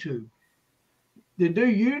to do YouTube. To do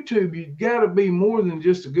YouTube, you got to be more than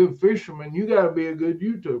just a good fisherman. You got to be a good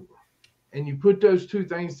YouTuber. And you put those two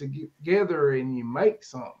things together and you make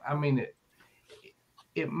something. I mean,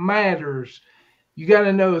 it matters. You got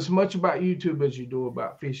to know as much about YouTube as you do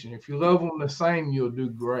about fishing. If you love them the same, you'll do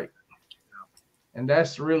great. And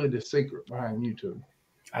that's really the secret behind YouTube.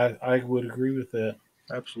 I would agree with that.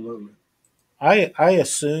 Absolutely. I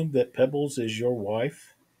assume that Pebbles is your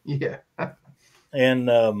wife. Yeah.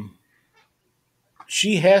 And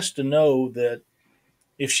she has to know that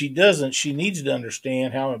if she doesn't, she needs to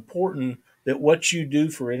understand how important that what you do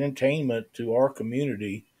for entertainment to our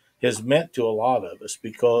community has meant to a lot of us,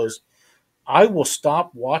 because I will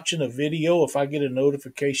stop watching a video if I get a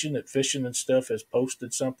notification that Fishing and Stuff has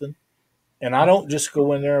posted something. And I don't just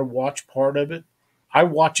go in there and watch part of it. I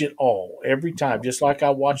watch it all every time, just like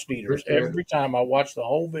I watch Dieter's. Every time I watch the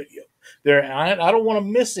whole video. I don't want to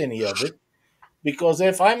miss any of it, because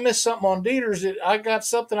if I miss something on Dieter's, I got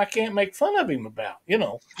something I can't make fun of him about, and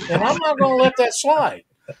I'm not going to let that slide.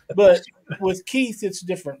 But with Keith, it's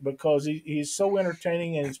different because he's so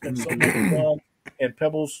entertaining and it's been so much fun. And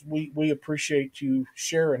Pebbles, we appreciate you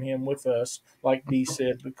sharing him with us, like Dee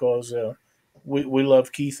said, because we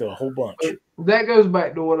love Keith a whole bunch. That goes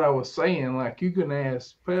back to what I was saying. Like, you can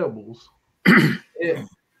ask Pebbles.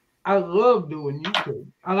 I love doing YouTube.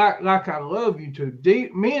 I love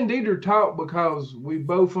YouTube. Me and Dieter talk because we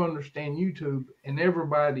both understand YouTube, and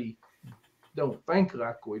everybody don't think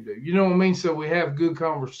like we do. You know what I mean? So we have good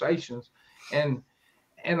conversations. And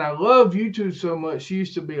I love YouTube so much. She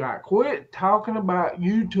used to be like, quit talking about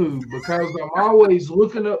YouTube, because I'm always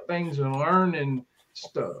looking up things and learning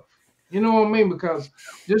stuff. You know what I mean? Because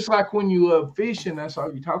just like when you love fishing, that's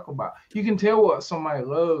all you talk about. You can tell what somebody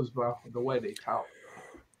loves by the way they talk.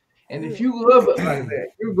 And if you love it like that,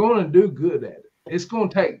 you're going to do good at it. It's going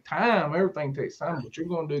to take time. Everything takes time, but you're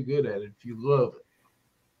going to do good at it if you love it.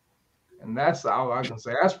 And that's all I can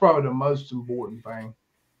say. That's probably the most important thing.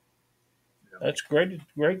 That's great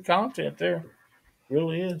content there. It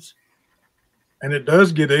really is. And it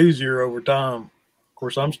does get easier over time. Of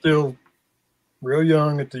course, I'm still real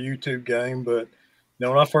young at the YouTube game, but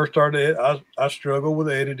when I first started, I struggle with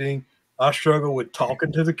editing. I struggle with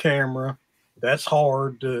talking to the camera. That's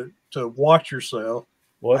hard to watch yourself.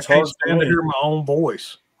 Well, it's I can't hard stand to hear my own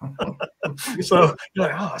voice. So you're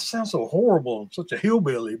like, I sound so horrible. I'm such a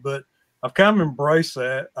hillbilly. But I've kind of embraced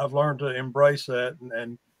that. I've learned to embrace that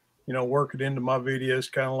and work it into my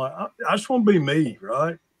videos. Kind of like, I just want to be me,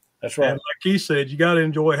 right? That's right. And like he said, you got to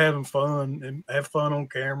enjoy having fun and have fun on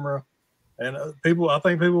camera. And I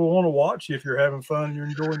think people want to watch you if you're having fun and you're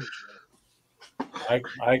enjoying the show.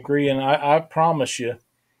 I agree, and I promise you,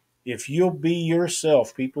 if you'll be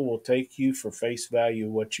yourself, people will take you for face value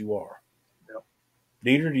what you are. Yep.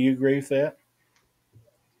 Dieter, do you agree with that?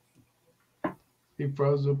 He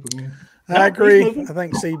froze up again. I agree. I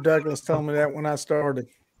think Steve Douglas told me that when I started.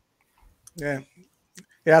 Yeah.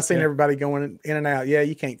 Yeah, I seen everybody going in and out. Yeah,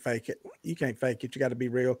 you can't fake it. You can't fake it. You got to be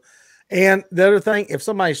real. And the other thing, if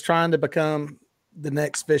somebody's trying to become the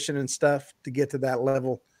next fishing and stuff to get to that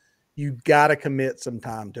level, you got to commit some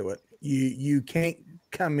time to it. You can't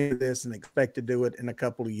come into this and expect to do it in a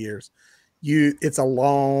couple of years. It's a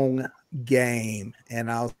long game,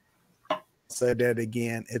 and I'll say that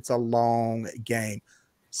again. It's a long game.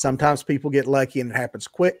 Sometimes people get lucky and it happens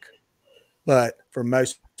quick, but for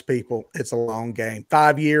most people, it's a long game.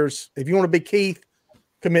 5 years. If you want to be Keith,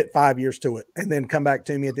 commit 5 years to it, and then come back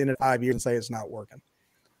to me at the end of 5 years and say it's not working.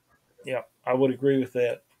 Yeah, I would agree with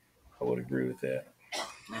that. I agree.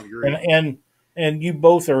 And you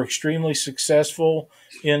both are extremely successful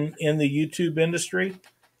in the YouTube industry.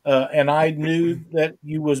 And I knew that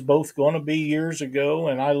you was both going to be years ago,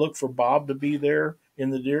 and I look for Bob to be there in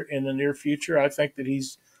the near future. I think that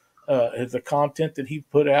he's the content that he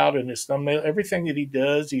put out in his thumbnail, everything that he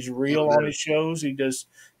does, he's real on his shows. He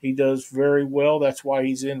does very well. That's why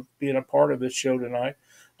he's being a part of this show tonight.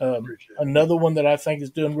 Another one that I think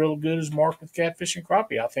is doing real good is Mark with Catfish and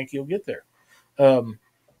Crappie. I think he'll get there.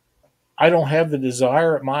 I don't have the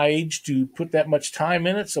desire at my age to put that much time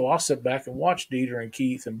in it, so I'll sit back and watch Dieter and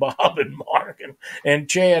Keith and Bob and Mark and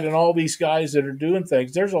Chad and all these guys that are doing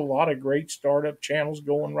things. There's a lot of great startup channels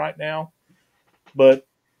going right now, but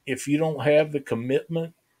if you don't have the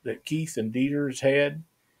commitment that Keith and Dieter has had,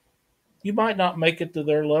 you might not make it to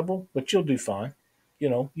their level, but you'll do fine. You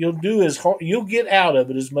know, you'll do as hard, you'll get out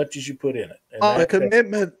of it as much as you put in it. And the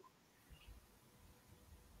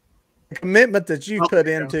commitment that you put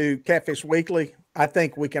into Catfish Weekly, I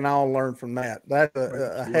think we can all learn from that. That's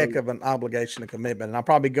a heck of an obligation and commitment. And I'm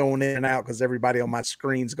probably going in and out because everybody on my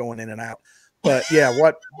screen's going in and out. But yeah,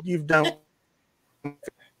 what you've done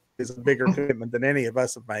is a bigger commitment than any of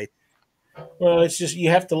us have made. Well, it's just you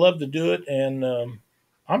have to love to do it, and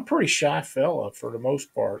I'm a pretty shy fella for the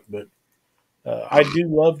most part, but I do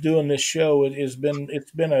love doing this show. It's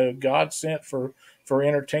been a godsend for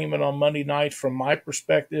entertainment on Monday night from my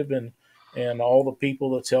perspective, and all the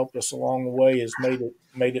people that's helped us along the way has made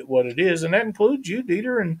it what it is, and that includes you,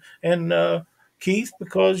 Dieter, and Keith,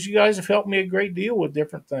 because you guys have helped me a great deal with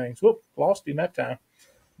different things. Whoop, lost him that time.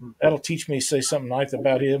 That'll teach me to say something nice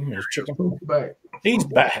about him and his chicken. He's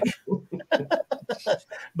back.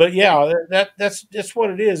 But yeah, that's what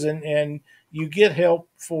it is, and you get help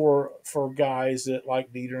for guys that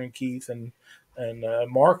like Dieter and Keith, and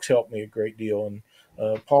Mark's helped me a great deal, and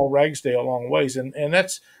Paul Ragsdale along ways, and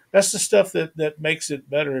that's the stuff that makes it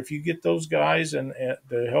better. If you get those guys and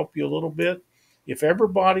to help you a little bit, if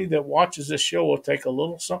everybody that watches this show will take a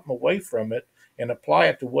little something away from it and apply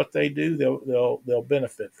it to what they do, they'll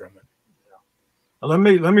benefit from it. Let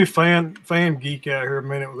me fan geek out here a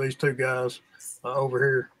minute with these two guys over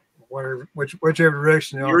here, whichever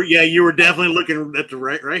direction you are. You were definitely looking at the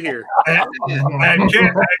right here. At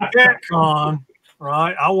CatCon,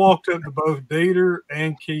 right? I walked up to both Dieter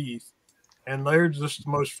and Keith, and they're just the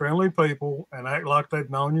most friendly people and act like they've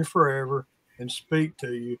known you forever and speak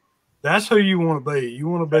to you. That's who you want to be. You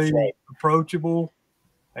want to be approachable,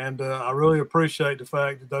 and I really appreciate the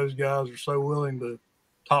fact that those guys are so willing to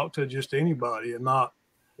talk to just anybody and not,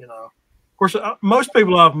 of course, most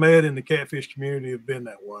people I've met in the catfish community have been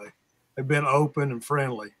that way. They've been open and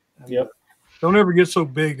friendly. And, don't ever get so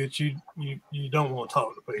big that you don't want to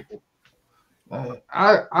talk to people.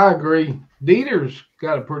 I agree. Dieter's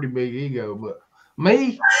got a pretty big ego, but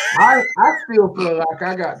me, I still feel like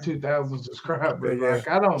I got 2,000 subscribers. Like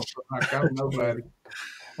I don't feel like I'm nobody.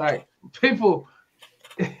 Like people,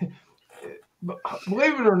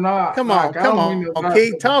 believe it or not. Come on,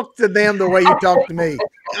 Keith, talk to them the way you talk to me.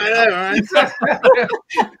 I know, right?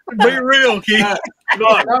 Be real, Keith. No,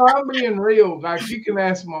 I'm being real. Like you can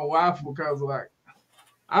ask my wife, because like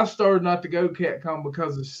I've started not to go to CatCon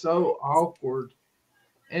because it's so awkward.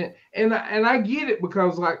 And I get it,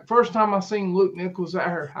 because like first time I seen Luke Nichols out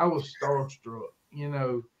here, I was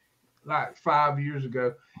starstruck, like 5 years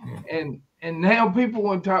ago. And now people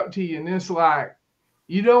want to talk to you, and it's like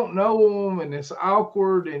you don't know them, and it's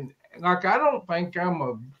awkward. And like I don't think I'm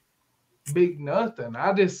a big nothing.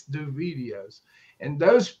 I just do videos, and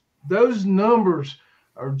those numbers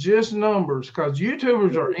are just numbers, because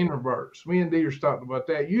YouTubers are introverts. Me and Dieter talked about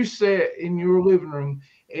that. You sit in your living room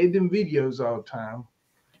editing videos all the time,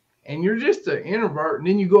 and you're just an introvert, and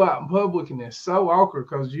then you go out in public and it's so awkward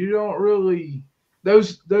because you don't really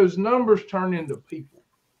those numbers turn into people.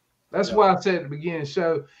 That's why I said at the beginning.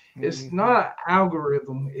 So it's not an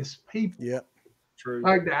algorithm, it's people. Yep. True.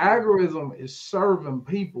 Like the algorithm is serving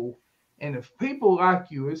people, and if people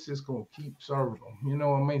like you, it's just gonna keep serving them. You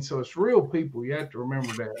know what I mean? So it's real people. You have to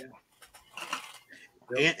remember that.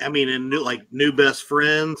 And, I mean, and new best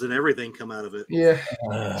friends and everything come out of it. Yeah.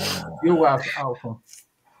 Your wife's awesome.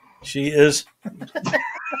 She is.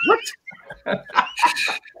 What? I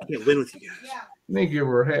can't win with you guys. Yeah, Let me give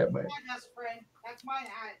her a hat back. my best friend. That's my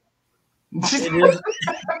hat.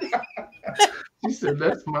 She said,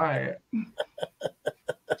 "That's my hat."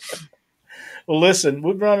 Well, listen,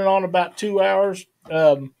 we're running on about 2 hours.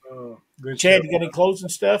 Good Chad, show. you got any closing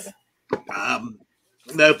stuff?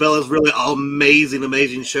 No, fellas, really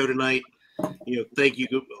amazing show tonight. Thank you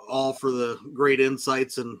all for the great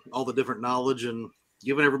insights and all the different knowledge and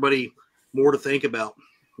giving everybody more to think about.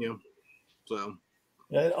 So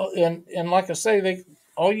And like I say,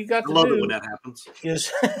 all you got I to love it do when that happens.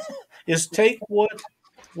 is take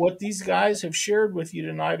what these guys have shared with you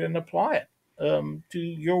tonight and apply it to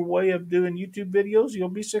your way of doing YouTube videos. You'll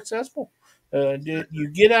be successful. You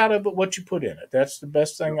get out of it what you put in it. That's the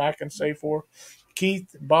best thing I can say for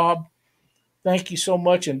Keith, Bob. Thank you so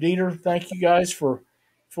much, and Dieter. Thank you guys for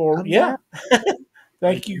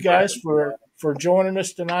thank you guys for joining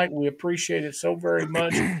us tonight. We appreciate it so very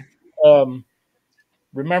much.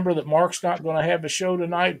 Remember that Mark's not going to have a show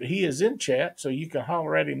tonight, but he is in chat, so you can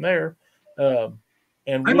holler at him there. And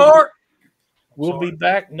Hey, Mark. we'll be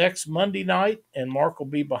back next Monday night, and Mark will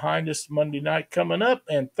be behind us Monday night coming up.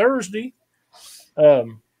 And Thursday,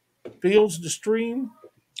 Fields to Stream,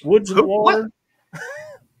 Woods and Water,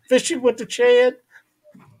 Fishing with the Chad.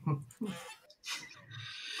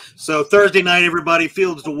 So Thursday night, everybody,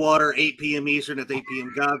 Fields to Water, 8 p.m. Eastern. That's 8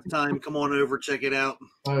 p.m. God's time. Come on over, check it out.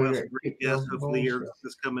 We'll have some great guests hopefully here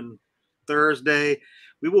this coming Thursday.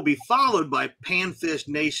 We will be followed by Panfish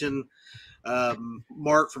Nation.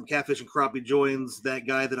 Mark from Catfish and Crappie joins that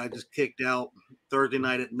guy that I just kicked out Thursday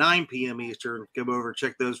night at 9 p.m. Eastern. Come over and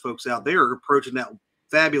check those folks out. They are approaching that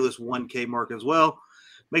fabulous 1K mark as well.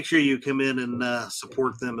 Make sure you come in and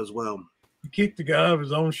support them as well. You kicked the guy of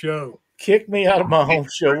his own show. Kick me out of my home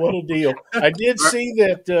show. What a deal. I did see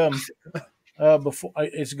that before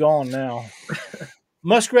it's gone now.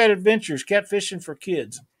 Muskrat Adventures, Catfishing for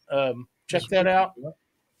Kids. Check that out.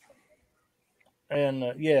 And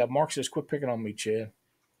Mark says, quit picking on me, Chad.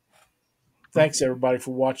 Thanks, everybody,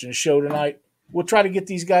 for watching the show tonight. We'll try to get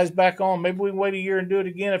these guys back on. Maybe we can wait a year and do it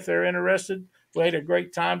again if they're interested. We had a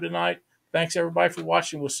great time tonight. Thanks, everybody, for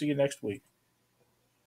watching. We'll see you next week.